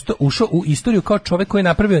producent, ušao u istoriju kao čovjek koji je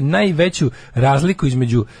napravio najveću razliku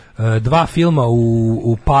između dva filma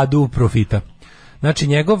u padu profita. Znači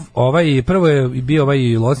njegov, prvo je bio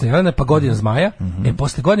Locna Jelena, pa Godina zmaja,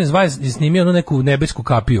 posle Godine zmaja je snimio onu neku nebesku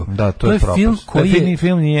kapiju. Da, to je film koji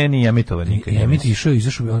film nije ni emitovan nikad.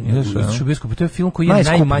 Izašao bioskop, to je film koji je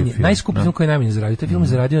najskuplji film koji je najmanje zaradio. Taj film je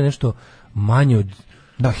zaradio nešto manje od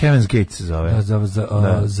Da, Heaven's Gate se zove.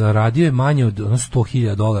 Zaradio je manje od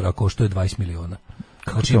 $100,000, a koštao je 20 miliona.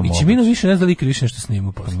 Znači, Čimino više ne zna lik više nešto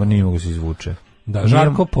snima posle. Pa nije mogu se izvuče. Da,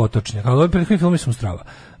 Žarko Potočnjak, ali ovaj prethodni film sam strava.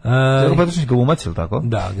 Žarko Potočnjak glumac, ili tako?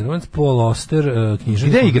 Da, glumac Paul Oster,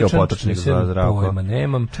 književnik. Gde je igrao Potočnjak za Zdravko? Pojma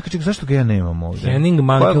nemam. Čekaj, zašto ga ja nemam ovdje? Henning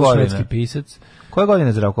Mankell, švedski pisac. Koje godine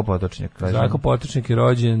je Zdravko Potočnjak? Zdravko Potočnjak je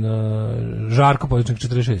rođen, Žarko Potočnjak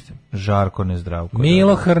 46. Žarko, ne Zdravko.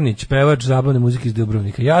 Milo Hrnić, pevač zabavne muzike iz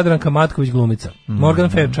Dubrovnika. Jadranka Matković, glumica. Morgan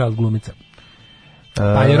Fairchild, glumica.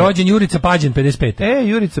 A je rođen Jurica Pađen, 55.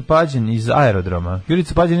 Jurica Pađen iz Aerodroma.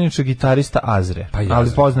 Jurica Pađen je inače gitarista Azre. Pa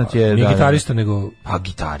ali poznat je... Nije gitarista, nego... A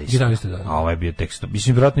gitarista. Gitarista, da. A ovaj je bio tekst.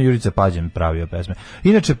 Mislim, vjerojatno Jurica Pađen pravio pesme.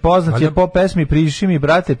 Inače, poznat je po pesmi Priši mi,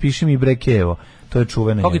 brate, piši mi brekevo. To je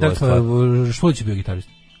čuvena njegova stvar. Štulić je bio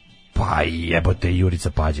gitarista. Pa jebote,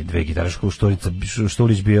 Jurica Pađen, dve gitare,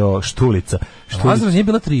 Štulić bio Štulica. Azra nije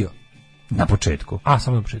bila trio. Na početku. A,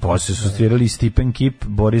 samo na početku. Posle su svirali Stipen Kip,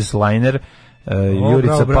 Boris Lajner,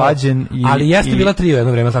 Jurica Pađen i... Ali jeste bila trio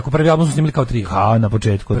jedno vreme, tako prvi album su snimili kao trio. Kao na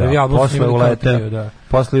početku, da.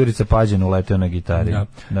 Posle Jurica Pađen uleteo na gitari.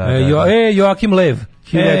 Joakim Lev.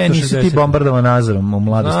 Nisi ti bombardovan Nazorom u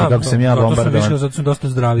mladosti, kako sam ja bombardovan. Zato sam dosta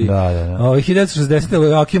zdraviji. Da.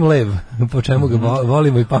 1960. Joakim Lev, po čemu ga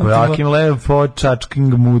volimo i pamtimo. Joakim Lev po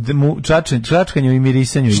čačkanju i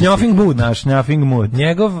mirisanju. Šnjofing mood. Šnjofing mood.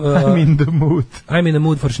 Njegov... I'm in the mood. I'm in the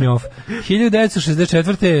mood for šnjof.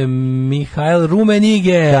 1964. Mihail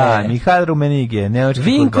Rumenige. Da, Mihail Rumenige.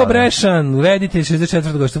 Vinko Brešan, reditelj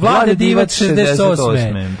 64. godište. Vlade Divac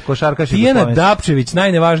 68. Košarkaš i Tijana Dapčević,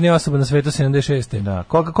 najnevažnija osoba na svetu 76. Da.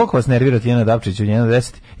 Koliko vas nervira Tijana Dapčić u njeno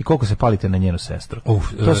 10 i koliko se palite na njenu sestru?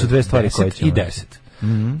 To su dve stvari koje ćemo... 10 i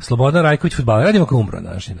 10. Slobodan Rajković, fudbaler. Radimo kao umro na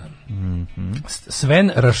današnji dan.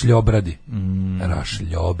 Sven Rašljobradi.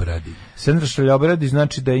 Rašljobradi. Sven Rašljobradi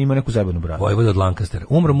znači da ima neku zajebanu bradu. Vojvoda od Lancastera.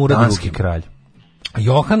 Umro Murad II. Danski kralj.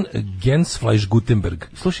 Johan Gensfleisch Gutenberg.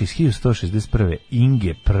 Slušaj, iz 1161.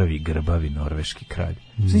 Inge prvi grbavi norveški kralj.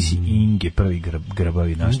 Znači Inge prvi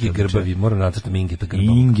grbavi naš. Inge grbavi, moram nacrtati Inge ta grbavi.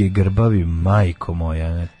 Inge grbavi, majko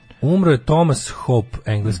moja. Umro je Thomas Hope,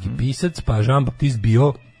 engleski pisac, pa Jean-Baptiste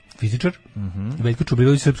Biot, fizičar. Veljko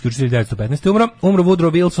Čubrilović, srpski učitelj 1915. Umro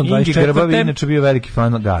Woodrow Wilson, 24. Inge grbavi, inače bio veliki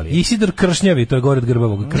fan Galije. Isidor Kršnjavi, to je gore od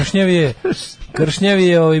Grbavog. Kršnjavi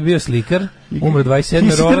je bio slikar. Umro 27.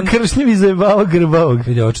 Isidor Kršnjavi zajebao Grbavog.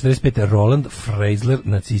 Vidio, 45. Roland Freisler,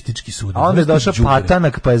 nacistički sud. A onda je došao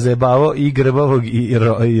Patanak pa je zajebao i Grbavog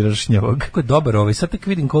i Ršnjavog. Kako je dobar sad tek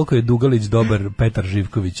vidim koliko je Dugalić dobar, Petar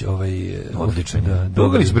Živković. Odličan.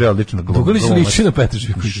 Dugalić bre odlično glumio. Dugalić liči na Petar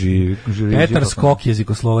Živković. Petar Skok,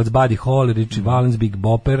 jezikoslovac, Buddy Holly, Richie Valens, Big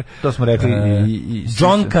Bopper. To smo rekli.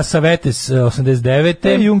 John Cassavetes,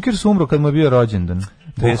 89. Junkers umro kad mu je bio rođendan.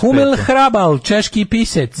 Bohumil Hrabal, češki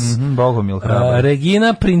pisec. Bohumil Hrabal.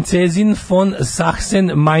 Regina Princezin von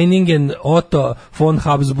Sachsen-Meiningen, Otto von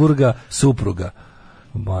Habsburga, supruga.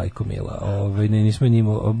 Majko mila, nismo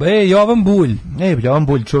njimo. Jovan Bulj. Jovan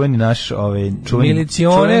Bulj, čuveni naš, čuveni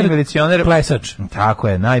milicioner, plesač. Tako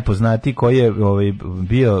je, najpoznatiji koji je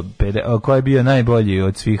bio najbolji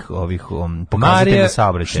od svih ovih pokazatelja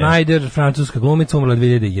saobraćaja. Marija Schneider, francuska glumica, umrla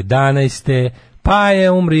 2011. Pa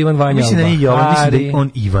je umri Ivan Vanja. Mislim da nije Jovan, mislim da je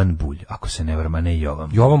on Ivan Bulj, ako se ne vrama, ne Jovan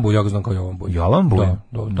Bulj. Jovan Bulj, ja ga znam kao Jovan Bulj. Jovan Bulj?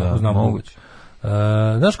 Da, znam moguće.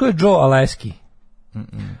 Znaš ko je Joe Aleski?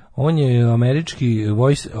 On je američki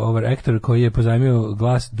voice over actor koji je pozajmio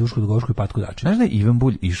glas Dušku Dugošku i Patku Dačić. Znaš da je Ivan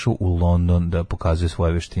Bulj išao u London da pokazuje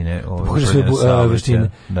svoje veštine? Pokaže svoje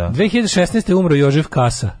veštine. 2016. umro Jožef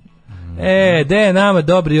Kasa. De je nama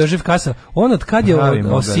dobri Jožef Kasa. On od kad je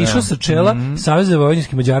sišao sa čela Saveza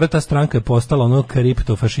vojvođanskih Mađara, ta stranka je postala ono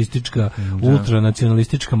kriptofašistička,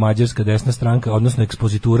 ultranacionalistička mađarska desna stranka, odnosno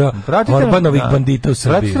ekspozitura Orbanovih bandita u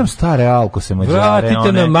Srbiji. Vratite nam stare Alkose Mađare.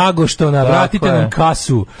 Vratite nam Magoštona, vratite nam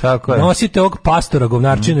Kasu. Nosite ovog pastora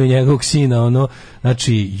govnarčinu i njegovog sina,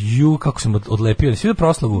 znači, kako sam odlepio, svi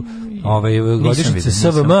proslavu godišnjice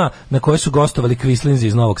SVM na kojoj su gostovali Kvislinzi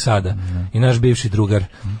iz Novog Sada i naš bivši drugar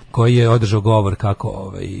koji je održao govor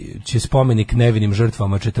kako će spomenik nevinim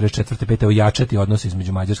žrtvama 44. 5. ojačati odnose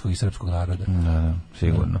između mađarskog i srpskog naroda. Da,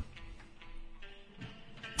 sigurno.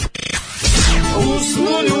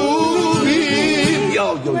 Usnu ljubim.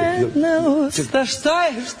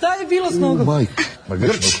 Šta je bilo s nogom?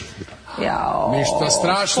 Ništa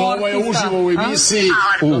strašno, ovo je uživo u emisiji.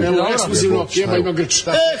 Evo, ekskluzivno, Kjeba ima grč.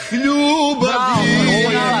 Ljubavi,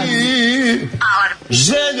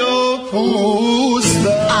 željo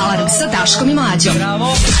pusta. Alarm sa Daškom i Mlađom.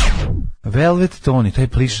 Velvet Tone, taj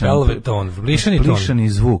plišani. Velvet Tone, plišani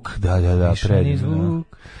zvuk. Da, plišani zvuk.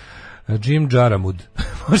 Jim Jaramud.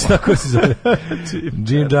 Može tako se zove.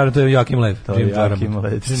 Jim Jarmusch, to je Joachim Lev. Jim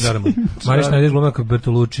Jarmusch. Mariš Najdiš glumio kao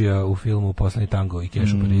Bertoluccija u filmu Poslednji tango i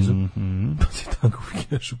Keš u Parizu. Poslednji tango i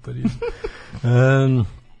Keš u Parizu.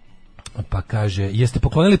 Pa kaže, jeste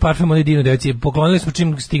poklonili parfem onoj divnoj devojci? Poklonili smo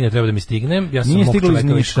čim stigne, treba da mi stigne. Ja sam mog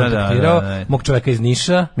čoveka već kontaktirao, mog čoveka iz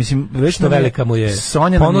Niša. Mislim, već što velika mu je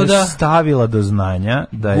Sonja ponuda. Nam je stavila do znanja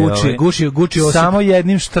da je Gucci samo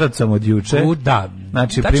jednim štrcom od juče. Da,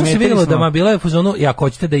 znači, tačno se vidjelo da ma bila je u fazonu, ako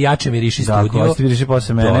hoćete da jače miriši studio, da, ako hoćete miriši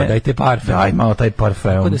posle mene, dajte parfem. Daj malo taj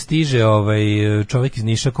parfem. Tako da stiže čovjek iz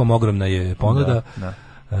Niša, kom ogromna je ponuda. Da.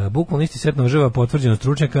 Bukvalno isti set noževa potvrđeno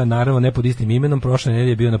stručnjaka, naravno ne pod istim imenom, prošle nedelje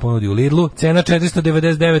je bio na ponudi u Lidlu, cena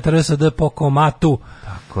 499 RSD po komatu.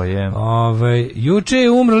 Tako je. Juče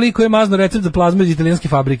je umro lik koji je mazno recept za plazmu iz italijanske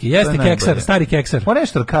fabrike. Jeste keksar, stari keksar. Pa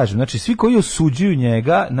nešto kažem, znači svi koji osuđuju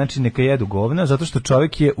njega, znači neka jedu govna, zato što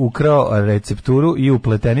čovjek je ukrao recepturu i u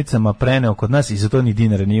pletenicama preneo kod nas i za to ni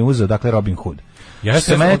dinara nije uzeo, dakle Robin Hood.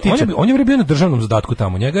 On je bio na državnom zadatku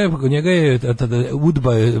tamo. Njega je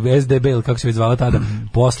UDBA, SDB ili kako se već zvala tada,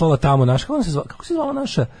 poslala tamo naša, kako se zvala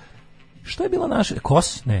naša? Što je bila naša?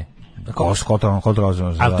 KOS? Ne. KOS,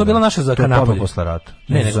 ali to je bila naša za Napolje. To je posle rata.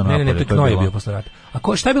 Ne, to je Knoj je bio posle rata.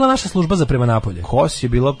 A šta je bila naša služba za prema Napolje? KOS je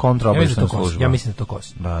bila kontraobaveštajna služba. Ja mislim da to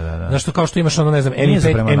KOS. Da. Znaš što, kao što imaš ono, ne znam,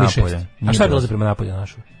 MI5, MI6. A šta je bilo za prema Napolje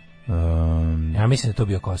našu? Ja mislim da je to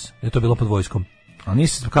bio KOS. Da je to bilo pod vojskom. A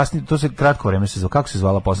nisi kasnije, to se kratko vreme se zvalo, kako se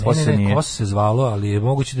zvala posle? Ne, KOS se zvalo, ali je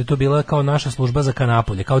moguće da je to bila kao naša služba za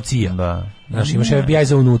Napolje, kao CIA. Da. Znaš, imaš FBI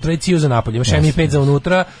za unutra i CIA za Napolje, imaš MI5 za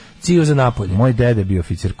unutra, CIA za Napolje. Moj dede bio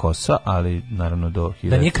oficir KOS-a, ali naravno do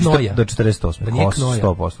 48. Da nije KOS,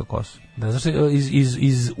 100% KOS. Da, znaš,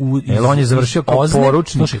 on je završio kao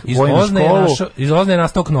poručnik vojnu školu. Iz Ozne je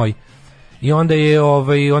nastao Knoj. I onda je,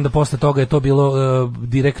 onda posle toga je to bilo,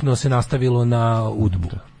 direktno se nastavilo na UDBU.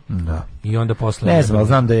 Da. I onda posle ne znam, ali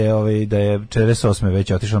znam da je 48.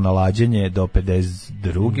 već otišao na lađenje do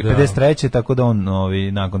 53. tako da on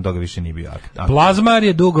nakon toga više nije bio aktiv. Plazmar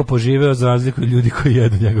je dugo poživeo za razliku od ljudi koji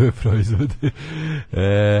jedu njegove proizvode.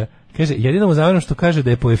 Kaže, jedino mu zameram što kaže da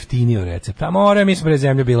je pojeftinio recept. A more, mi smo pre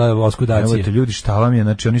zemlje bila oskudacije. Evo te ljudi, šta vam je,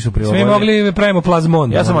 znači oni su prilagodili. Svi mogli pravimo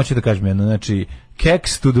plazmon. Ja sam hoću da kažem jedno, znači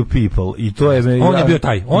keks to the people i to je... On je bio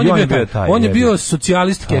taj. On je bio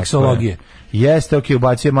socijalist keksologije. Jeste,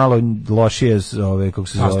 ubacio malo lošije kako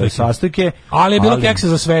se zove, sastojke. Ali je bilo keksa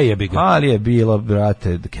za sve, jebi ga. Ali je bilo,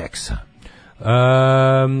 brate, keksa.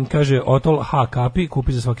 Kaže, Otol H. Kapi,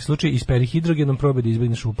 kupi za svaki slučaj, isperi hidrogenom, probaj da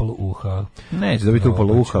izbjegneš upalo uha. Neće dobiti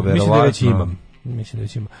upalo uha, verovatno. Mislim da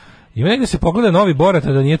već imam. Ima negdje se pogleda novi Borat,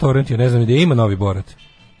 a da nije torrentio, ne znam gdje ima novi Borat.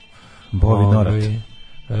 Bovi Norat.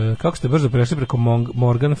 Kako ste brzo prešli preko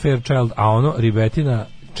Morgan Fairchild, a ono, Ribetina,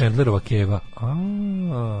 Chandlerova keva.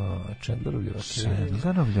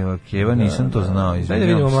 Chandlerova keva, nisam to znao. Daj da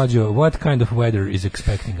vidimo, Mlađo, what kind of weather is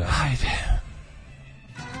expecting us? Hajde.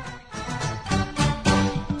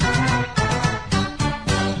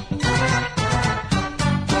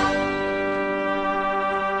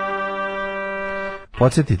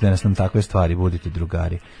 Podsjetite nas nam takve stvari, budite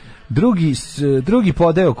drugari. Drugi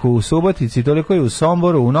podeok u Subotici, toliko je u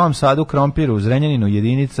Somboru, u Novom Sadu, Krompiru, u Zrenjaninu,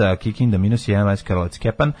 Jedinica, Kikinda, -1, Leskovac, Karlovac,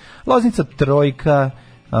 Kepan, Loznica, trojka,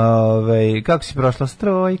 kako si prošla s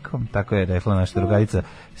trojkom? Tako je rekla naša drugarica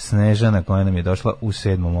Snežana, koja nam je došla u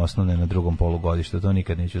 7. osnovne na 2. polugodištu. To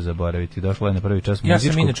nikad neću zaboraviti. Došla je na prvi čas muzičku.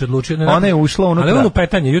 Ja sam inače odlučio. Ona je ušla unutra. Ali ono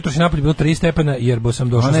petanje, jutro si napolje bilo 3 stepena, jer sam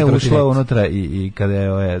došla. Ona je ušla unutra i kada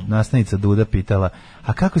je nastavnica Duda pitala,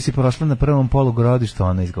 a kako si prošla na 1. polugodištu,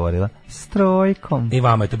 ona izgovorila s trojkom. I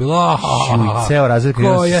vama je to bilo ceo razred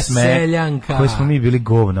koja seljanka. Koji smo mi bili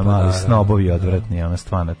govna, mali snobovi odvratni, ona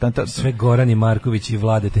stvarno. Sve Gorani Marković i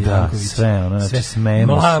Vladete Janković. Sve, ono, znači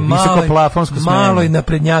smemo se. Visoko plafonsko smemo. Malo i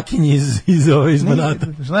naprednjakinji iz Banata.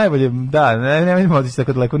 Najbolje, da, ne vidimo otići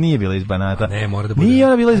tako daleko, nije bila iz Banata. Ne, mora da bude. Nije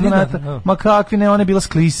ona bila iz Banata. Ma kakvi ne, ona je bila s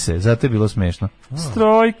Klise, zato je bilo smešno. S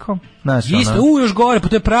trojkom. Isto, još gore, pa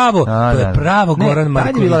to je pravo. To je pravo Goran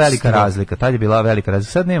Marković. Tad je bila velika razlika.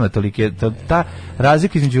 Sad nema tolike. Ta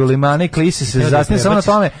razlika između Limana i Klise se zasniva samo na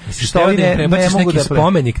tome što oni ne mogu da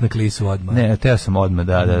spomenik na Klisu odmah. Ne, teo sam odmah,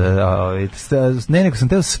 da. Ne, nego sam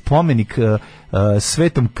teo spomenik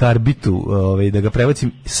Svetom Karbitu, da ga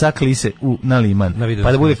prebacim sa Klise na Liman,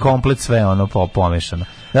 pa da bude komplet sve ono pomešano.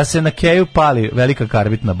 Da se na Keju pali velika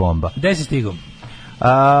karbitna bomba. Gde si stigao?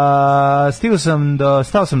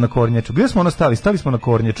 Stao sam na kornjaču. Gdje smo stali smo na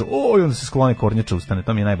kornjaču. I onda se sklone kornjača ustane.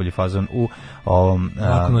 To mi je najbolji fazon u ovom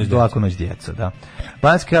Laku noć djeca, da.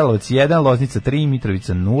 Banjski Karlovac 1, Loznica 3,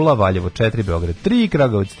 Mitrovica 0, Valjevo 4, Beograd 3,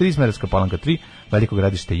 Kragujevac 3, Smederevska Palanka 3, Veliko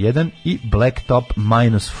Gradište 1 i Blacktop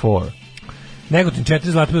 -4. Negotin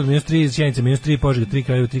 4, Zlatibor -3, Sjenica -3, Požega 3,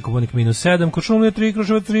 Kraljevo 3, Koponik -7, Kuršumlija 3,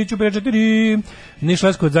 Kruševac 3, Ćuprija 4, Niš,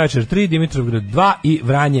 Leskovac, Zaječar 3, Dimitrovgrad 2 i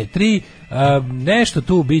Vranje 3. Nešto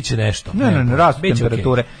tu biće nešto. Ne, rastu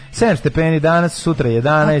temperature. 7 stepeni danas, sutra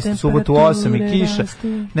 11, subotu 8 i kiša,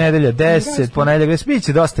 nedelja 10, ponedeljak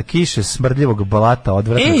biće dosta kiše, smrdljivog blata,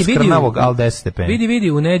 odvratnog, skrnavog, ali 10 stepeni.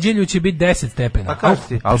 Vidi, u nedelju će biti 10 stepena.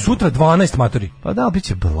 A sutra 12, matori. Pa da,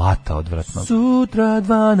 biće blata odvratnog. Sutra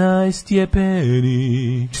 12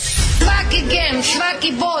 stepeni. Svaki gem,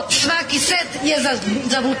 svaki bod, svaki set je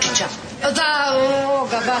za Vučića. Za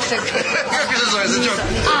ovoga vašeg. Kako se zove za čovjek?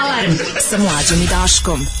 Alarm sa Mlađom i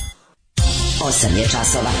Daškom. 8 je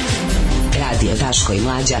časova. Radio Daško i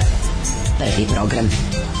Mlađa. Prvi program.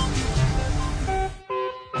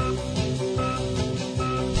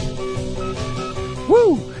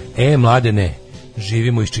 Mladene,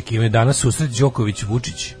 živimo iščekivanje. Danas susret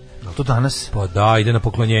Đoković-Vučić. To danas? Pa da, ide na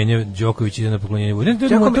poklonjenje, Đoković ide na poklonjenje.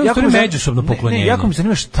 To je međusobno poklonjenje. Jako mi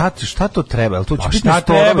zanima šta to treba, jel to će biti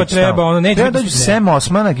Nestorović? Treba, ono neće. Treba dođu Sem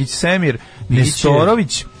Osmanagić, Semir,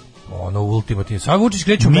 Nestorović. Ono ultimativno. Sad Vučić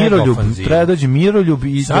kreće u Miroljub, treba dođe Miroljub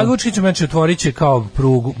i sad Vučić znači otvorit će kao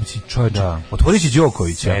prugu, čovječe. Da, otvorit će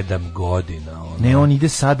Đokovića. 7 godina. Ne, on ide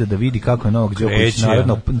sada da vidi kako je Novak Đoković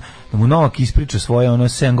narodno, da mu Novak ispriča svoje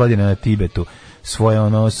 7 godina na Tibetu, svoje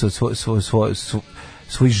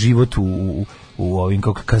svoj život u ovim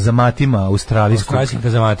kazamatima australijskog,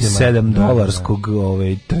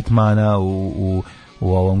 $7 tretmana u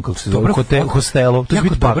ovom, kako se zove, hostelu. To je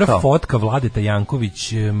biti dobra fotka Vladeta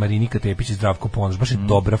Janković, Marinika Tepić i Zdravko Ponoš, baš je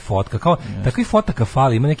dobra fotka. Kao, takvih fotaka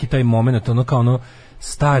fali, ima neki taj moment, kao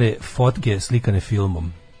stare fotke slikane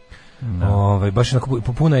filmom. Baš onako,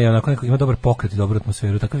 popuna je onako, ima dobar pokret i dobru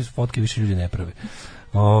atmosferu, takve fotke više ljudi ne prave.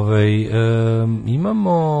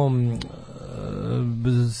 Imamo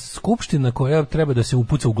skupština koja treba da se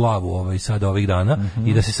upuca u glavu sada ovih dana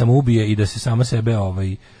i da se samo ubije i da se sama sebe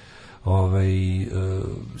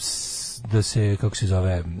da se, kako se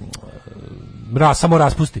zove, samo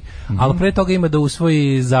raspusti. Ali pre toga ima da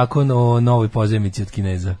usvoji zakon o novoj pozajmici od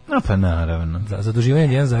Kineza. Pa naravno. Za zaduživanje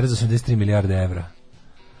 1,83 milijarde evra.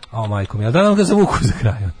 O majko mi, ali da nam ga zavuku za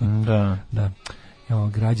kraj. Da.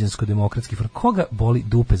 Građansko-demokratski forum. Koga boli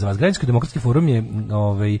dupe za vas? Građansko-demokratski forum je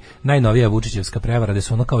najnovija Vučićevska prevara, gde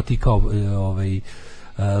su ono kao ti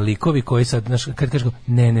likovi koji sad, kad kažu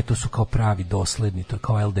ne, to su kao pravi dosledni, to je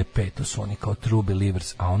kao LDP, to su oni kao true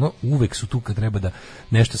believers, a ono uvek su tu kad treba da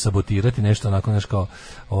nešto sabotirati, nešto onako, kao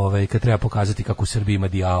kad treba pokazati kako u Srbiji ima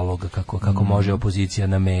dijalog, kako može opozicija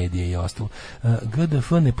na medije i ostalo.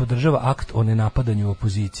 GDF ne podržava akt o nenapadanju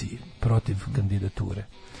opoziciji protiv kandidature.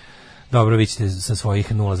 Dobro, vi ćete sa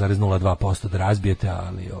svojih 0,02% da razbijete,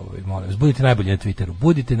 ali molim vas, budite najbolji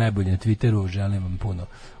na Twitteru, želim vam puno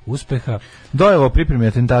uspeha. Dojevo pripremi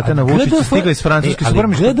atentate na Vučića, stigla iz Francuske,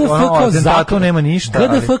 atentatu nema ništa.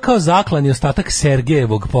 GDF kao zaklani ostatak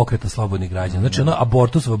Sergejevog pokreta slobodnih građana, znači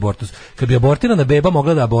abortus. Kad bi abortirana beba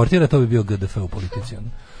mogla da abortira, to bi bio GDF u politici.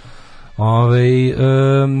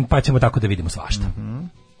 Pa ćemo tako da vidimo svašta.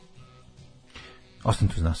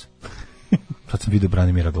 Ostanite uz nas. Sad sam vidio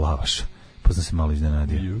Branimira Glavaša, pa sam se malo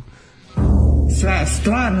iznenadio. Sve,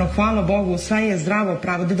 stvarno, hvala Bogu, sve je zdravo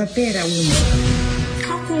pravo, da pere umo.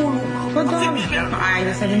 Kako umo? Pa dobro.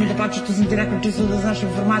 Ajde, sad mi da plaću, to sam ti rekao čisto da znaš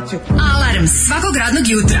informaciju. Alarm svakog radnog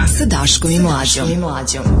jutra sa Daškom i Mlađom.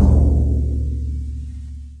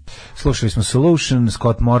 Slušali smo Solution,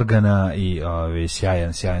 Scott Morgana i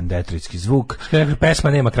sjajan detroitski zvuk.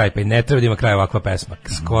 Pesma nema kraj, pa i ne treba da ima kraj ovakva pesma.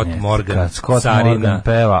 Scott Morgan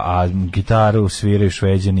peva, a gitaru sviraju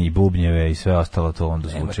Šveđani i bubnjeve i sve ostalo, to onda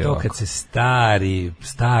zvuči ovako. To kad se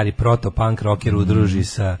stari proto-punk rocker udruži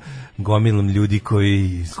sa gomilom ljudi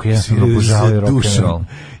koji sviraju sa dušom.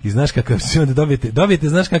 I znaš kakav se onda dobijete,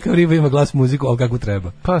 znaš kakav riba ima glas muziku, ali kako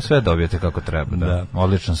treba. Pa sve dobijete kako treba, da.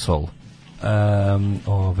 Odličan soul.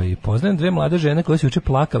 Poznajem 2 mlade žene koje su juče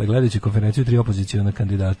plakale gledajući konferenciju 3 opoziciona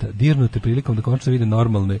kandidata, dirnute prilikom da konačno vide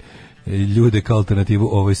normalne ljude kao alternativu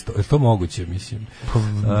ovoj je to moguće, mislim?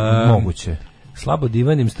 Moguće. Slabo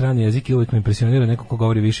divanim strani jezik i uvijek me impresionira neko ko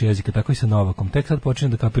govori više jezika, tako i sa Novakom. Tek sad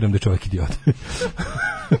počinjem da kapiram da je čovjek idiot.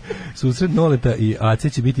 Susret Noleta i Ace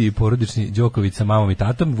će biti porodični Đoković sa mamom i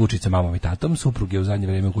tatom, Vučić sa mamom i tatom, suprug je u zadnje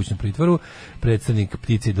vreme u kućnom pritvoru, predstavnik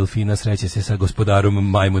ptice i delfina sreće se sa gospodarom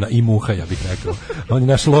majmuna i muha, ja bih rekao. On je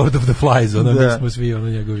naš Lord of the Flies, mi smo svi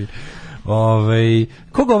njegovi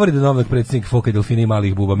Ko govori da novog predsjednik Foka Delfina i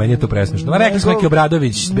malih buba? Meni je to presmešno. Rekli smo neki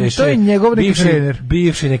Obradović, beše, to je njegov neki trener.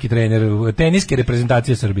 Bivši neki trener teniske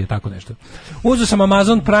reprezentacije Srbije, tako nešto. Uzeo sam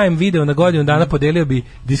Amazon Prime video na godinu dana, podelio bi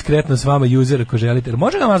diskretno s vama user ako želite.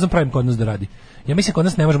 Može li Amazon Prime kod nas da radi? Ja mislim kod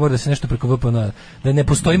nas ne može, mora da se nešto preko VPN, da ne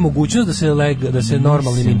postoji mogućnost da se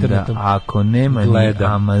normalnim internetom da ako nema gleda.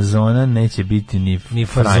 Ni Amazona neće biti ni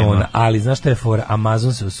fazona, ali znaš šta je fora?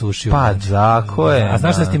 Amazon se osušio. Pa tako je. A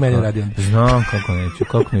znaš šta si ti meni radio? Znam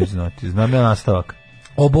kako neću znati. Znam ja nastavak.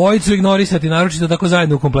 Obojicu ignorisati, naročito tako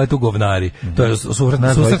zajedno u kompletu govnari. To je susret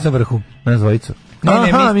na vrhu. Na dvojicu.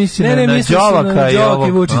 Ne, mislim na Đovaka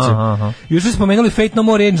i Vučića. Još smo spomenuli Fate No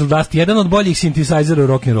More Angel Dust, jedan od boljih synthesizera u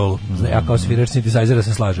rock'n'rollu. Ja kao svirač synthesizera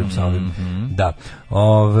se slažem sa ovim. Da.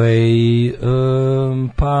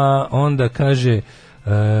 Pa onda kaže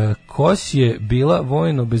KOS je bila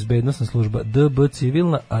vojno-bezbednosna služba, DB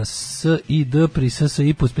civilna, a SID pri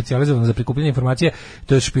SSI-u specijalizovana za prikupljanje informacije,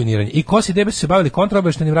 to je špioniranje. I KOS i DB su se bavili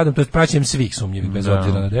kontraobaveštajnim radom, to je praćenjem svih sumnjivih, bez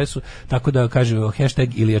obzira na adresu, tako da kaže hashtag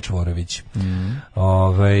Ilija Čvorović.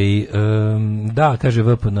 Da, kaže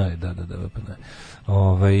VPN, da, VPN.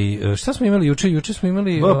 Šta smo imali juče? Juče smo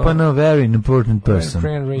imali VPN, very important person.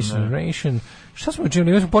 Šta smo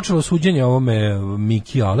učinili? Mi smo počeli suđenje ovome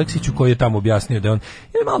Miki Aleksiću koji je tamo objasnio da je on...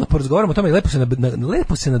 Ja malo da porazgovaramo o tome,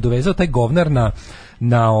 lepo se nadovezao taj govnar na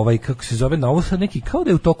kako se zove, na ovo sad neki, kao da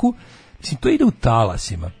je u toku, mislim, to ide u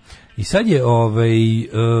talasima. I sad je,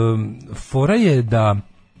 fora je da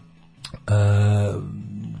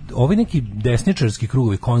ovi neki desničarski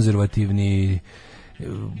krugovi, konzervativni,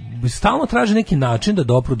 stalno traže neki način da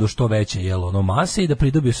dopru do što veće mase i da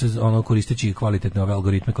pridobiju se koristeći kvalitetne ove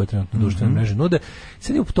algoritme koje trenutno društvene mreže nude.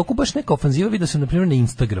 Sad je u toku baš neka ofanziva, vidio sam na primjer na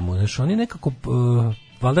Instagramu, znaš, oni nekako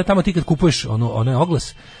valjda tamo ti kad kupuješ onaj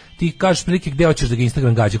oglas, ti kažeš prilike gde hoćeš da ga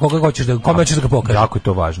Instagram gađa, kome hoćeš da ga pokaže. Jako je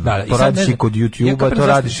to važno. Da, to radiš i kod YouTube-a, to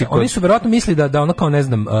radiš i kod... Oni su verovatno misli da ono kao, ne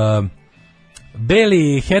znam,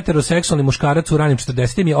 beli heteroseksualni muškarac u ranim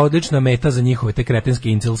 40-im je odlična meta za njihove te kretenske,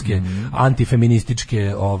 incelske,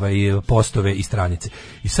 antifeminističke postove i stranice.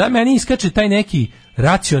 I sad meni iskače taj neki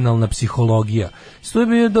racionalna psihologija. To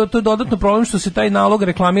je dodatno problem što se taj nalog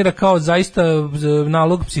reklamira kao zaista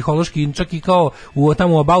nalog psihološki, čak i kao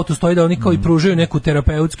tamo u Aboutu stoji da oni kao i pružaju neku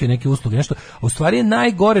terapeutske neke usluge, nešto. A u stvari je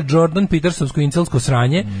najgore Jordan Petersonsko incelsko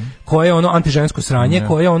sranje, koje je antižensko sranje,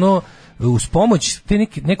 koje je uz pomoć te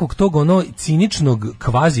nekog tog ciničnog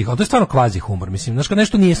kvazi, ali to je stvarno kvazi humor, mislim, znaš, kad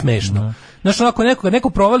nešto nije smešno. Znaš, onako neko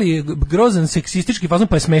provali grozan seksistički fazon,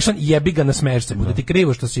 pa je smešan, jebi ga na smešce, bude ti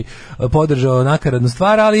krivo što si podržao nakaradnu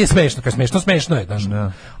stvar, ali je smešno, kad je smešno je, znaš.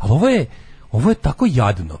 Ali ovo je tako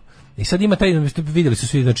jadno. I sad ima taj, vidjeli su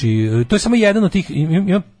svi, znači, to je samo jedan od tih,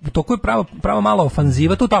 toko je prava mala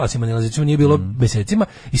ofanziva, to u talasima ne nije bilo mesecima,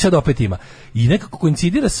 i sad opet ima. I nekako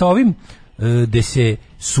koincidira sa ovim, gde se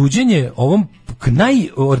suđenje ovom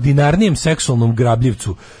najordinarnijem seksualnom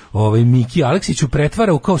grabljivcu, Miki Aleksiću,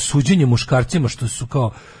 pretvara u kao suđenje muškarcima, što su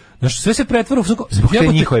kao, znaš, sve se pretvara u zbog te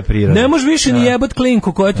njihove prirode. Ne možeš više ni jebat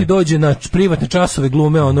klinku koja ti dođe na privatne časove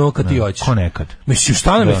glume kad ti hoćeš. Ko nekad. Mislim,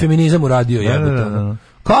 šta nam je feminizam uradio, jebote.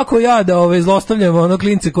 Kako ja da zlostavljam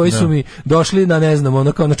klince koji su mi došli na, ne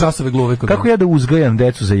znam, kao na časove glume. Kako ja da uzgajam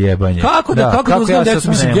decu za jebanje? Kako da uzgajam decu?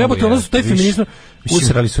 Mislim, jebote, taj feminizam...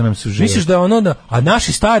 Usrali su nam sužije. Misliš da je a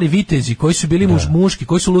naši stari vitezi koji su bili muški,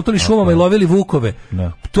 koji su lutali šumama i lovili vukove,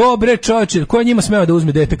 to bre čoveče, ko je njima smeo da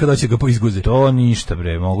uzme dete kada će ga izguze? To ništa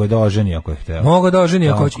bre, mogo je da oženi ako je hteo. Mogo da oženi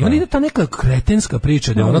ako hoće. I onda ide ta neka kretenska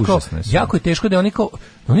priča da ono kao, jako je teško da oni kao,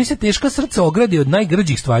 oni se teška srca ogradi od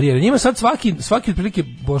najgrđih stvari, jer njima sad svaki otprilike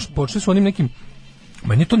počeli su onim nekim.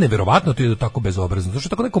 Meni je to neverovatno, to je tako bezobrazno, zato što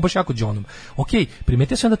tako neko baš jako džonom. Okej,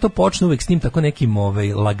 primetio sam da to počne uvek s tim tako nekim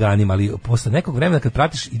laganim, ali posle nekog vremena kad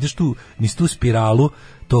pratiš, ideš niz tu spiralu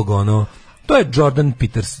tog to je Jordan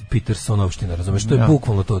Petersonovština, razumeš, to je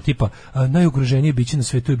bukvalno to, tipa, najugroženije biće na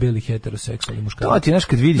svetu je beli heteroseksualni muškarac. To ti, znaš,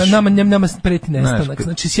 kad vidiš... Nama preti nestanak,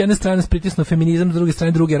 znači, s jedne strane pritisno feminizam, s druge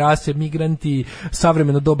strane druge rase, migranti,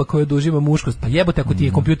 savremeno doba koje odužima muškost, pa jebote, ako ti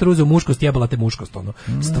je kompjuter uzeo muškost, jebala te muškost,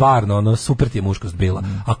 stvarno, super ti je muškost bila.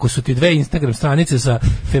 Ako su ti dve Instagram stranice sa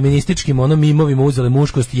feminističkim, mimovima uzele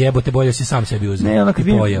muškost, jebote, bolje si sam sebi uzeo. Ne, kad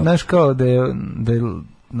vidim, znaš, kao da je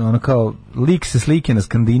kao lik se slike na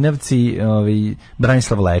Skandinavci,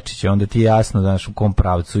 Branislav Lečić, onda ti je jasno, znaš, u kom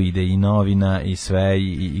pravcu ide i novina i sve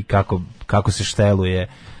i kako se šteluje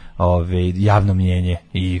javno mnjenje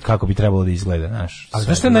i kako bi trebalo da izgleda, znaš. Ali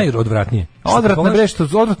znaš što je najodvratnije?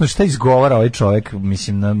 Odvratno šta izgovara ovaj čovjek,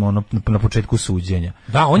 mislim, na početku suđenja.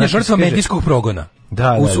 Da, on je žrtva medijskog progona.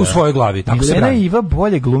 u svojoj glavi. Tako Milena i Iva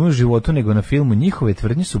bolje glume u životu nego na filmu. Njihove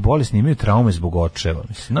tvrdnje su bolesne, imaju traume zbog očeva.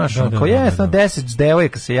 Mislim, znaš, kao jesno 10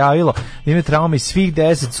 devojaka se javilo, imaju traume i svih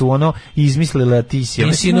 10 su ono izmislile ti si.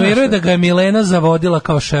 Insinuirao je da ga je Milena zavodila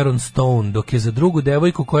kao Sharon Stone, dok je za drugu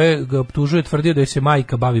devojku koja ga optužuje tvrdio da joj se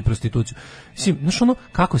majka bavi prostitucijom. Mislim, znaš ono,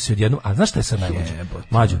 kako se odjednom, a znaš šta je sad najluđe?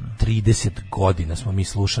 Mlađo, 30 godina smo mi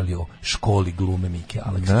slušali o školi glume Mike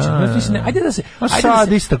Aleksića. Mislim, ajde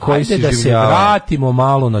da se vratimo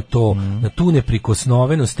malo na to, na tu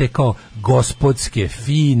neprikosnovenost, te kao gospodske,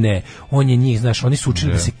 fine, on je njih, znaš, oni su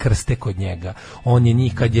učili da se krste kod njega, on je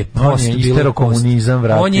njih kad je post bilo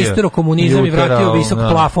on je isterokomunizam i vratio visok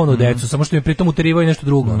plafon u decu, samo što mi pritom uterivaju nešto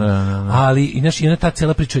drugo. Ali, i znaš, i ona ta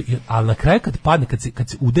cela priča, ali na kraju kad padne, kad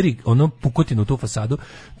se udari ono pukotinu u tu fasadu,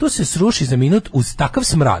 to se sruši za minut uz takav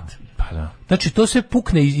smrad. Pa da. Znači to se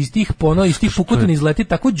pukne iz tih pukotina izleti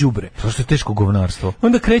tako đubre. To je teško govnarstvo.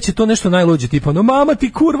 Onda kreće to nešto najluđe, tipa no mama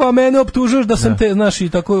ti kurva mene optužuješ da sam te, znaš, i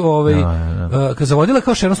tako kad zavodila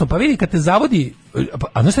kao Sharon Stone, pa vidi kad te zavodi,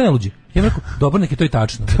 a znaš šta je najluđe? Ja rekao, dobro, nek je to i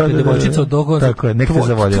tačno. Devojčica od dogovora,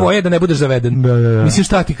 tvoje da ne budeš zaveden. Mislim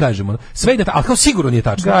šta ti kažemo. Sve ide, ali kao sigurno nije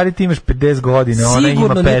tačno. Gari, ti imaš 50 godina, ona ima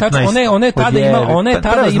 15. Ona je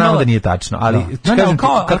tada imala da nije tačno, ali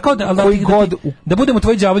da budemo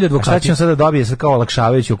tvoji đavolji advokati. Šta sada dobije sad kao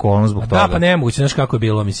olakšavajući okolnost zbog toga. Da, pa nemoguće, znaš kako je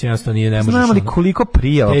bilo, mislim, jednostavno nije, ne možeš. Znamo li koliko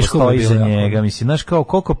prijava postoji za njega, mislim, znaš kao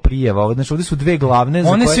koliko prijava, znači ovdje su dve glavne.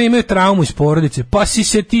 One sve imaju traumu iz porodice, pa si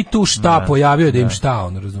se ti tu šta pojavio da im šta,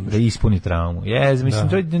 on razumiješ. Da ispuni traumu, mislim,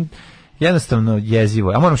 to je jednostavno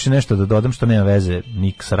jezivo. Ja moram še nešto da dodam što nema veze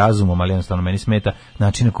nik sa razumom, ali jednostavno meni smeta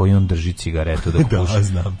način na koji on drži cigaretu dok puši. Da,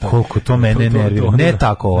 znam. Koliko to mene nervira. Ne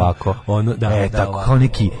tako ovako. Tako kao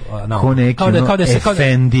neki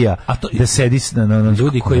efendija da sedi na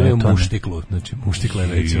ljudi koji imaju muštiklu, znači muštikla je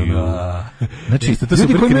već znači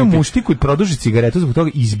ljudi koji imaju muštiku i produži cigaretu zbog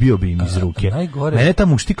toga izbio bi im iz ruke. Mene ta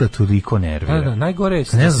muštikla toliko nervira. Da, najgore.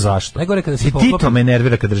 Ne znam zašto. Najgore kada se poklopi. Tito me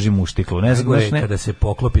nervira kad drži muštiklu. Ne znam kada se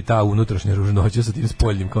poklopi ta unutrašnja ružnoća sa tim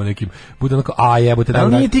spoljnim kao nekim bude onako jebote da.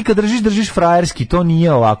 Ali nije ti kad držiš frajerski, to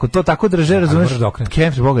nije ovako. To tako drže, razumeš?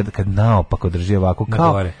 Kemfri Boga kad naopako drži ovako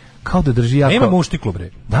kao da drži jako. Nema muštiklu bre.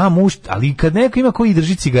 Da, ali kad neko ima koji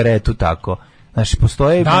drži cigaretu tako. Znači,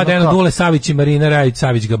 postoje... Da, Dule Savić i Marina Rajić,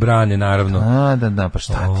 Savić ga brane, naravno. Da, pa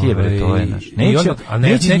šta ti je, bre, to je naš.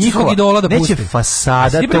 Neće njihovog idola da pusti. Neće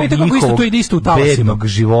fasada tog njihovog bednog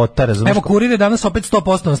života, razumiješ? Evo, Kurir je danas opet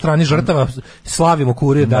 100% na strani žrtava, slavimo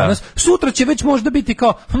Kurir danas. Sutra će već možda biti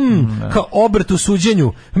kao obrt u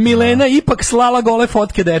suđenju. Milena ipak slala gole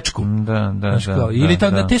fotke dečku. Da. Ili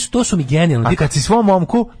to su mi genijalni. A kad si svom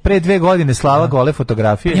momku pre 2 godine slala gole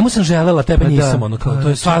fotografije... Njemu sam želela, tebe nisam, to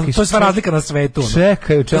je sva razlika na svetu.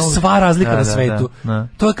 Čekaju, to je sva razlika na svetu.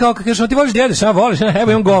 To je kao kad kažeš, ti voliš da jedeš, voliš,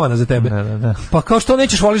 evo imam govana za tebe. Pa kao što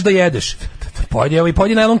nećeš voliš da jedeš?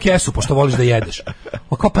 Pojedi najlon kesu, pošto voliš da jedeš.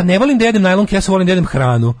 Pa ne volim da jedem najlon kesu, volim da jedem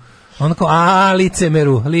hranu. Ono kao,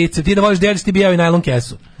 licemeru, ti da voliš da jedeš, ti bi jeo i najlon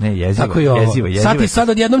kesu. Ne, jezivo. Sad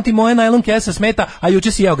odjednom ti moja najlon kesa smeta, a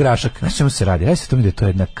juče si jeo grašak. Znaš čemu se radi? Radi se tome da je to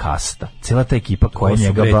jedna kasta. Cijela ta ekipa koja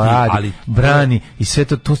njega brani i sve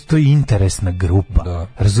to je interesna grupa.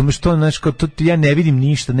 Razumeš to? Ja ne vidim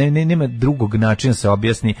ništa, nema drugog načina se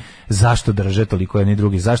objasni zašto drže toliko jedni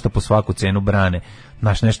drugi, zašto po svaku cenu brane.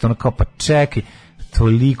 Znaš, nešto ono kao, pa čekaj,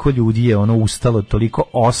 toliko ljudi je ono ustalo, toliko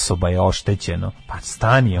osoba je oštećeno. Pa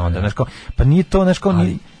stani je onda, znaš kao, pa nije to, znaš kao,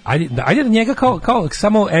 ajde da njega kao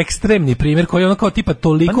samo ekstremni primjer koji je ono kao tipa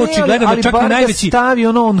toliko očigledan da čak i najveći stavi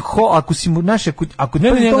ono ako si mu ako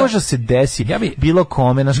to može se desi bilo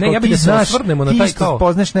kome, znaš kao ti znaš, ti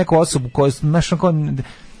poznaš neku osobu koju znaš kao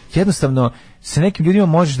jednostavno sa nekim ljudima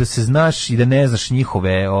možeš da se znaš i da ne znaš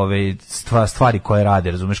njihove stvari koje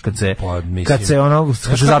rade, razumeš, kad se ono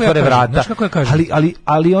zatvore vrata.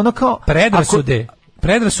 Ali ono kao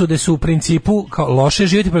predrasude su u principu kao loše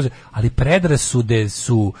živjeti, ali predrasude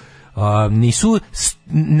su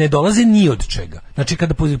ne dolaze ni od čega. Znači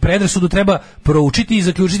kada predrasudu treba proučiti i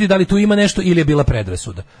zaključiti da li tu ima nešto ili je bila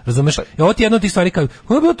predrasuda. Razumeš? Ovo ti jedna od tih stvari kao,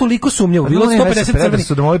 ono je bilo toliko sumnjivo, bilo 150 crvenih,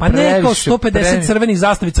 pa ne kao 150 crvenih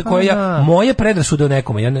zastavica koje moje predrasude o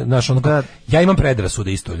nekome, ja imam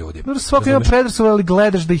predrasude isto ljudi. Svako ima predrasude, ali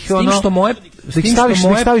gledaš da ih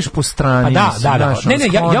staviš po strani. Da. Ne,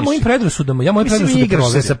 ja mojim predrasudama,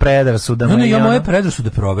 sa predrasudama. Ja moje predrasude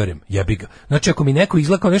proverim. Jebi ga. Znači ako mi neko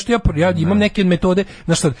izgleda nešto, ja imam neke metode,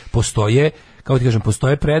 znači postoje, kako ti kažem,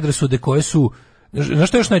 postoje predrasude koje su Znaš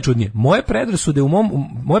što je još najčudnije? Moje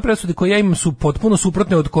predrasude koje ja imam su potpuno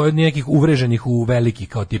suprotne od kojih nekih uvreženih u velikih,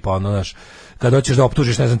 kao tipa ono, znaš, kad hoćeš da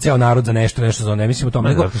optužiš, ne znam, ceo narod za nešto za ne mislim o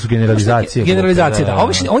tome. To su generalizacije. Generalizacije, da.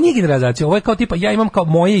 Ovo nije generalizacija, ovo je kao tipa, ja imam kao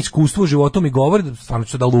moje iskustvo u životu mi govori, stvarno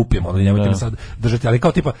ću da lupim, ono, nemojte me sad držati, ali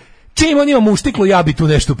kao tipa, čim on ima muštiklu, ja bi tu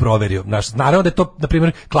nešto proverio. Naravno da je to, na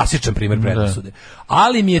primjer, klasičan primjer predrasude.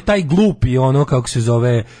 Ali mi je taj glupi, ono, kako se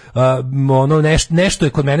zove, ono, nešto je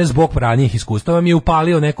kod mene zbog ranijih iskustava mi je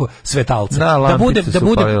upalio neko svetalce. Da budem,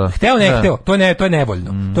 hteo ne hteo, to je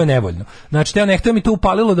nevoljno. To je nevoljno. Znači, hteo ne hteo mi to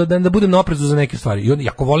upalilo da budem na oprezu za neke stvari. I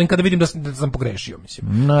jako volim kada vidim da sam pogrešio,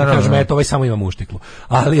 mislim. Da kažem, eto, ovaj samo ima muštiklu.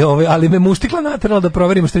 Ali me muštikla naterala da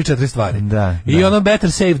proverimo 3-4 stvari. I ono,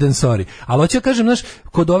 better safe than sorry. Ali hoću da kažem, znaš,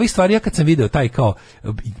 kod ovih stvari, ja kad sam video taj kao,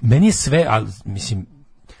 meni je sve, ali mislim,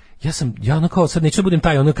 ja ono kao, sad neću da budem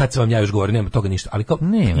taj ono kad sam vam ja još govorio, nema toga ništa, ali kao,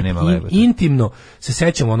 intimno se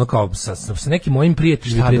sećam ono kao, sa nekim mojim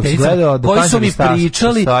prijateljicama, koji su mi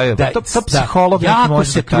pričali da jako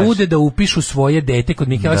se trude da upišu svoje dete kod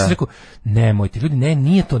Mihajla, ja sam rekao, nemojte, ljudi,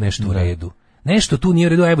 nije to nešto u redu. Nešto tu nije u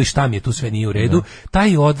redu, evo i šta mi je tu sve nije u redu.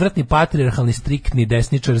 Taj odvratni, patrijarhalni, striktni,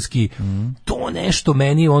 desničarski, to nešto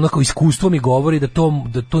meni, ono kao iskustvo mi govori da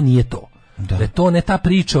to nije to. Da je to ne ta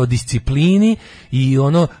priča o disciplini i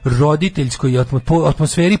ono roditeljskoj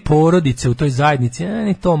atmosferi porodice u toj zajednici,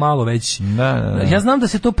 ni to malo već. Ja znam da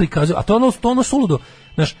se to prikazuje, a to ono suludo,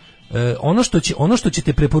 znaš, ono što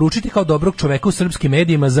ćete preporučiti kao dobrog čoveka u srpskim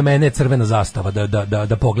medijima, za mene je crvena zastava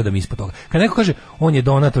da pogledam ispod toga. Kad neko kaže on je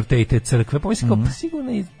donator te i te crkve, pomislim kao, pa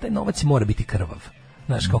sigurno i taj novac mora biti krvav.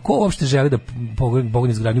 Znaš, kao ko uopšte želi da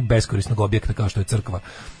pomogne izgradnju beskorisnog objekta kao što je crkva,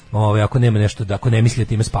 ako nema nešto, ako ne misli da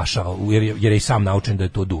time spašava, jer je i sam naučen da je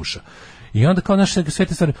to duša. I onda kao naš sve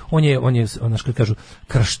te stvari, on je znaš kad kažu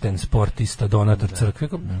kršten sportista, donator crkve,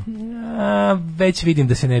 već vidim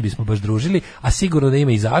da se ne bismo baš družili, a sigurno da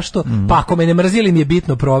ima i zašto, pa ako me ne mrzili mi je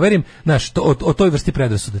bitno proverim, znaš, o toj vrsti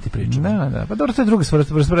predrasuda ti pričam. Da, pa dobro, to je druga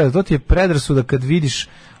vrsta predrasuda, to ti je predrasuda kad vidiš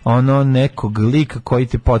ono nekog lika koji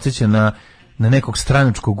te podsjeća na nekog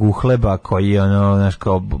stranačkog uhleba koji je ono, znaš,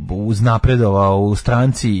 kao uznapredovao u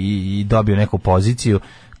stranci i dobio neku poziciju,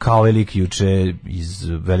 kao velik juče iz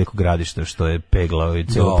Velikog Gradišta što je peglao i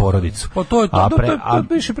celu porodicu. Pa to je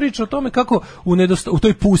više priča o tome kako u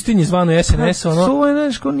toj pustinji zvanoj SNS to je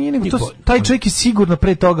nešto nije nego taj čovjek je sigurno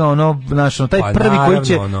pre toga taj prvi koji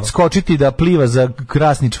će skočiti da pliva za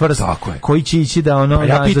krasni čvrst, koji će ići da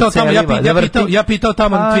ja pitao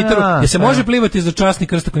tamo na Twitteru, se može plivati za časni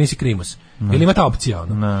krst ako nisi krimus? Ili ima ta opcija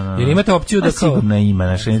Jer imate opciju da sigurno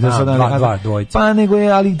ima, dvojica. Pa nego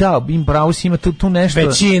je, ali da, im pravo si ima tu nešto.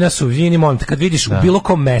 Većina su, kad vidiš u bilo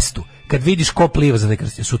kom mestu, kad vidiš ko pliva za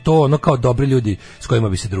nekrstje, su to ono kao dobri ljudi s kojima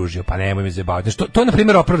bi se družio, pa nemoj me zajebavati. To je na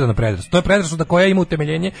primjer opravdana predrasuda. To je predrasuda koja ima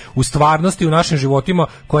utemeljenje u stvarnosti, u našim životima,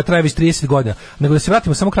 koja traje već 30 godina. Nego da se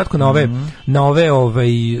vratimo samo kratko na ove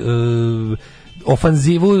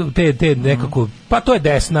ofanzivu, te nekako, pa to je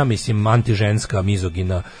desna, mislim, antiženska,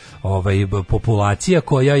 mizogina populacija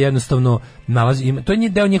koja jednostavno nalazi, to je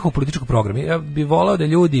deo njihovog političkog programa. Ja bih volao da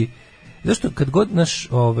ljudi, zašto kad god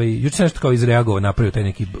juče sam nešto kao izreagovao, napravio taj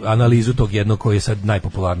neki analizu tog jednog koji je sad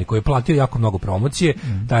najpopularniji, koji je platio jako mnogo promocije,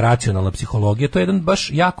 ta racionalna psihologija, to je jedan baš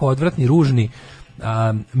jako odvratni, ružni,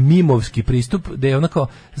 mimovski pristup, da je onako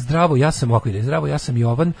zdravo, ja sam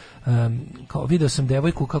Jovan, kao video sam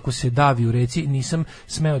devojku kako se davi u reci, nisam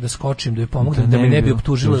smeo da skočim da joj pomognem da me ne bi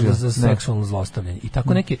optužila za seksualno zlostavljanje. I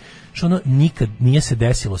tako neke, što ono nikad nije se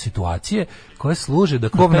desilo situacije koje služe da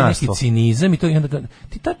kao neki cinizam i to,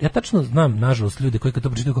 ja tačno znam, nažalost, ljude koji kad to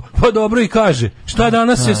pročitaju kao, pa dobro i kaže, šta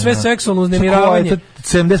danas je sve seksualno uznemiravanje.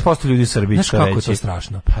 70% ljudi u Srbiji. Znaš kako je to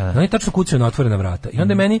strašno? Oni tačno kucaju na otvorena vrata. I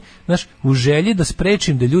onda meni, znaš, u želji da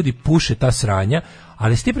sprečim da ljudi puše ta sranja,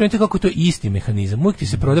 ali ti primetite kako to je isti mehanizam. Uvijek ti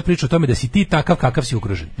se proda priča o tome da si ti takav kakav si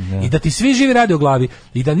okružen. I da ti svi živi rade u glavi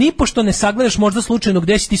i da nipošto ne sagledaš možda slučajno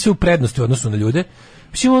gde si ti sve u prednosti u odnosu na ljude.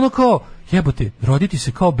 Mislim, ono kao, jebote, roditi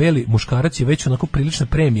se kao beli muškarac je već onako prilična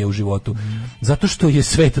premija u životu. Zato što je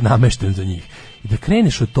svet namešten za njih. I da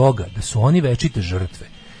kreneš od toga da su oni večite žrtve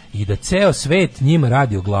i da ceo svet njima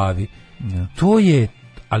radi u glavi, to je.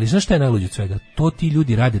 Ali znaš šta je najluđe od svega? To ti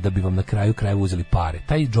ljudi rade da bi vam na kraju krajeva uzeli pare.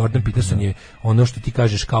 Taj Jordan Peterson je ono što ti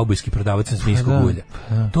kažeš kaubojski prodavac svinjskog ulja.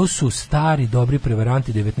 To su stari, dobri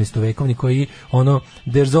prevaranti 19-vekovni koji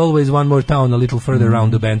there's always one more town a little further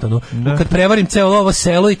around the bend. Kad prevarim celo ovo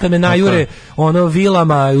selo i kad me najure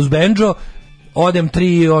vilama uz bendžo, odem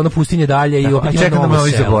 3 pustinje dalje i opet čekam da me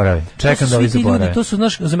ovi zaborave. To su,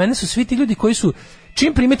 znaš, za mene su svi ti ljudi koji su,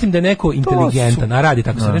 čim primetim da je neko inteligentan, a radi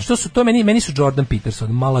tako se, znači to meni su Jordan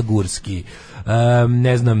Peterson, Malagurski,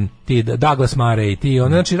 ne znam, ti Douglas Murray, ti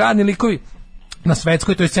znači radni likovi na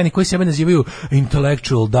svetskoj toj sceni koji sebe nazivaju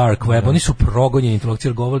intellectual dark web, oni su progonjeni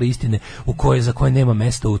intelektualci, govore istine za koje nema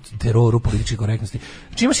mesta u teroru političke korektnosti.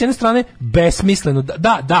 Znači imaš s jedne strane besmisleno,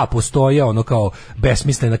 da, postoje ono kao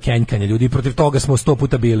besmislena kenjkanja ljudi, protiv toga smo 100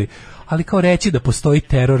 puta bili, ali kao reći da postoji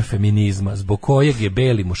teror feminizma, zbog kojeg je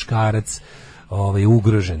beli muškarac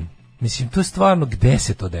ugrožen. Mislim, to je stvarno, gde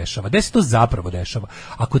se to dešava? Gde se to zapravo dešava?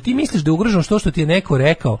 Ako ti misliš da je ugroženo što ti je neko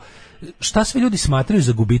rekao, šta sve ljudi smatraju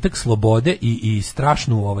za gubitak slobode i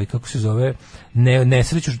strašnu, kako se zove,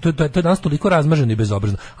 nesreću, to je danas toliko razmaženo i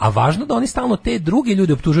bezobrazno. A važno da oni stalno te druge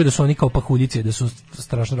ljude optužuju da su oni kao pahuljice, da su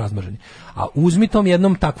strašno razmaženi. A uzmi tom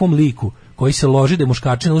jednom takvom liku koji se loži da je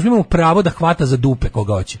muškarčina, uzmi mu pravo da hvata za dupe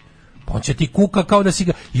koga hoće. On će ti kuka kao da si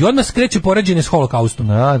ga i odmah skreće poređenje s holokaustom.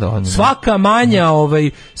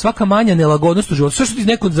 Svaka manja nelagodnost u životu, sve što ti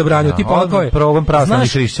neko zabranio, tipa kao je. Znaš,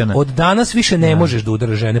 od danas više ne možeš da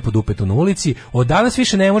udaraš žene po dupetu na ulici, od danas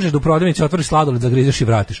više ne možeš da u prodavnici otvoriš sladoled, zagrizeš i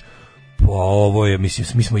vratiš. Pa ovo je, mislim,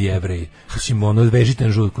 mi smo Jevreji. Mislim, vežite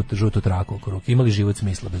na žutu traku oko ruke. Imali život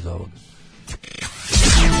smisla bez ovoga?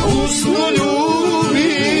 Usnu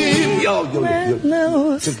ljubim.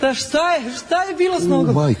 Šta je bilo s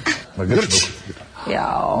nogom? Grč.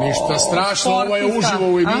 Ništa strašno, ovo je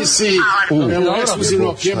uživo u emisiji. Evo,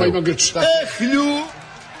 ekskluzivno, Kjeba ima grč.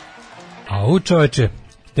 A čoveče,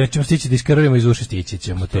 te ćemo stići da iskrvimo iz uši, stići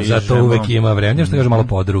ćemo to. Zato uvek ima vremena, što kaže malo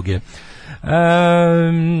podruge.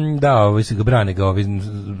 Da, ovi se ga brane ga, ovi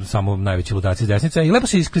samo najveći ludaci s desnice i lepo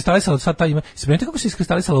se iskristalisala sad ta ima, spremite kako se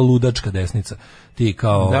iskristalisala ludačka desnica, ti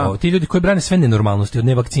kao ti ljudi koji brane sve nenormalnosti, od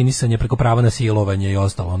nevakcinisanja preko prava na silovanje i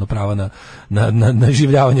ostalo, ono prava na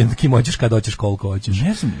življavanje, kim hoćeš kad hoćeš koliko hoćeš,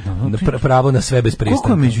 pravo na sve bez pristanka.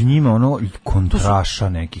 Koliko je među njima ono kontraša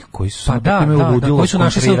nekih koji su samo tako me uludilo, koji su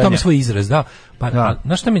našli sve u tome svoj izraz,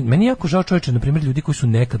 znaš šta meni jako žao, čovječe, na primjer ljudi koji su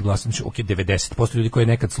nekad glasali, znači 90% ljudi koji je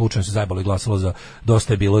nekad slučajno se zajebalo i glasalo za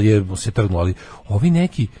Dosta je bilo, je se trgnulo, ali ovi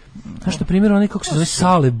neki, znaš, na primjer, onaj kako se zove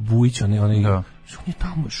Sale Bujić, on je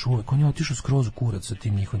tamo još uvek, on je otišao skroz u kurac sa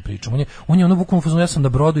tim njihovim pričama, on je ono bukvalno fazon, ja sam na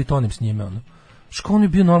brodu i tonim s njime, ono. Ško on je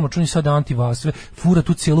bio normalno, on je sad antivaks, fura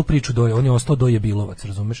tu cijelu priču doje, on je ostao dojebilovac,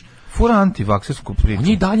 razumeš? Fura antivaksersku priču. On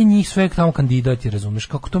je i dalje njih sve tamo kandidati, razumeš?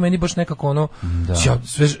 Kako to meni baš nekako ono,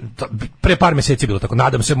 pre par meseci bilo tako,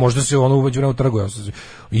 nadam se, možda se ono uveđu na trgu, ja se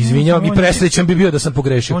izvinjavam i presrećan bi bio da sam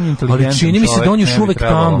pogrešio, ali čini mi se da on još uvek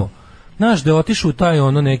tamo. Znaš, da je otišao u taj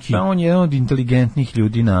ono neki... Da, on je jedan od inteligentnih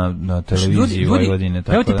ljudi na televiziji Vojvodine.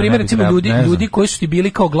 Evo ti primjer, recimo, ljudi koji su ti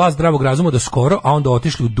bili kao glas zdravog razuma do skoro, a onda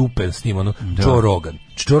otišli u dupe s njim, ono, Joe Rogan.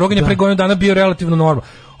 Joe Rogan je pre godinu dana bio relativno normalno,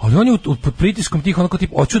 ali on je pod pritiskom tih onako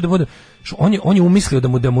tipa, hoću da bude... On je umislio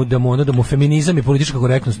da mu feminizam i politička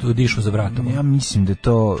korektnost dišu za vratom. Ja mislim da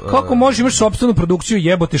to... Kako možeš imaš sopstvenu produkciju,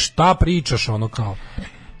 jebote, šta pričaš, ono kao...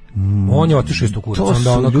 On je otišao isto kurac. To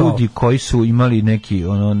su ljudi koji su imali neki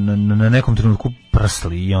na nekom trenutku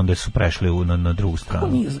prsli i onda su prešli na drugu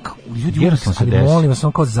stranu. Ljudi, molim vas,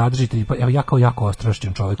 on kao zadržitelj, ja kao jako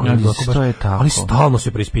ostrašćen čovjek, ali stalno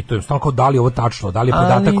se preispitujem, stalno kao da li je ovo tačno, da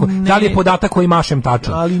li je podatak koji mašem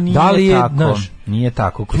tačan. Ali nije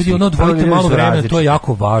tako. Ljudi, ono odvojite malo vremena, to je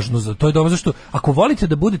jako važno, to je dobro, zašto ako volite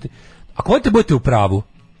da budete u pravu,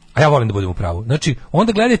 a ja volim da budem u pravu. Znači,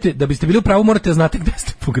 onda gledajte, da biste bili u pravu, morate da znate gde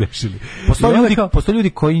ste pogrešili. Postoje ljudi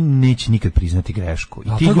koji neće nikad priznati grešku.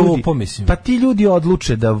 Pa ti ljudi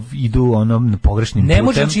odluče da idu pogrešnim putem. Ne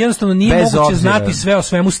može, znači jednostavno nije moguće znati sve o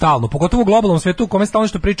svemu stalno. Pogotovo u globalnom svetu u kome stalno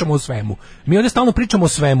što pričamo o svemu. Mi ovdje stalno pričamo o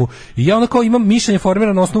svemu. I ja kao imam mišljenje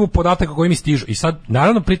formirano na osnovu podataka koji mi stižu. I sad,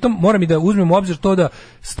 naravno, pritom moram i da uzmem u obzir to da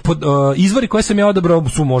izvori koje sam ja odabrao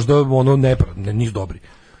su možda nisu dobri.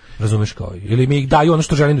 Razumeš kao, ili mi ih daju ono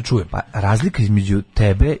što želim da čujem. Pa razlika između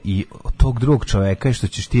tebe i tog drugog čoveka je što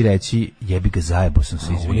ćeš ti reći jebi ga zajebo sam se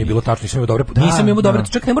izvinio. Ovo nije bilo tačno, nisam imao dobre,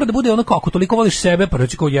 čak ne mora da bude ono kao, ako toliko voliš sebe, pa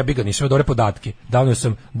reći kao jebi ga, nisam imao dobre podatke.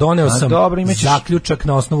 Doneo sam zaključak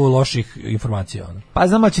na osnovu loših informacija. Ono. Pa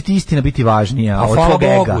znam, ali će ti istina biti važnija od tvog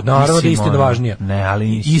ega. Bogu, naravno da je istina važnija. Ne,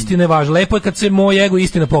 ali istina je važna. Lepo je kad se moj ego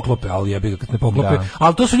istina poklope, ali jebi ga kad ne poklope.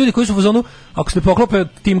 Ali to su ljudi koji su u fazonu, ako se ne poklope,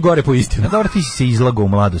 tim gore po istinu. Dobro, ti si se izlagao u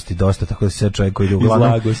mladosti dosta, tako da si sad čovjek koji ide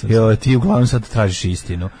uglavnom, ti uglavnom sad tražiš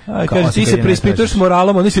istinu. Kaže, ti se preispituješ s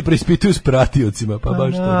moralom, oni se preispituju s pratiocima, pa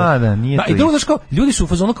baš to. Da, nije to. I drugo, znaš kao, ljudi su u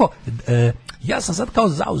fazonu kao, ja sam sad kao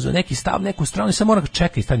zauzeo neki stav, neku stranu i sad moram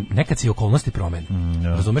čekati, nekad se i okolnosti promene.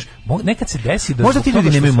 Razumeš? Nekad se desi da... Možda ti ljudi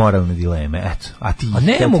nemaju moralne dileme, eto. A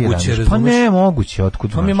nemoguće, razumeš? Pa nemoguće,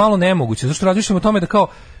 otkud? To mi je malo nemoguće, zašto razmišljamo o tome da kao,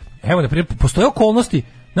 evo, na primjer, postoje okolnosti,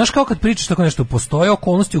 znaš kao kad pričaš tako nešto, postoje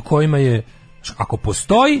okolnosti u kojima je, ako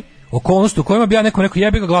postoji okolnosti u kojima bi ja nekom rekao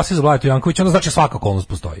jebi ga glasi za Vladu Jankovića, onda znači svaka okolnost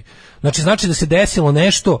postoji. Znači da se desilo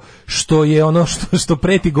nešto što je ono što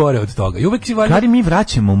preti gore od toga. I uvek si Kari, mi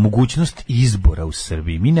vraćamo mogućnost izbora u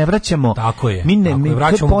Srbiji. Mi ne vraćamo. Tako je. Mi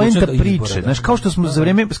vraćamo poenta priče. Znaš, kao što smo za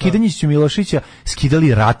vreme Skidanjića Milošića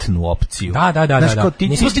skidali ratnu opciju. Da.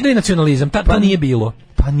 Nismo skidali nacionalizam, to nije bilo.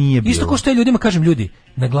 Pa nije bilo. Isto kao što ja ljudima kažem, ljudi,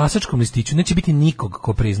 na glasačkom listiću neće biti nikog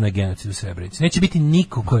ko priznaje genocid u Srebrenici. Neće biti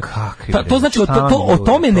nikog ko... To znači, o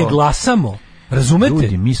tome ne glasamo. Razumete?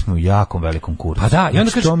 Ljudi, mi smo u jako velikom kursu. Pa da, i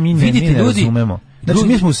onda kažem, vidite ljudi... Razumemo. Znači,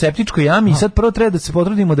 mi smo u septičkoj jami i sad prvo treba da se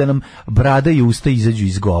potrudimo da nam brada i usta izađu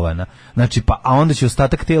iz govana. Znači, a onda će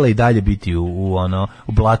ostatak tela i dalje biti u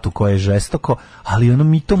blatu koje je žestoko, ali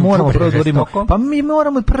mi to moramo prvo da govorimo. Pa mi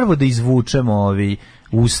moramo prvo da izvučemo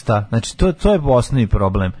usta. Znači, to je osnovni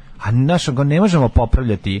problem. A ne možemo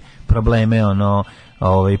popravljati probleme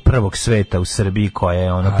prvog sveta u Srbiji koja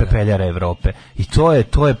je pepeljara Evrope. I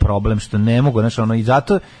to je problem što ne mogu, i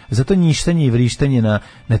zato njištanje i vrištanje na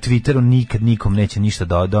Twitteru nikad nikom neće ništa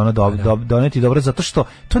doneti dobro, zato što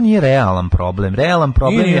to nije realan problem. Realan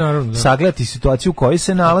problem je sagledati situaciju u kojoj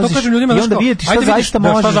se nalaziš i onda vidjeti šta zaista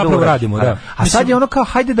možeš da uradiš. A sad je kao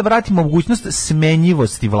hajde da vratimo mogućnost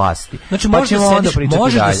smenjivosti vlasti. Znači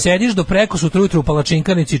možeš da sediš do preko sutra ujutru u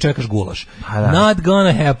palačinkanici i čekaš gulaš. Not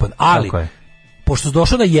gonna happen. Ali pošto si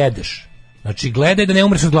došao da jedeš, znači gledaj da ne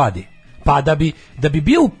umreš od gladi, pa da bi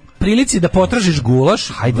bio u prilici da potražiš gulaš,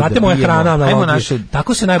 znate moja hrana analogije,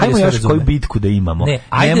 tako se najbolje sve razume. Ajmo koju bitku da imamo.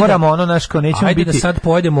 Ne moramo nećemo biti... Ajde da sad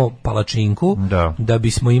pojedemo palačinku, da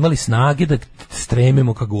bismo imali snage da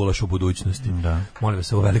stremimo ka gulaš u budućnosti. Molim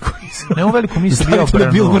vas, ovo veliko misle. Ne, ovo veliko misle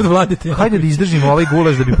bio obrano. Hajde da izdržimo ovaj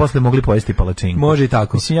gulaš da bi posle mogli pojesti palačinku. Može i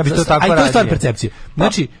tako. Mislim, ja bi to tako radio. A to je stvar percepcije.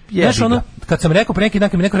 Znači, kad sam rekao pre neki dan,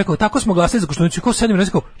 kad mi neko rekao, tako smo glasali za Koštunicu, ko sedim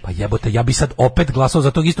rekao, pa jebote, ja bi sad opet glasao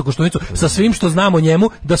za tog istog Koštunicu sa svim što znamo o njemu,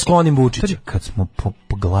 da sklonim Vučića. Kad smo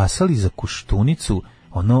glasali za Koštunicu,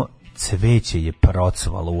 cveće je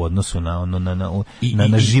procvalo u odnosu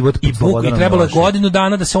na život pod Slobodana. I trebalo je godinu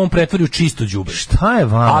dana da se on pretvori u čisto đubre. Šta je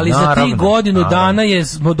vama? Ali za tih godinu dana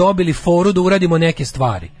smo dobili foru da uradimo neke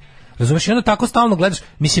stvari. Razumeš, i onda tako stalno gledaš,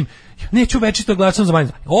 mislim, neću večito glasati za manje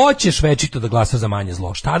zlo. Hoćeš večito da glasaš za manje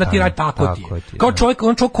zlo. Šta da ti radi, tako ti je. Kao čovjek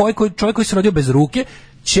koji se rodio bez ruke,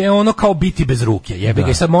 će kao biti bez ruke. Jebi ga,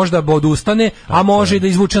 i sad možda odustane, a može i da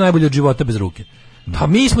izvuče najbolje od života bez ruke. Pa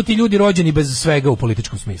mi smo ti ljudi rođeni bez svega u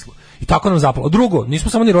političkom smislu. I tako nam zapalo. Drugo,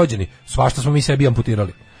 nismo samo ni rođeni, svašta smo mi sebi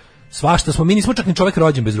amputirali. Svašta smo, mi nismo čak ni čovjek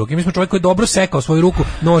rođen bez ruke, mi smo čovjek koji je dobro sekao svoju ruku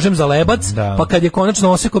nožem za lebac, pa kad je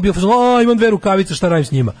konačno osekao bio imam 2 rukavice, šta radim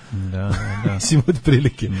s njima? Mislim, od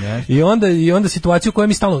prilike. I onda situaciju u kojoj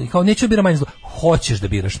mi stalno, kao neću da biram manje zlo, hoćeš da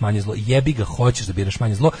biraš manje zlo, jebi ga, hoćeš da biraš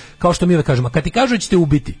manje zlo, kao što mi uvek kažemo, kad ti kažu da ćete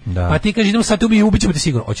ubiti, pa ti kažeš idemo sad te ubiti i ubit ćemo te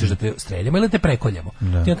sigurno, hoćeš da te streljamo ili da te prekoljemo?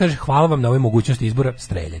 Ti on kaže hvala vam na ovoj mogućnosti izbora,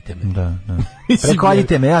 streljajte me.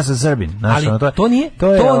 Prekoljite me, ja sam Srbin. Ali to nije,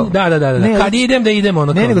 kad idem da idemo,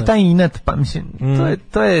 inat, pa mislim,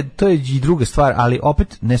 to je i druga stvar, ali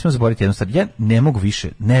opet ne smemo zaboraviti jednu stvar. Ja ne mogu više,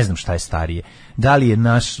 ne znam šta je starije. Da li je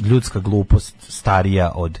naš ljudska glupost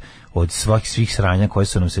starija od svih sranja koje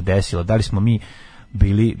su nam se desilo? Da li smo mi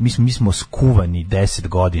bili, mi smo skuvani 10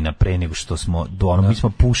 godina pre nego što smo mi smo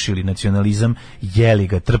pušili nacionalizam, jeli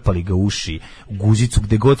ga, trpali ga uši, u guzicu,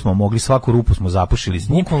 gde god smo mogli, svaku rupu smo zapušili s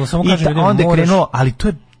njim. Onda je krenulo, ali to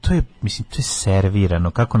je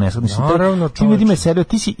servirano, kako ne znam, ti ljudima je servirano,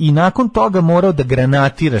 ti si i nakon toga morao da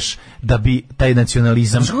granatiraš da bi taj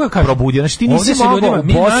nacionalizam probudio. Znači ti nisi mogao u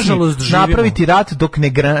Bosni napraviti rat dok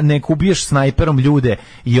ne ubiješ snajperom ljude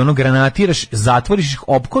i granatiraš, zatvoriš ih,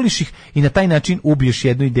 opkoliš ih i na taj način ubiješ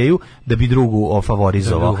jednu ideju da bi drugu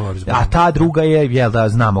favorizovao. A ta druga je,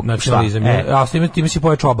 znamo nacionalizam. A s time si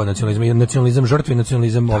pojačao oba nacionalizma, nacionalizam žrtve i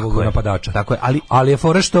nacionalizam ovog napadača. Tako je, ali je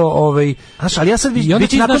fora što znaš, ali ja sad već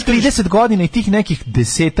nakon 30 godina i tih nekih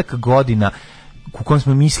 10 godina u kojem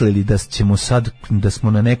smo mislili da ćemo sad, da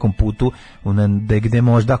smo na nekom putu da gde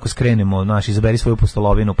možda ako skrenemo, izaberi svoju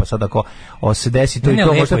postolovinu, pa sad ako se desi to i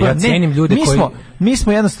to možda. Ja cenim ljude mi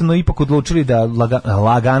smo jednostavno ipak odlučili da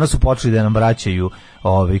lagano su počeli da nam vraćaju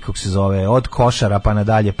kako se zove, od košara pa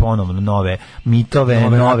nadalje ponovno nove mitove,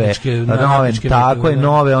 nove tako je,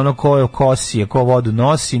 nove ko kosije, ko vodu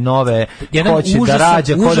nosi, nove ko će da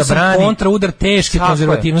rađa, ko da brani. Kontra udar teške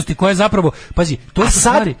konzervativnosti koja je zapravo, pazi, to su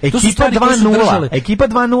stvari, ekipa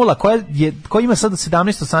 2:0 koja ima sad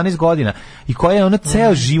 17-18 godina i koja je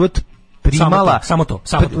ceo život primala, samo to.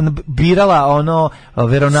 Birala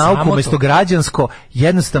veronauku umjesto građansko,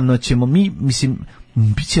 jednostavno ćemo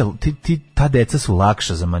biće, ta deca su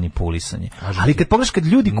lakša za manipulisanje. Ali kad pogledaš, kad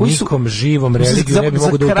ljudi koji su nikom živom religiju ne bi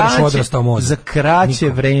mogu da utraš odrastao mozak. Za kraće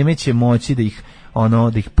vreme će moći da ih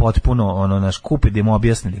da ih potpuno naš kupe, da im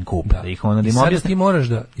objasne da im kupe, da ih da im objasne. Ti moraš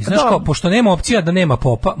da, i znaš kao, pošto nema opcija da nema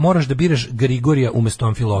popa, moraš da biraš Grigorija umesto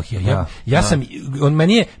Amfilohija. Ja sam,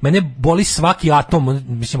 mene boli svaki atom,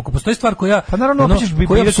 mislim, ako postoji stvar koja, pa naravno,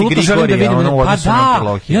 koja apsolutno želim da vidim, pa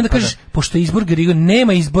da, i onda kažeš, pošto je izbor Grigorija,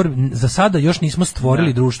 nema izbor, za sada još nismo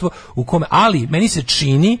stvorili društvo u kome, ali meni se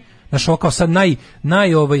čini, znaš, ovo kao sad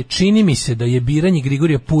čini mi se da je biranje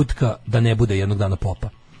Grigorija putka da ne bude jednog dana popa.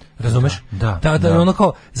 Razumeš? Da. Ono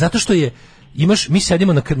kao, zato što je,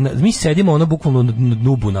 mi sedimo ono bukvalno na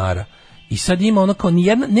dnu bunara. I sad ima ono kao,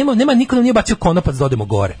 nema niko nam nije bacio konopac da odemo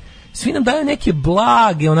gore. Svi nam daju neke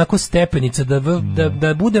blage onako stepenice da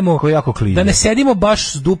budemo, da ne sedimo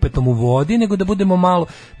baš s dupetom u vodi, nego da budemo malo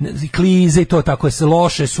klize i to tako je,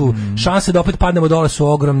 loše su, šanse da opet padnemo dole su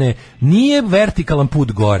ogromne. Nije vertikalan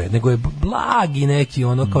put gore, nego je blagi neki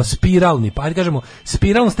ono kao spiralni, pa ajde kažemo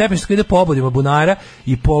spiralno stepenište koji ide po obodima bunara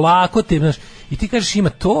i polako te, znaš, i ti kažeš ima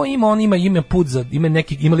put za,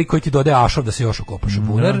 ima lik koji ti dodaje ašov da se još okopaš u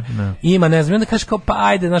bunar, ima ne znam, onda kažeš kao pa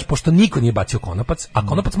ajde, znaš, pošto niko nije bacio konopac, a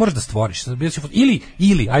konopac možeš da stvoriš,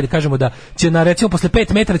 ili ajde kažemo da će na recimo posle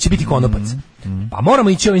 5 metara će biti konopac, pa moramo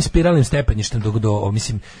ići ovim spiralnim stepeništem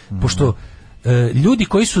mislim, pošto ljudi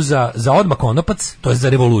koji su za odmah konopac, to je za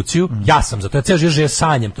revoluciju, ja sam za to, ja ceo život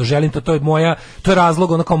sanjam, to želim, to je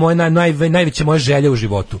razlog, ono kao moje najveće moje želje u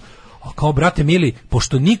životu. A kao, brate mili,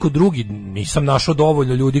 pošto niko drugi, nisam našao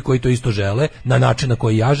dovoljno ljudi koji to isto žele, na način na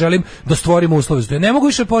koji ja želim, da stvorimo uslove. Ja ne mogu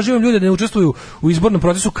više pozivam ljude da ne učestvuju u izbornom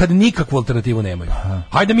procesu kad nikakvu alternativu nemaju.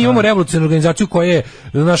 Hajde mi imamo revolucionarnu organizaciju koja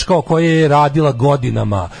je radila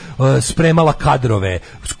godinama, spremala kadrove,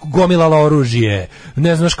 gomilala oružje,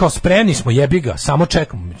 ne znaš kao, spremni smo, jebi ga, samo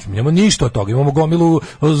čekamo. Nemamo ništa od toga, imamo gomilu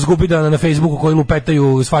zgubidana na Facebooku koji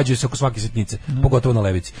lupetaju, svađaju se oko svake sitnice, pogotovo na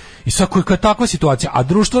levici. I sad koja je takva situacija, a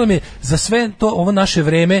društvo nam je za sve to ovo naše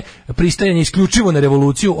vreme pristajanje isključivo na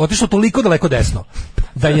revoluciju otišlo toliko daleko desno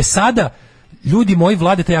da je sada, ljudi moji,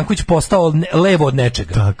 Vladeta Janković postao levo od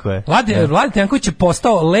nečega. Tako je. Vladeta Janković je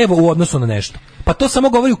postao levo u odnosu na nešto. Pa to samo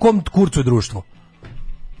govori u kom kurcu je društvo.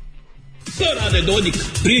 Što rade Dodik?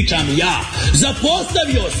 Pričam ja.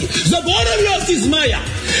 Zaboravio si zmaja.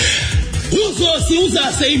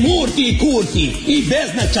 Uza se i murti i kurti i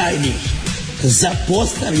beznačajni.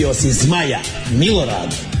 Zapostavio si zmaja.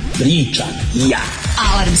 Milorad. Pričam ja.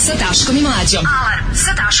 Alarm sa Daškom i Mlađom.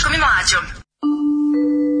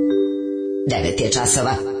 9 je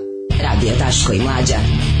časova. Radio Daško i Mlađa.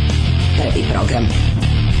 Prvi program.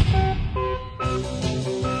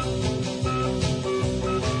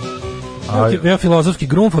 Evo filozofski,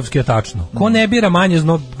 grunfovski je tačno. Ko ne bira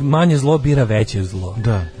manje zlo, bira veće zlo.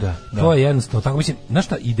 Da. To je jednostavno. Tako mislim, znaš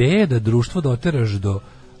šta, ideja je da društvo doteraš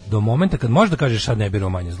do momenta kad možeš da kažeš sad ne biramo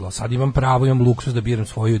manje zlo, sad imam pravo, imam luksuz da biram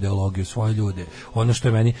svoju ideologiju, svoje ljude, ono što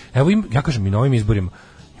je meni, evo ja kažem i na ovim izborima,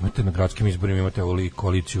 imate na gradskim izborima, imate ovu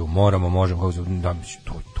koaliciju, možemo, da,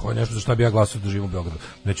 to je nešto za šta bi ja glasao da živim u Beogradu.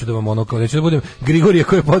 Neću da budem Grigorije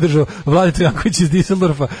koji je podržao Vladetu Janković iz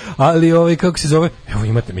Düsseldorfa, ali kako se zove, evo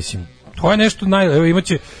imate, mislim, to je nešto evo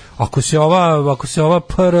imaće, ako se ova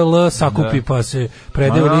PRL sakupi pa se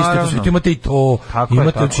predaju liste, to imate i to.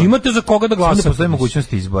 Imate za koga da glasate. Ne postoji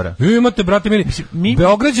mogućnost izbora. Imate, brate mili,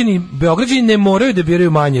 Beograđani ne moraju da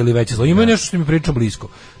biraju manje ili veće zlo. Imaju nešto što mi pričam blisko.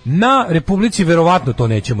 Na Republici verovatno to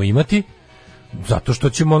nećemo imati. Zato što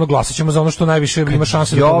ćemo glasat ćemo za ono što najviše ima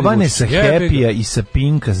šanse da pobedi. Jovane sa Happy-a i sa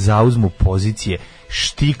Pinka zauzmu pozicije,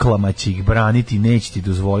 štiklama će ih braniti, neće ti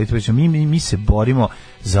dozvoliti. Mi se borimo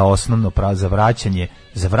za osnovno pravo, za vraćanje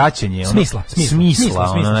smisla,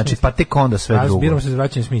 znači pa tek onda sve drugo. Biramo se za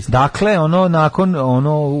vraćanje smisla. Dakle, nakon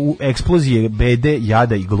eksplozije bede,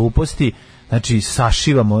 jada i gluposti, znači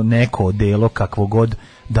sašivamo neko odelo kakvo god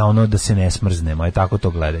da se ne smrznemo, je tako to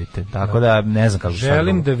gledajte. Tako da ne znam kako.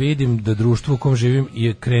 Želim da vidim da društvo u kom živim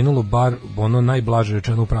je krenulo bar najblaže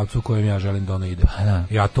rečeno u pravcu u kojem ja želim da ono ide.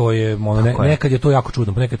 Ja to je nekad je to jako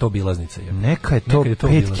čudno, nekad je to obilaznica. Neka je to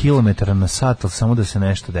 5 km na sat, ali samo da se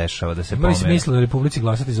nešto dešava, da se pomeri. Ima smisla da Republici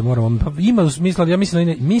glasati za moramo. Pa ima smisla, ja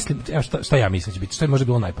mislim šta ja mislim će biti, šta je možda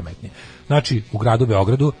bilo najpametnije. Znači u gradu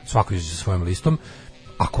Beogradu svako izađe sa svojom listom.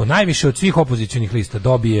 Ako najviše od svih opozicionih lista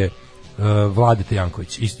dobije Vladeta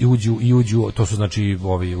Janković i uđu, to su znači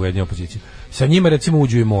ovi ujedinjeni opozicije. Sa njima recimo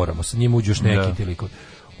uđu i moramo, sa njima uđu još neki likovi.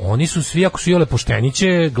 oni su svi, ako su iole pošteni,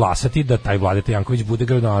 će glasati da taj Vladeta Janković bude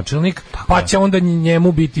gradonačelnik, pa će onda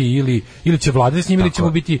njemu biti ili će vladati s njim, ili će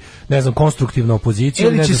mu biti, ne znam, konstruktivna opozicija.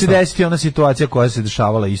 Ili će se desiti ona situacija koja se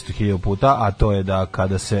dešavala isto 1000 puta, a to je da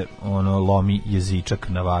kada se lomi jezičak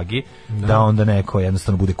na vagi, da onda neko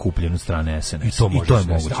jednostavno bude kupljen od strane SNS. I to je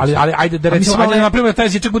moguće. Ali ajde da recimo, napravimo da taj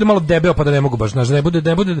jezičak bude malo debeo, pa da ne mogu baš, znaš, da ne bude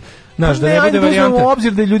varijanta. U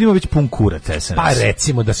obzir da je ljudima već pun kurac SNS. Pa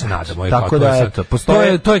recimo da se nadamo. Tako da, eto,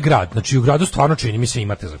 to je grad. Znači, u gradu stvarno čini mi se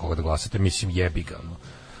imate za koga da glasate, mislim, jebi ga.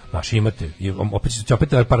 Znači, imate,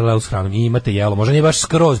 opet paralelu s hranom, imate jelo, možda nije baš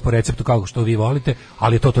skroz po receptu kao što vi volite,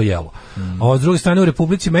 ali je to jelo. A s druge strane u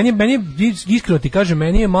Republici, meni iskreno ti kažem,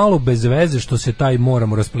 meni je malo bez veze što se taj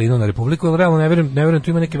moramo rasplinuo na Republiku, jer realno ne vjerujem tu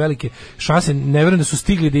ima neke velike šanse, ne vjerujem da su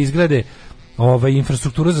stigli da izgrade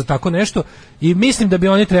infrastruktura za tako nešto i mislim da bi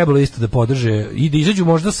oni trebali isto da podrže i da izađu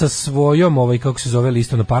možda sa svojom kako se zove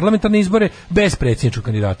listom na parlamentarne izbore bez predsjedničkog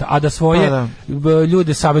kandidata, a da svoje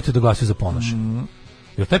ljude savjetuju da glasuju za Ponoša.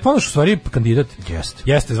 Jer taj Ponoš u stvari kandidat?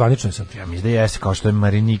 Jeste, zvanično je sad. Ja mislim da jeste, kao što je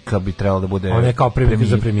Marinika bi trebalo da bude... On je kao prilika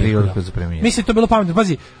za premijer. Mislim, to je bilo pametno.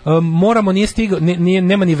 Pazi, moramo, nije stigao,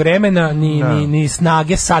 nema ni vremena, ni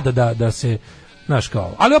snage sada da se, znaš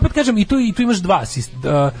kao... Ali opet kažem, i tu imaš dva.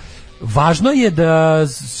 Važno je da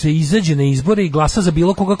se izađe na izbore i glasa za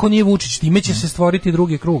bilo koga ko nije Vučić. Time će se stvoriti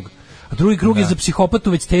drugi krug. A drugi krug je za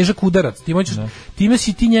psihopatu već težak udarac. Time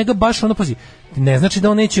si ti njega baš pazi, ne znači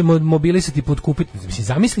da on neće mobilisati, potkupiti. Mislim,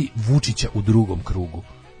 zamisli Vučića u drugom krugu.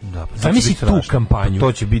 Da, zamisli tu kampanju.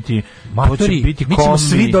 To će biti mi ćemo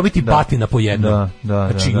svi dobiti batina po jednom.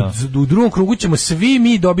 Znači, u drugom krugu ćemo svi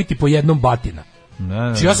mi dobiti po jednom batina.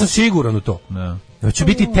 Znači, ja sam siguran u to. Da će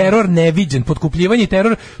biti teror neviđen, potkupljivanje i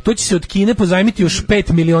teror, to će se od Kine pozajmiti još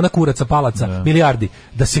 5 miliona kuraca, palaca, milijardi,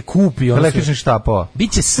 da se kupi. Električnih štapova.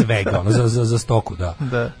 Biće svega, za stoku, da.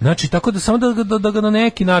 Znači, tako da samo da ga na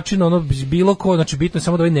neki način, bilo ko, znači bitno je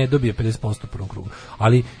samo da ovaj ne dobije 50% u prvom krugu.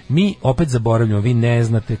 Ali mi opet zaboravljamo, vi ne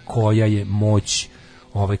znate koja je moć,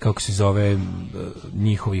 kako se zove,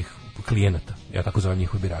 njihovih klijenata, ja tako zovem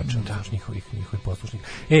njihovih birača, njihovih poslušnika.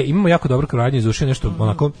 Imamo jako dobro radnje, izušio nešto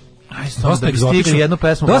onako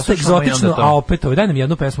dosta egzotično, a opet daj nam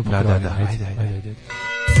jednu pesmu. Ajde.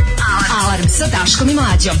 Alarm sa Daškom i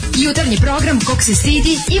Mlađom. Jutarnji program kog se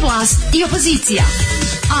stidi i vlast i opozicija.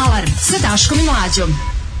 Alarm sa Daškom i Mlađom.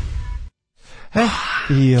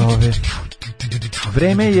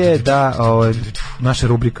 Vreme je da naša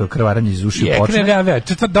rubrika Krvaranje iz ušiju počne.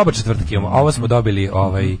 Dobar četvrtak imamo. Ovo smo dobili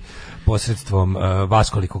posredstvom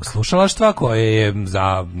vaskolikog slušalaštva koje je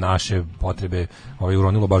za naše potrebe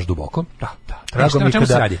uronilo baš duboko. Da. Drago mi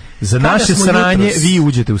kada za naše sranje vi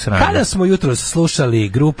uđete u sranje. Kada smo jutros slušali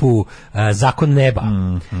grupu Zakon neba,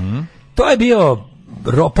 to je bio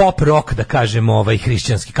pop rock, da kažemo,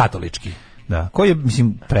 hrišćanski, katolički. Da, koji je,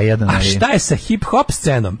 mislim, prejadan. A šta je sa hip-hop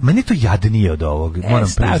scenom? Meni je to jadnije od ovog, moram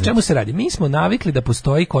priznati. O čemu se radi? Mi smo navikli da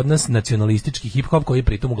postoji kod nas nacionalistički hip-hop koji je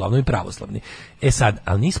pritom uglavnom i pravoslavni. Sad,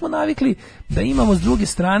 ali nismo navikli da imamo s druge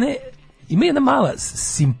strane, ima jedna mala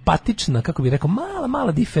simpatična, kako bih rekao,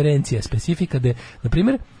 mala diferencija, specifika da, na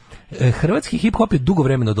primjer, hrvatski hip-hop je dugo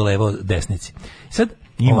vremena odolevao desnici. Sad,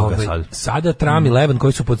 sada Tram 11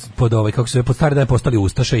 koji su kako se pod stare dane postali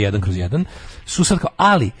ustaše 1/1 su sad kao,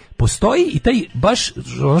 ali postoji i taj baš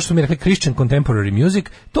ono što mi rekli Christian contemporary music,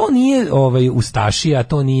 to nije ustašija,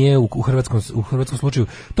 to nije u hrvatskom slučaju,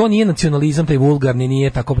 to nije nacionalizam taj vulgarni, nije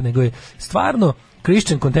tako, nego je stvarno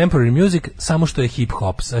Christian contemporary music, samo što je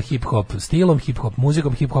hip-hop, sa hip-hop stilom, hip-hop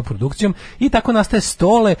muzikom, hip-hop produkcijom, i tako nastaje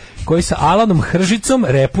Stole koji sa Alanom Hržicom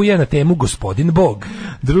repuje na temu Gospodin Bog.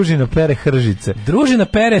 Družina pere Hržice. Družina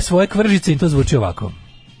pere svoje kvržice i to zvuči ovako.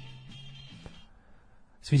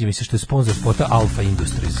 Sviđa mi se što je sponsor spota Alpha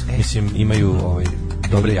Industries. Mislim, imaju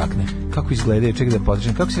dobre jakne. Kako izgledaju? Čekaj da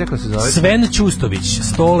potražim. Kako si rekao se zove? Sven Ćustović,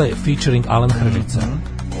 Stole featuring Alan Hržica.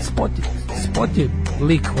 Spot je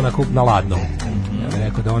lik onako na ladnom. Ja bih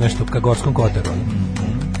rekao da on nešto ka Gorskom Kotaru.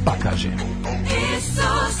 Pa kaže.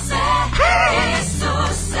 Isuse,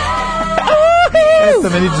 Isuse. Eto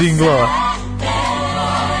meni džinglova.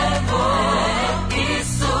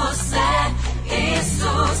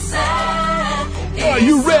 Are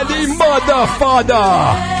you ready, motherfucker?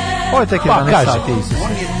 Ovo je tek 11 sati, Isuse.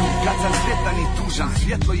 Kad sam sretan i tu tužan,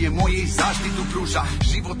 svjetlo je moje i zaštitu pruža.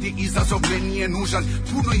 Život je izazov, meni je nužan,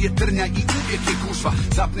 puno je trnja i uvijek je gužva.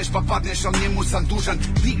 Zapneš pa padneš, al njemu sam dužan,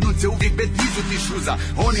 dignut se uvijek bez izuti šuza.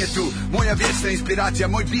 On je tu, moja vječna inspiracija,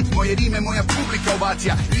 moj bit, moje rime, moja publika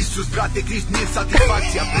ovacija. Isus, brate, Krist, mir,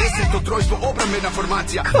 satisfakcija, preseto trojstvo, obrambena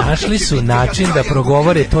formacija. Našli su način da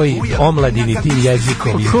progovore toj omladini tim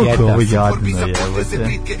jezikom iz geta. Koliko ovo jadno je, evo te.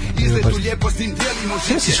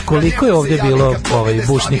 Misliš koliko je ovdje bilo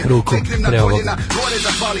bušnih ruku pre ovoga?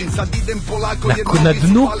 Na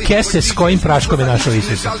dnu kese s kojim praškom je našao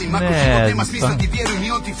Isus? Ne,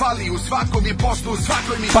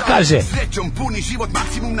 pa kaže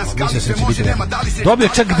dobio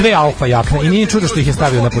čak 2 alfa jakne i nije čudo što ih je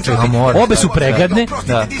stavio na početku. Obe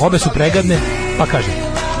su pregadne, pa kaže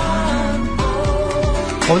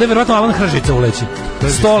ovdje je vjerojatno Alan Hržica uleći.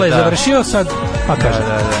 Stole je završio sad, pa kaže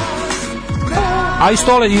a i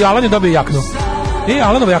Stole i Alan je dobio jaknu.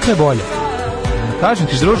 Alanova jakna je bolja. Kažem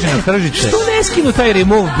ti, družina Hržice. Što ne skinu taj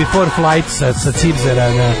remove before flight sa cipzera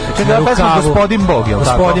na rukavu? Gospodin Bog, je li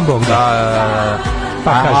tako? Gospodin Bog, da.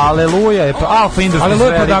 Pa kaže. Aleluja je, Alfa Industries.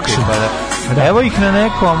 Aleluja Production. Evo ih na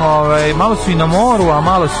nekom, malo su i na moru, a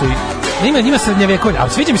malo su i... Njima srednjevjekovlje, ali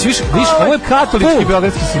sviđa mi se više, ovo je katolički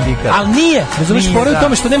beogradski sindikat. Ali nije, razumiješ, poroj u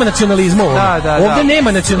tome što nema nacionalizma ovdje. Ovdje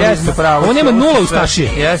nema nacionalizma, ovo nema nula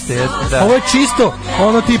ustašije. Jeste, da. Ovo je čisto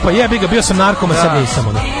ono tipa, jebi ga, bio sam narkoma, sad nisam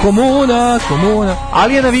ono. Komuna.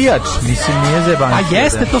 Ali je navijač, mislim, nije zebanci. A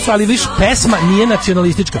jeste, to su, ali viš, pesma nije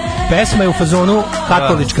nacionalistička. Pesma je u fazonu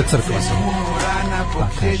katolička crkva. Pa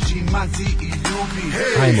kaže.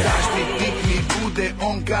 Ajmo.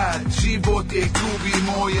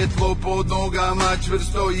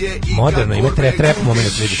 Moderno, ima trap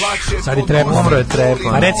moment, vidiš. Sad je trap moment.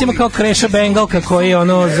 A recimo kao Kreša Bengalka koji je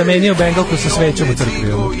zamenio Bengalku sa svećom u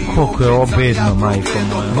crkvi. Koliko je ovo bedno, majko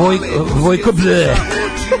moja. Vojko ble.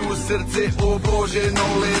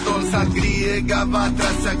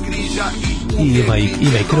 Ima i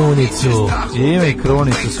krunicu. Ima i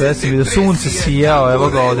krunicu, sve si vidio, sunce sijao, evo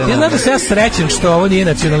ga ovdje. Ja znam da se ja srećem što ovo nije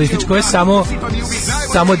nacionalističko, ovo je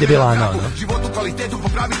samo debilana, ono.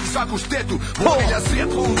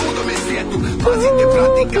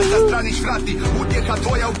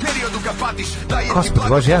 Gospod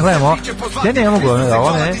Bože, ja gledam ovo, ja ne mogu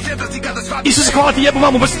ovo, ne. Isus, hvala ti, jebu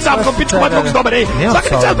mamu, baš sam kao pičku, hvala ti, dobar, ej, svaka ti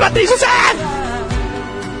čast, brate, Isuse!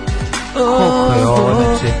 Koliko je ovo,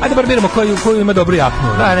 znači... Ajde bar biramo koju ima dobru jaknu.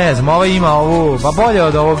 Da, ne znam, ova ima ovu, pa bolje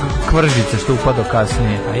od ovog Kvržice što upado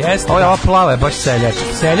kasnije. A jeste. Ova plava je baš seljačka.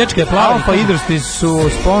 Seljačka je plava. Alfa Industries su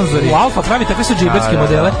sponzori. U Alfa pravi takve su džiberske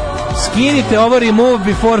modele. Skinite ovo remove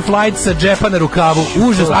before flight sa džepa na rukavu.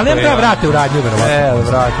 Užas. Ali nema treba vrate u radnju, verovatno. Evo,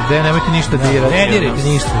 vrate. Nemojte ništa dirati. Ne dirajte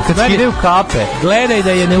ništa. Kad skidaju kape. Gledaj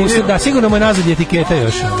da je ne usred. Da, sigurno mu je nazad etiketa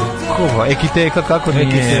još. Kovo, ekiteka, kako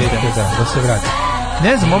nije. Ekiteka, da se vrati.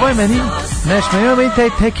 Ne znam, ovo je meni nešto, ima meni taj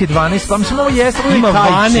tek je 12, pa mislim ovo jeste, ima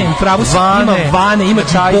vane, pravo se, ima vane, ima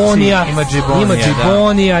džibonija,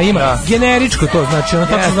 ima generičko to, znači ono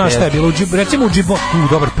tačno znaš šta je bilo, recimo u džibonija,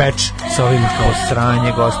 dobar peč sa ovim kao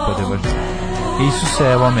sranje, gospode Bože.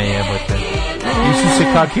 Isuse, evo me jebote. Isuse,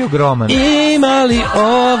 kak je ogroman. Ima li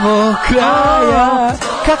ovo kraja?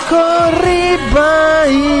 Kako riba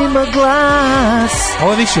ima glas.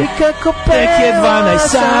 Ovo više. Tek je 12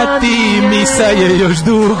 sati, misa je još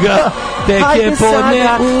duga. Tek je podne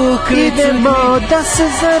u krcu. Idemo da se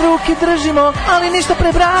za ruke držimo, ali ništa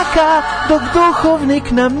pre braka, dok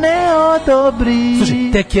duhovnik nam ne odobri. Slušaj,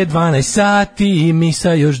 tek je 12 sati,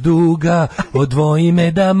 misa još duga. Odvoji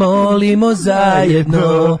me da molimo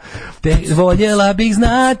zajedno. Voljela bih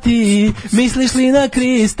znati, misliš li na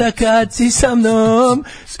Krista kad si sa mnom?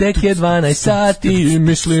 Tek je 12 sati,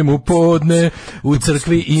 mislim u podne, u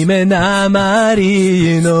crkvi imena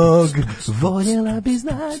Marijinog. Voljela bih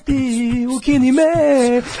znati, ukini me,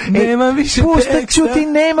 nema više teksta. Pustat ću ti,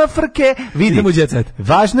 nema frke. Vidi,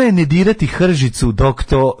 važno je ne dirati Hržicu dok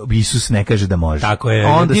to Isus ne kaže da može. Tako je,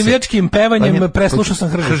 divljačkim pevanjem preslušao sam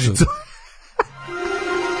Hržicu.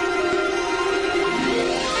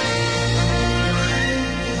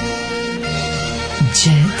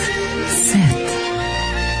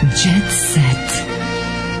 Jet set.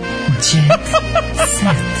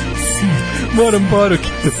 Moram poruke.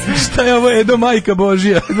 Šta je ovo, Edo majka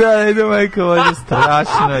Božija? Da, Edo majka Božija,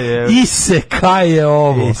 strašno je. Isekaj je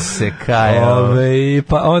ovo.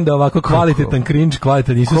 Pa onda ovako kvalitetan cringe,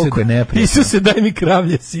 kvalitetan Isuse. Koliko je neprijatno. Isuse, daj mi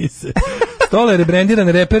kravlje sise. Stole rebrendiran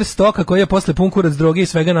reper Stoka koji je posle pun kurac droge i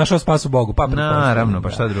svega našao spas u Bogu. Pa naravno, pa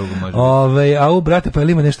šta drugo može. Brate, pa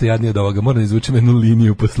ili ima nešto jadnije od ovoga? Moram da izvučem jednu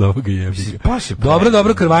liniju posle ovoga jebiga.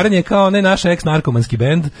 Dobro, krvarenje je kao ne naš ex-narkomanski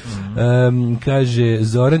bend. Kaže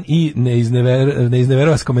Zoran i ne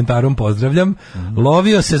izneverava s komentarom pozdravljam.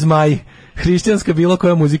 Lovio se zmaj. Hrišćanska bilo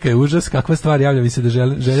koja muzika je užas, kakva stvar, javlja mi se da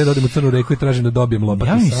želja da odem u Crnu reku i tražim da dobijem lopak.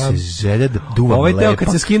 Javlja mi se želja da duvam ovaj lepa.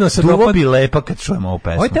 Kad se skinuo sa duva bi lepa kad čujemo ovu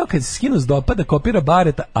pesmu. Ovaj teo kad se skinuo s dopa da kopira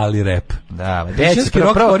Bareta, ali rap. Da, hrišćanski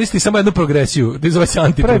rock koristi samo jednu progresiju, da zove se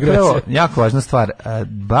antiprogresija. Prvo, jako važna stvar,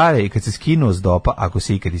 Bare kad se skinuo s dopa, ako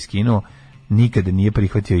se ikad iskinuo, nikada nije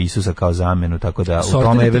prihvatio Isusa kao zamenu, tako da u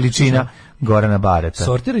tome je veličina Gorana Bareta.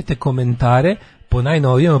 Sortirajte komentare po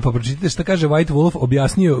najnovijama, pa pročitajte šta kaže White Wolf,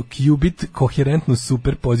 objasnio qubit, koherentnu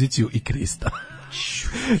superpoziciju i Krista.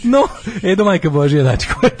 No, do majka Božija, znači,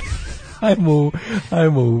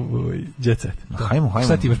 ajmo u jet set. Hajmo.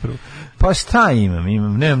 Šta ti imaš prvo? Pa šta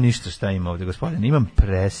imam, nemam ništa šta ima ovdje, gospodine. Imam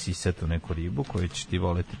presisatu neku ribu koju ćeš ti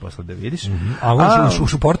voleti posle da vidiš. A u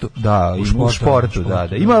športu? Da, u športu, da.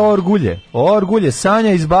 Ima orgulje,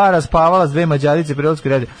 Sanja iz bara spavala s dve mađarice prirodske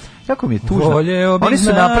rede. Jako mi je tužno. Oni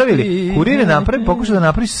su napravili, Kurir je pokušao da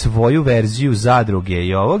napravi svoju verziju zadruge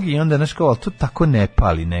i ovog i onda, znaš kao, to tako ne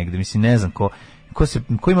pali negde. Mislim, ne znam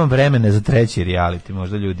ko ima vremena za treći reality,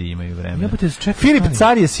 možda ljudi imaju vremena. Filip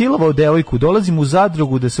Car je silovao devojku, dolazim u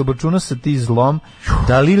zadrugu da se obračuna sa ti zlom,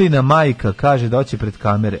 da Lilina majka kaže da hoće pred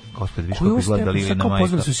kamere. Gospod, viš kako izgleda da Lilina majka.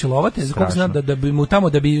 Pozvali su silovate, za koga zna da bi mu tamo,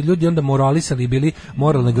 da bi ljudi onda moralisali, bili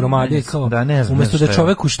moralne gromade, kao umjesto da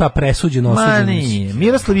čoveku šta presuđeno osuđeno. Ma nije,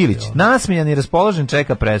 Miroslav Ilić, nasmijan i raspoložen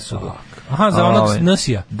čeka presudu. Aha, za onog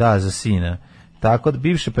Nsija. Da, za sina. Tako da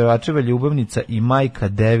bivša pevačeva ljubavnica i majka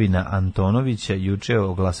Devina Antonovića juče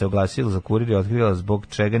se oglasila za Kurir i otkrila zbog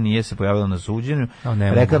čega nije se pojavila na suđenju.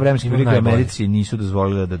 Rekla vremenski prilike u Americi nisu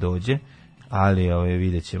dozvolile da dođe, ali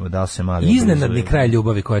vidjet ćemo da li se mali... Iznenadni kraj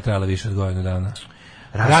ljubavi koja je trajala više od godinu dana.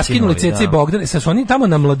 Raskinuli Ceca i Bogdan, sad su oni tamo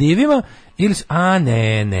na Mladivima ili su,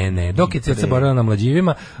 ne, dok je Ceca boravila na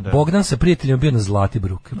Mlađivima, Bogdan sa prijateljima bio na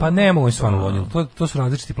Zlatibru. Pa ne mogu stvarno lonilo, to su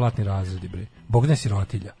različiti platni razredi, bre. Bogdan je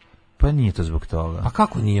sirotilja. Pa nije to zbog toga. Pa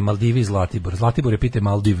kako nije Maldivi i Zlatibor? Zlatibor je pita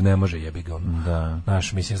Maldiv, ne može jebi ga. Da.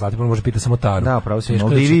 Znaš, mislim, Zlatibor može pita samo Taru. Da, pravo si,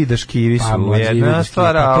 Maldivi i Daškivi su jedna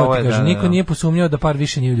stvar, a ovo je da... Niko nije posumnjao da par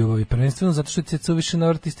više nije u ljubavi. Prvenstveno zato što je Ceca više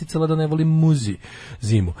navrti isticala da ne voli muzi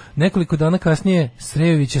zimu. Nekoliko dana kasnije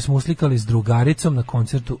Srejovića smo uslikali s drugaricom na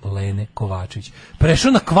koncertu Lene Kovačević.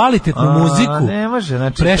 Prešao na kvalitetnu muziku. Ne može,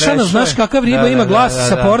 znači prešao na, znaš kakav riba ima glas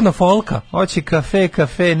sa porno folka. Hoće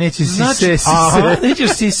kafe, neće si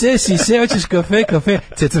nećeš si se, hoćeš kafe.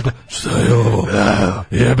 Ceca, šta je ovo?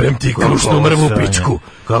 Jebem ti krušnu mrvu pičku.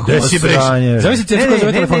 Gde si breš? Zamisli Ceca koja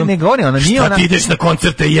zove telefonom. Ne, ona nije šta ona... ti ideš na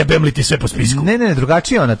koncerte i jebem li ti sve po spisku? Ne,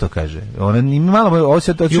 drugačije ona to kaže. Ona ni malo,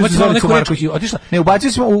 otišla Zoricu Marković. Ne,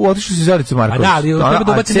 otišla si Zoricu Marković. A da, ali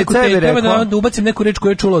treba da ubacim neku reč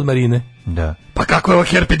koju je čula od Marine. Da. Pa kako je ovo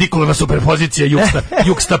herpedikularna superpozicija,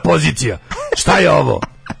 juksta pozicija? Šta je ovo?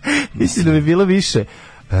 Mislim da bi bilo više...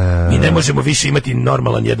 Mi ne možemo više imati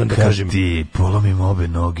normalan jedan, da kažem. Kad ti polomim obe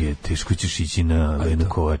noge, teško ćeš ići na Lenu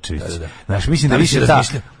Kovačević. Znaš, mislim da više ta...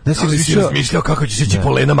 Da si razmišljao kako ćeš ići po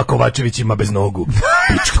Lenama Kovačevićima bez nogu.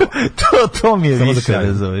 Pičko. To mi je više,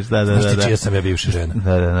 da zoveš. Da. Znaš ti čija sam ja bivša žena?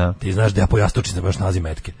 Da. Ti znaš da ja po jastučnicama baš nalazim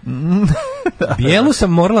metke. Bijelu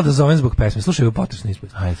sam morala da zovem zbog pesme. Slušaj, ovo potresno ispod.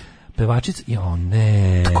 Ajde. Pevačic,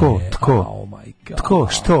 ne. Tko? Oh my God. Tko?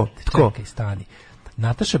 Što? Tko? Čekaj, stani.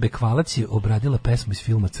 Nataša Bekvalac je obradila pesmu iz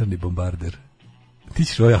filma Crni bombarder. Ti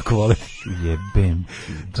ćeš ovo jako voleti. Jebem.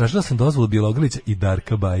 Tražila sam dozvolu Bjelogrlića i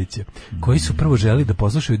Darka Bajića, koji su prvo želi da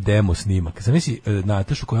poslušaju demo snimak. Zamisli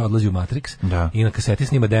Natašu koja odlazi u Matrix i na kaseti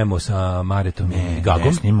snima demo sa Maretom i Gagom.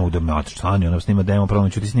 Ne, snima u Matrix, ona snima demo, pravo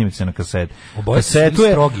ću ti snimiti se na kasetu. Kasetu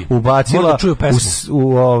je ubacila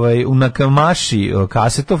u nakamaši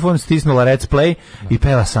kasetofon, stisnula Let's Play i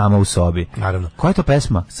peva sama u sobi. Naravno. Koja je to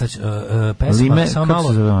pesma? Pesma, samo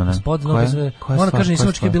malo. Moram kažem,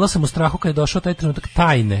 bila sam u strahu kad je došao taj trenutak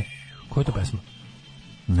Tajne. Koja je to pesma?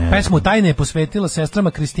 Pesmu Tajne je posvetila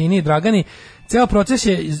sestrama Kristini i Dragani. Ceo proces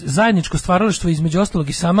je zajedničko stvaralaštvo, između ostalog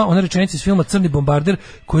i sama ona rečenica iz filma Crni bombarder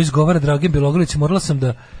koju izgovara Dragan Bjelogrlić. Morala sam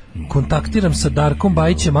da kontaktiram sa Darkom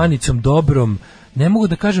Bajićem, Anicom Dobrom. Ne mogu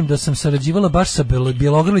da kažem da sam sarađivala baš sa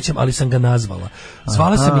Bjelogrlićem, ali sam ga nazvala.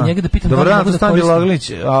 Zvala sam i njega da pitam da mogu da koristim.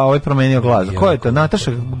 Bjelogrlić, a ovaj promenio glas. Ko je to?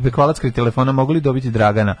 Nataša Bekvalac kraj telefona, mogli li dobiti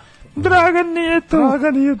Dragana? Dragan nije tu.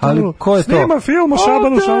 Ali ko je to? Snima film o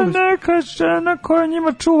Šabanu Šabiću. Neka žena koja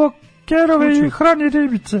njima čuva kerove i hrani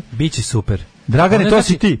ribice. Biće super. Dragane, to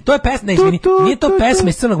si ti. To je pesma, ne, izvini, nije to pesma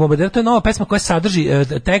iz Crnog bombardera, to je nova pesma koja sadrži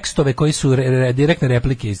tekstove koji su direktne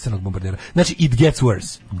replike iz Crnog bombardera. Znači, it gets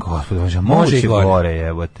worse. Gospode, moguće gore,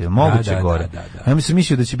 jebote, moguće gore. Ja mi se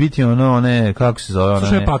mislio da će biti one, kako se zove ona?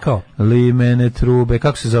 Što je pakao? Limene trube,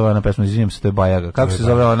 kako se zove ona pesma, izvinjam se, to je Bajaga. Kako se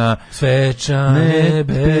zove ona? Svečane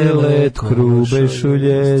bele krube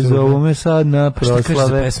šulje, zovu me sad na proslave. Šta kažeš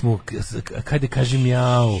za pesmu? Hajde kaži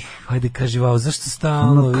mjau, hajde kaži vau, zašto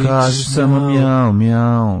stalno vidiš? Kaži samo mjau,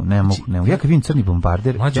 mjau, ne mogu. Ja kad vidim Crni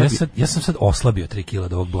bombarder... Mlađo, ja sam sad oslabio 3 kila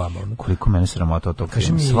od ovog blama. Koliko mene sramota od tog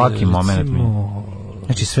filma, svaki moment mi...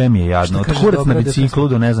 Znači sve mi je jadno, od kurac na biciklu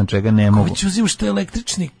do ne znam čega ne mogu. Ko će uzimaš taj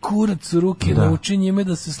električni kurac u ruke, nauči njime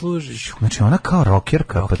da se služiš. Znači ona kao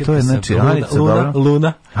rokerka, pa to je znači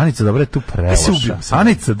Luna. Anica dobro je tu preloša.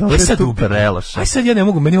 Anica dobro je tu preloša. Aj sad ja ne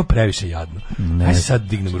mogu, meni je previše jadno. Aj sad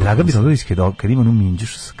dignem ruku. Draga Bjelorusski kad ima onu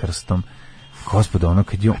minđušu s krstom. Gospodo, ono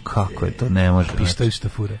kad je, kako je to, ne može. Pištolj što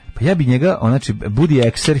fura. Pa ja bi njega, znači, Budi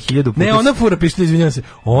Ekser 1000 puta... Ne, ona fura pištolj, izvinjam se.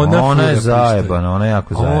 Ona je zajebana, ona je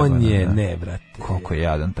jako zajebana. On je, ne, brate. Koliko je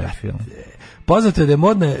jadan taj film. Poznato je da je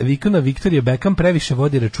modna vikona Victoria Beckham previše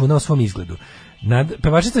vodi računa o svom izgledu.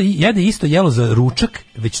 Pevačica jede isto jelo za ručak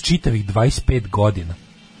već čitavih 25 godina.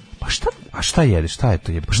 A šta jede? Šta je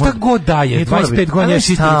to? Šta god daje, 25 godina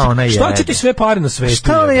je šta će ti sve pare na svetu?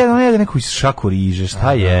 Šta ona jede? Ona jede neku šaku riže,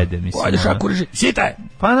 šta jede? Mislim, ajde šaku riže, sitaj!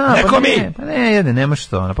 Pa ne jede, nema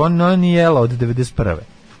što. Pa ona nije jela od 91.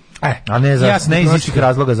 A ne iz istih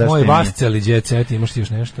razloga zašto je nije. Moj vasceli djecet, imaš ti još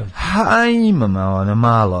nešto? A imam ono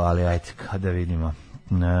malo, ali ajde, kada vidimo.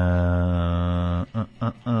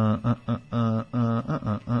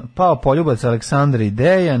 Pao poljubac Aleksandra i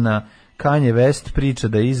Dejana. Kanye West priča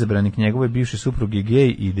da je izabranik njegove bivše supruge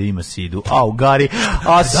gej i da ima sidu. Au, Gari,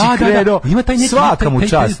 a si krenuo. Ima taj neki, svaka mu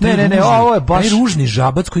čast. Ne, ovo je baš... Taj ružni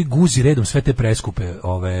žabac koji guzi redom sve te preskupe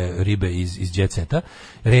ove ribe iz djeceta.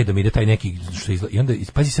 Redom ide taj neki, što izgleda. I onda,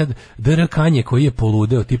 pazi sad, Dr. Kanye koji je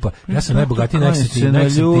poludeo, tipa, ja sam najbogatiji,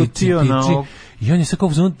 i on je sve kao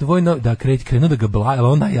dvojno da krenuo da ga blaja,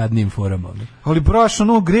 on najjadnijim forama. Ali braš,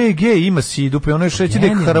 ono, gej ima sidu, pa ono još reći da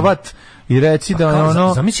je Hrvat i reci da je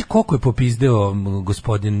ono... Zamisli koliko je popizdeo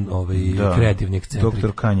gospodin kreativni ekscentrik.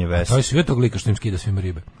 Doktor Kanye West. To je sve tog lika što im skida svima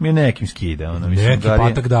ribe. Mi nekim skida. Neki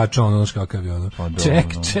patak dača, ono znaš kakav je ono.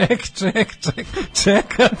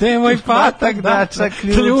 Čekate moj patak dača,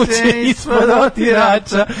 ključe ispod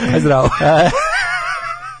otirača. Aj zdravo.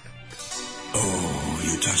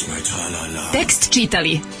 Tekst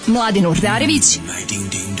čitali Mladin Urdarević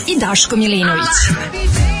i Daško Milinović.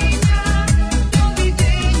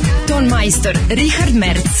 Ton majstor Richard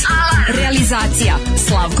Merc. Realizacija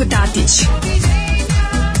Slavko Tatić.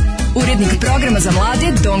 Urednik programa za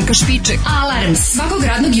mlade Donka Špiček. Alarms svakog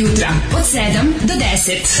radnog jutra od 7 do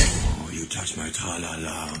 10.